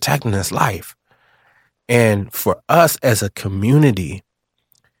 He's protecting his life. And for us as a community,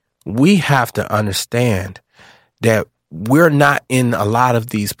 we have to understand that we're not in a lot of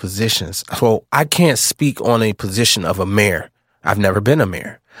these positions. So I can't speak on a position of a mayor. I've never been a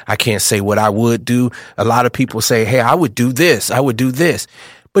mayor. I can't say what I would do. A lot of people say, hey, I would do this. I would do this.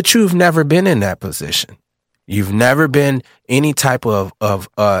 But you've never been in that position. You've never been any type of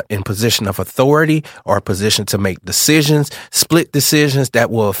in position of authority or a position to make decisions, split decisions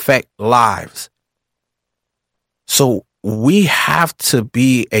that will affect lives. So we have to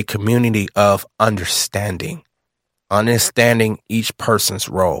be a community of understanding each person's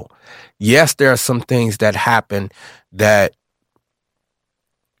role. Yes, there are some things that happen that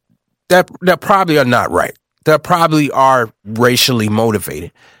probably are not right. That probably are racially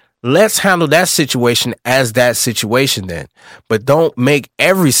motivated. let's handle that situation as that situation then. But don't make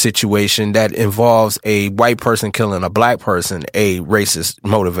every situation that involves a white person killing a black person a racist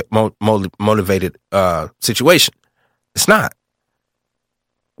motivated situation. It's not.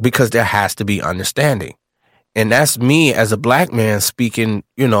 Because there has to be understanding. And that's me as a black man speaking,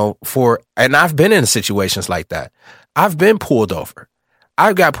 and I've been in situations like that. I've been pulled over.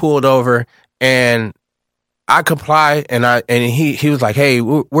 I got pulled over and I complied, and he was like, "Hey,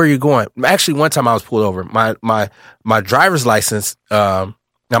 where are you going?" Actually, one time I was pulled over. My driver's license, not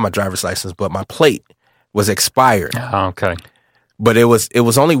my driver's license, but my plate was expired. Oh, okay. But it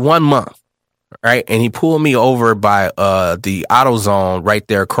was only 1 month, right? And he pulled me over by the AutoZone right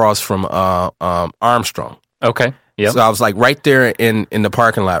there across from Armstrong. Okay. Yeah. So I was like right there in the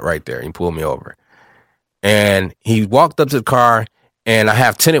parking lot right there. He pulled me over, and he walked up to the car, and I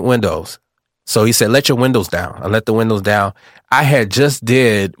have tinted windows. So he said, "Let your windows down." I let the windows down. I had just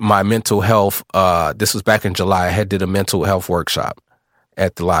did my mental health. This was back in July. I had did a mental health workshop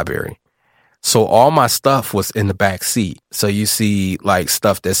at the library. So all my stuff was in the back seat. So you see like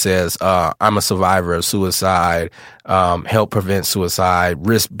stuff that says, "I'm a survivor of suicide, help prevent suicide,"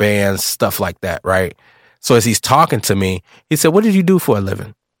 wristbands, stuff like that, right? So as he's talking to me, he said, "What did you do for a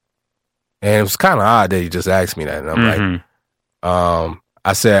living?" And it was kind of odd that he just asked me that. And I'm like,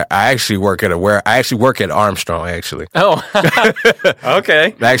 I said, I actually work at Armstrong, actually. Oh,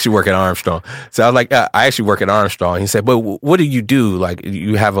 okay. I actually work at Armstrong. So I was like, I actually work at Armstrong. He said, "But what do you do? Like,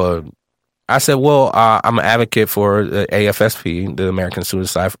 you have I said, "Well, I'm an advocate for the AFSP, the American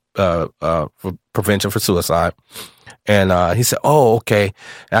Suicide, for Prevention for Suicide." And he said, "Oh, okay."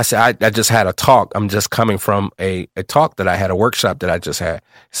 And I said, I just had a talk. I'm just coming from a talk that I had, a workshop that I just had.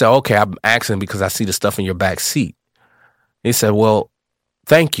 He said, "Okay, I'm asking because I see the stuff in your back seat." He said, "Well,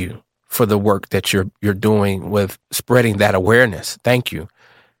 thank you for the work that you're doing with spreading that awareness. Thank you."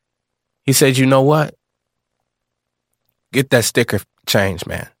 He said, "You know what? Get that sticker changed,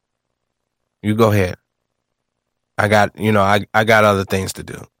 man. You go ahead. I got other things to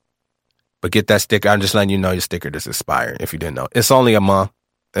do. But get that sticker. I'm just letting you know your sticker is expired if you didn't know. It's only a month.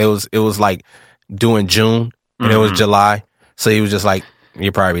 It was like due in June and it was July. So he was just like,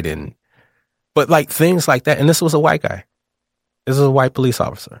 you probably didn't." But like things like that. And this was a white guy. This is a white police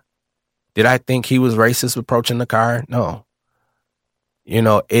officer. Did I think he was racist approaching the car? No.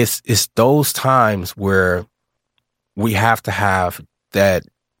 It's those times where we have to have that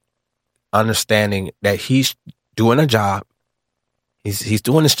understanding that he's doing a job. He's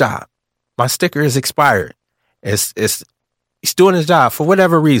doing his job. My sticker is expired. He's doing his job for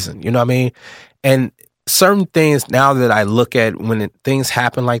whatever reason. You know what I mean? And certain things now that I look at when things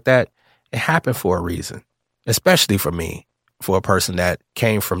happen like that, it happened for a reason, especially for me. For a person that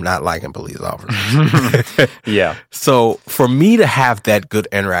came from not liking police officers. Yeah. So for me to have that good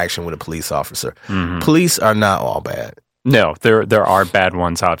interaction with a police officer, police are not all bad. No, there are bad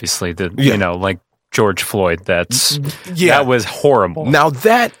ones, obviously. Like George Floyd, that was horrible. Now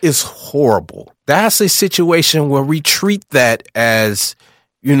that is horrible. That's a situation where we treat that as,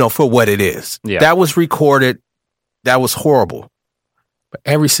 for what it is. Yeah. That was recorded. That was horrible. But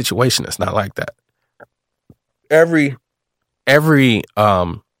every situation is not like that. Every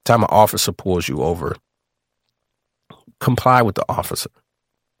time an officer pulls you over, comply with the officer.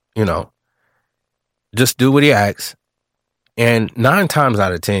 Just do what he asks. And 9 times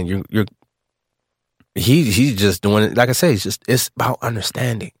out of 10, he's just doing it. Like I say, it's about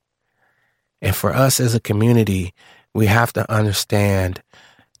understanding. And for us as a community, we have to understand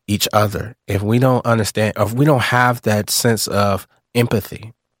each other. If we don't understand, if we don't have that sense of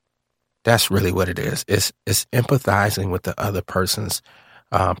empathy, that's really what it is. It's empathizing with the other person's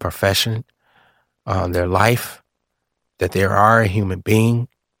profession, their life, that they are a human being,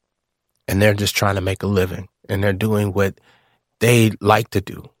 and they're just trying to make a living, and they're doing what they like to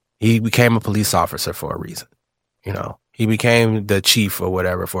do. He became a police officer for a reason. He became the chief or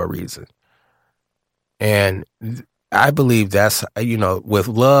whatever for a reason. And I believe that's, with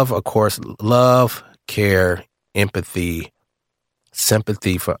love, of course, love, care, empathy,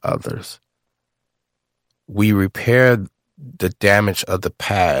 sympathy for others. We repair the damage of the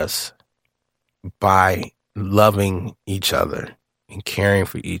past by loving each other and caring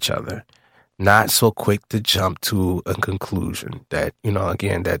for each other. Not so quick to jump to a conclusion that,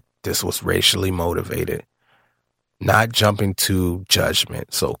 again, that this was racially motivated. Not jumping to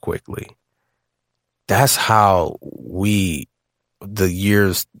judgment so quickly. That's how the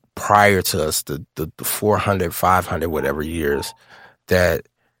years prior to us, the 400, 500, whatever years that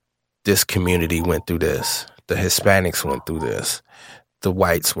this community went through this. The Hispanics went through this. The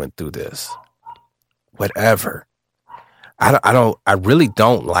whites went through this. Whatever. I really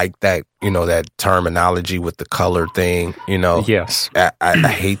don't like that, that terminology with the color thing, Yes. I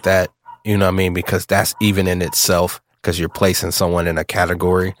hate that, you know what I mean? Because that's even in itself, because you're placing someone in a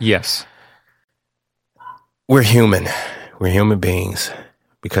category. Yes. We're human. We're human beings,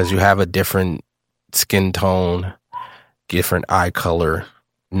 because you have a different skin tone, different eye color,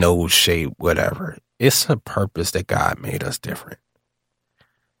 nose shape, whatever. It's a purpose that God made us different.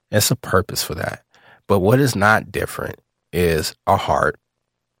 It's a purpose for that. But what is not different is our heart,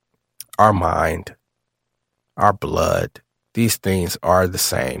 our mind, our blood. These things are the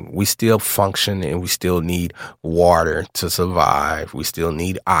same. We still function and we still need water to survive. We still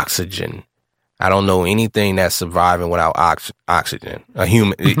need oxygen. I don't know anything that's surviving without oxygen. A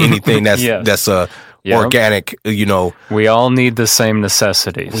human, anything that's Yes. that's Yep. organic, We all need the same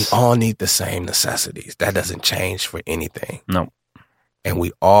necessities. we all need the same necessities. That doesn't change for anything. No. And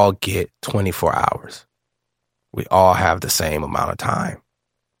we all get 24 hours. We all have the same amount of time,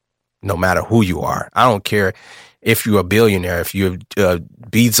 no matter who you are. I don't care if you're a billionaire, if you're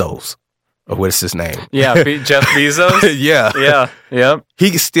Bezos, or what's his name? Yeah, Jeff Bezos. Yeah. Yeah. Yep.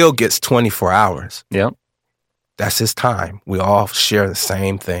 He still gets 24 hours. Yep. That's his time. We all share the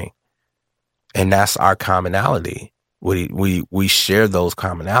same thing. And that's our commonality. We share those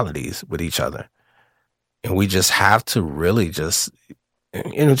commonalities with each other. And we just have to really just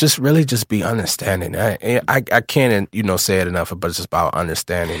be understanding. I can't, say it enough, but it's just about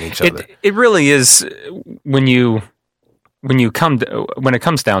understanding each other. It really is when it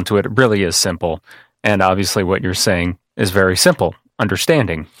comes down to it, it really is simple. And obviously what you're saying is very simple.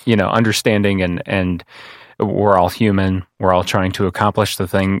 Understanding, and we're all human. We're all trying to accomplish the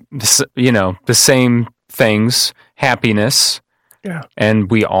same things, happiness. Yeah.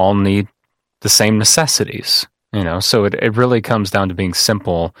 And we all need the same necessities, so it really comes down to being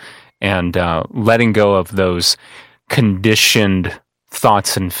simple and letting go of those conditioned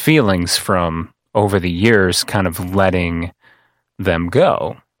thoughts and feelings from over the years, kind of letting them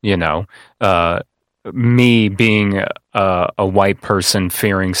go, me being a white person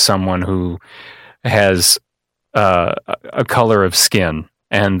fearing someone who has a color of skin,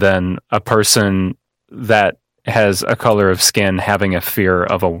 and then a person that has a color of skin having a fear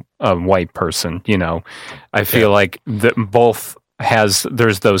of a white person, I feel like both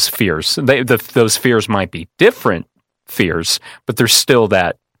there's those fears. Those fears might be different fears, but there's still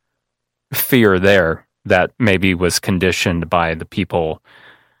that fear there that maybe was conditioned by the people,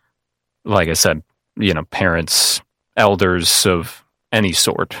 like I said, parents, elders of any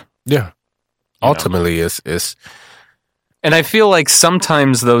sort. Yeah. Ultimately, it's and I feel like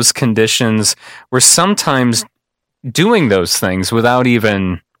sometimes those conditions were sometimes doing those things without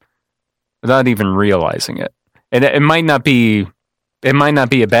even realizing it. And it might not be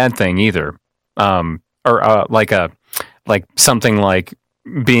a bad thing either. Or like something like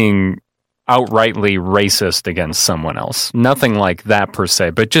being outrightly racist against someone else. Nothing like that per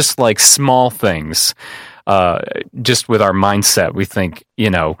se, but just like small things. Just with our mindset, we think,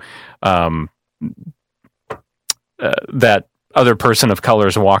 that other person of color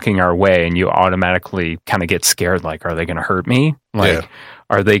is walking our way, and you automatically kind of get scared. Like, are they going to hurt me? Like,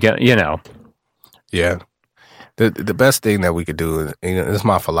 are they going to, Yeah. The best thing that we could do, this is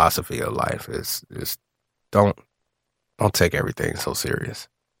my philosophy of life, is don't take everything so serious.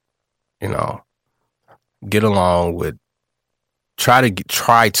 Get along with, try to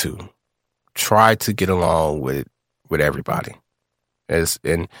get along with everybody.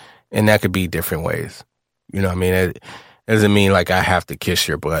 And that could be different ways. You know what I mean? It doesn't mean like I have to kiss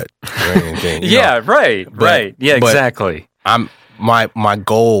your butt or anything. Yeah, right. Yeah, exactly. My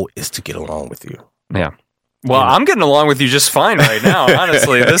goal is to get along with you. Yeah. Well, I'm getting along with you just fine right now.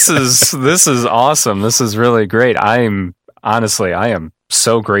 Honestly, this is awesome. This is really great. I am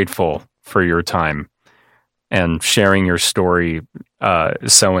so grateful for your time and sharing your story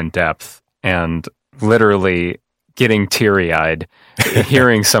so in depth, and literally getting teary-eyed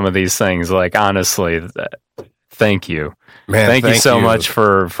hearing some of these things. Like, honestly, thank you. Man, thank you so much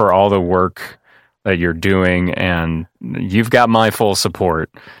for all the work that you're doing, and you've got my full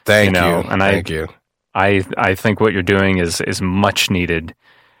support. Thank you. And thank you. I think what you're doing is much needed,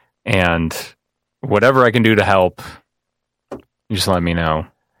 and whatever I can do to help, you just let me know.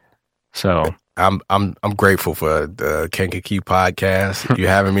 So I'm grateful for the Kankakee podcast. You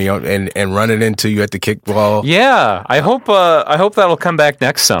having me on and running into you at the kickball. Yeah, I hope that'll come back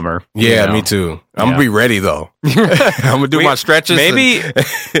next summer. Yeah, me too. I'm gonna be ready though. I'm gonna do my stretches.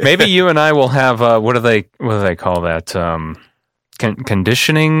 Maybe you and I will have what do they call that?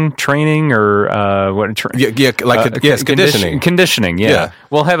 Conditioning training or what? Yes, conditioning. Conditioning. Yeah.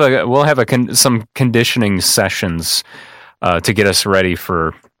 We'll have some conditioning sessions to get us ready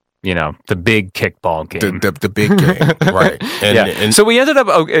for, the big kickball game. The big game, right? And so we ended up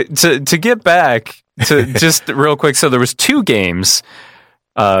to get back to just real quick. So there was 2 games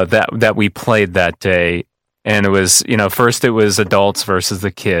that we played that day, and it was first it was adults versus the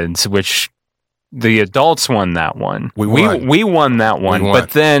kids, which the adults won that one. We won that one,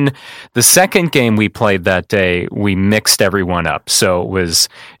 but then the second game we played that day, we mixed everyone up. So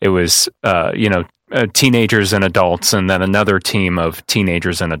it was teenagers and adults, and then another team of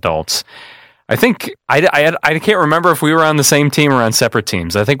teenagers and adults. I think I can't remember if we were on the same team or on separate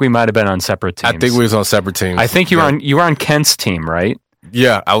teams. I think we might have been on separate teams. I think we was on separate teams. I think you were on Kent's team, right?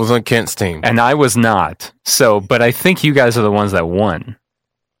 Yeah, I was on Kent's team, and I was not. So, but I think you guys are the ones that won.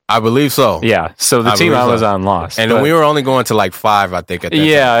 I believe so. Yeah. So the team I was on lost, and we were only going to like 5, I think. At that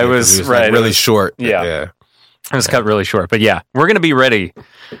time. It was right. Like really short. Yeah. It was cut really short, but yeah, we're going to be ready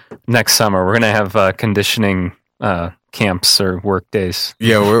next summer. We're going to have conditioning camps or work days.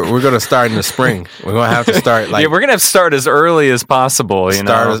 Yeah, we're going to start in the spring. We're going to have to start we're going to have to start as early as possible.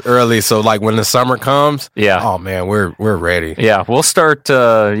 Start as early, so like when the summer comes. Yeah. Oh man, we're ready. Yeah, we'll start.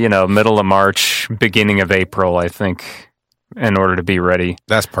 Middle of March, beginning of April, I think, in order to be ready.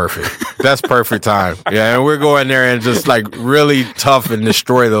 That's perfect. That's perfect time. Yeah, and we're going there and just like really tough and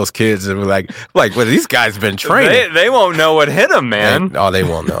destroy those kids. And we're like, well, these guys been training. They won't know what hit them, man. They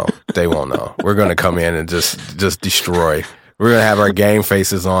won't know. They won't know. We're going to come in and just destroy. We're going to have our game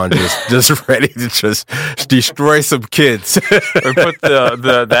faces on, just ready to just destroy some kids. Or put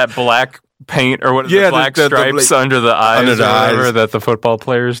that black paint or what is the black stripes under the eyes that the football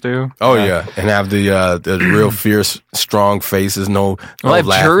players do. Oh yeah, and have the real fierce, strong faces. No have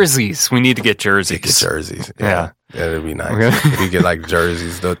jerseys. We need to get jerseys. Get jerseys. Yeah, that'd be nice. We get like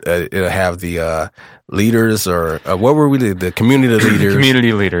jerseys. It'll have the leaders or what were we? The community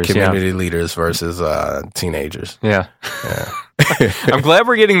leaders. Community leaders versus teenagers. Yeah. I'm glad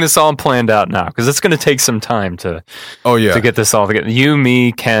we're getting this all planned out now because it's going to take some time to get this all together. You,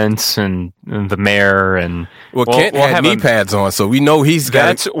 me, Kent, and the mayor, and Kent had knee pads on, so we know he's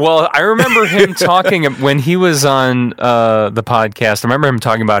got. Well, I remember him talking when he was on the podcast. I remember him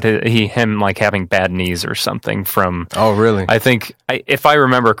talking about him like having bad knees or something from. Oh, really? I think if I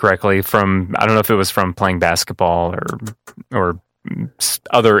remember correctly, from I don't know if it was from playing basketball or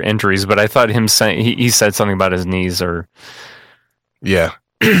other injuries, but I thought him saying he said something about his knees or. Yeah,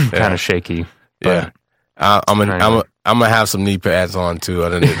 kind of shaky. Yeah, I'm gonna have some knee pads on too,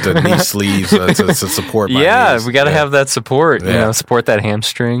 the knee sleeves to support my knees. We got to have that support. Support that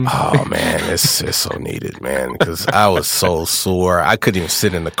hamstring. Oh man, it's so needed, man. Because I was so sore, I couldn't even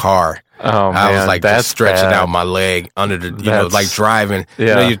sit in the car. Oh man, I was like just stretching out my leg under the, like driving.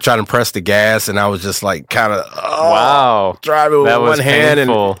 Yeah, you're trying to press the gas, and I was just like kind of driving with one hand,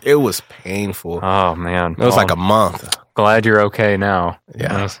 and it was painful. Oh man, it was like a month. Glad you're okay now.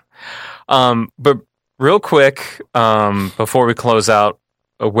 Yeah. But real quick, before we close out,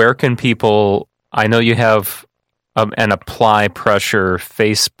 where can people? I know you have an Apply Pressure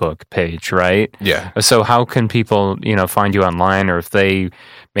Facebook page, right? Yeah. So how can people, find you online, or if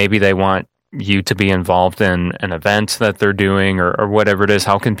maybe they want you to be involved in an event that they're doing, or whatever it is?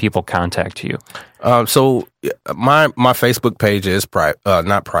 How can people contact you? So my Facebook page is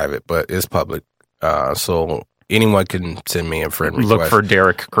not private, but is public. So. Anyone can send me a friend request. Look for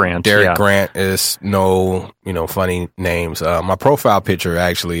Derek Grant. Derek Grant is no, funny names. My profile picture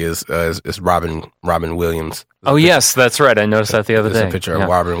actually is Robin Williams. Oh yes, that's right. I noticed that the other day. It's a picture of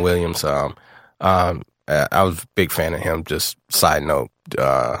Robin Williams. I was a big fan of him. Just side note.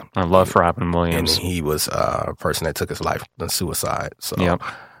 I love Robin Williams. And he was a person that took his life on suicide. So,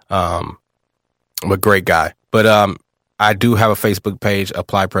 but great guy. But I do have a Facebook page,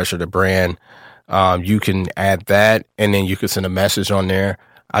 Apply Pressure to Brand. You can add that, and then you can send a message on there.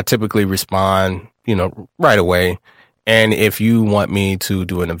 I typically respond, right away. And if you want me to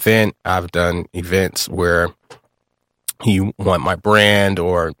do an event, I've done events where you want my brand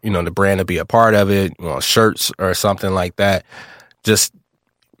or, the brand to be a part of it, shirts or something like that. Just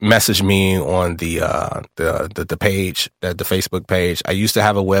message me on the page, the Facebook page. I used to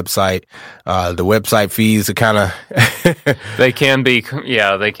have a website. The website fees are kind of they can be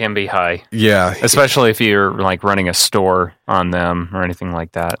high. Yeah, especially if you're like running a store on them or anything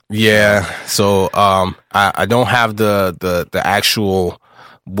like that. Yeah. So I don't have the actual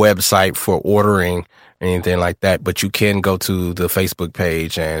website for ordering anything like that, but you can go to the Facebook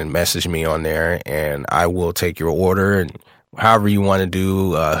page and message me on there, and I will take your order and however you want to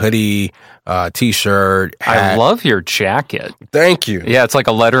do, hoodie, t-shirt, hat. I love your jacket. Thank you. Yeah, it's like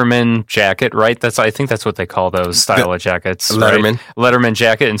a Letterman jacket, right? I think that's what they call those style of jackets. Letterman. Right? Letterman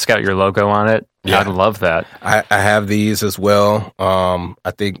jacket, and it's got your logo on it. Yeah. I love that. I have these as well.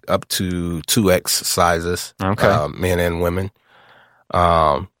 I think up to 2X sizes. Okay. Men and women.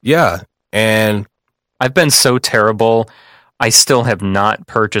 Yeah. And I've been so terrible. I still have not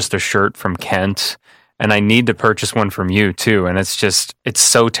purchased a shirt from Kent, and I need to purchase one from you too. And it's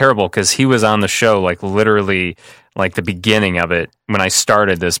so terrible because he was on the show like literally like the beginning of it when I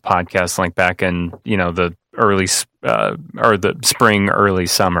started this podcast, like back in, the early or the spring, early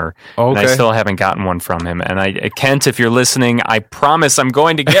summer. Okay. And I still haven't gotten one from him. And Kent, if you're listening, I promise I'm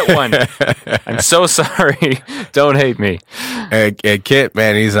going to get one. I'm so sorry. Don't hate me. And Kent,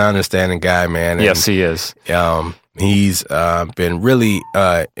 man, he's an understanding guy, man. And, yes, he is. He's been really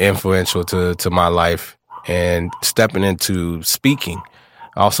influential to my life and stepping into speaking.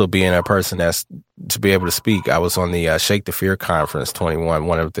 Also being a person that's to be able to speak. I was on the Shake the Fear Conference 21,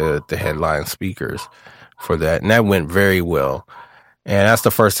 one of the headline speakers for that. And that went very well. And that's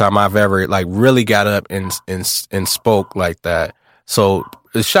the first time I've ever like really got up and spoke like that. So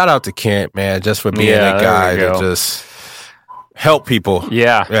shout out to Kent, man, just for being that guy to just help people.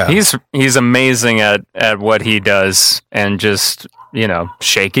 Yeah. He's amazing at what he does and just,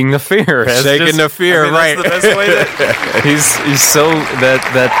 shaking the fear. Shaking the fear, right. That's the best way to, he's so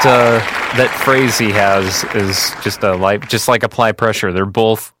that phrase he has is just like apply pressure. They're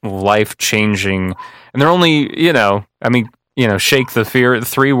both life changing, and they're only, shake the fear,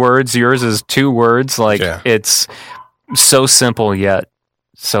 3 words. Yours is 2 words. It's so simple yet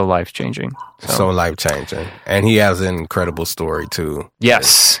so life changing. So life changing, and he has an incredible story too.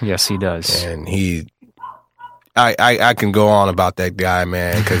 Yes, he does. And I can go on about that guy,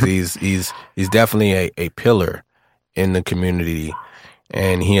 man, because he's definitely a pillar in the community,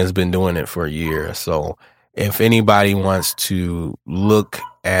 and he has been doing it for a year. So if anybody wants to look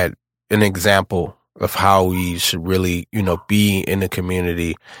at an example of how we should really, be in the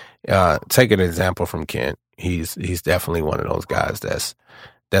community, take an example from Kent. He's definitely one of those guys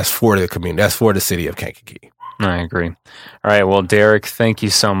that's for the community, that's for the city of Kankakee. I agree. All right. Well, Derek, thank you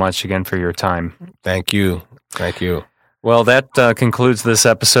so much again for your time. Thank you. Well, that concludes this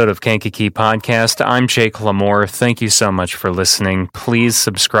episode of Kankakee Podcast. I'm Jake Lamore. Thank you so much for listening. Please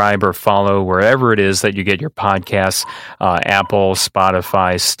subscribe or follow wherever it is that you get your podcasts, Apple,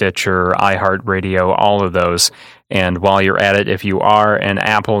 Spotify, Stitcher, iHeartRadio, all of those. And while you're at it, if you are an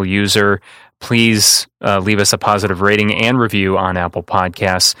Apple user, please leave us a positive rating and review on Apple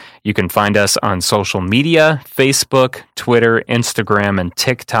Podcasts. You can find us on social media, Facebook, Twitter, Instagram, and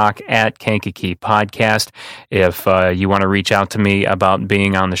TikTok at Kankakee Podcast. If you want to reach out to me about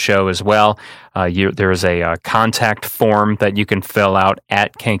being on the show as well, there is a contact form that you can fill out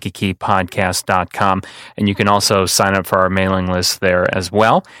at KankakeePodcast.com. And you can also sign up for our mailing list there as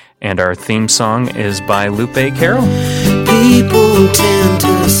well. And our theme song is by Lupe Carroll. People tend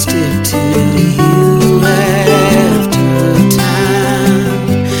to stick to you after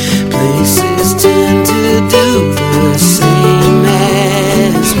time. Places tend to do the same.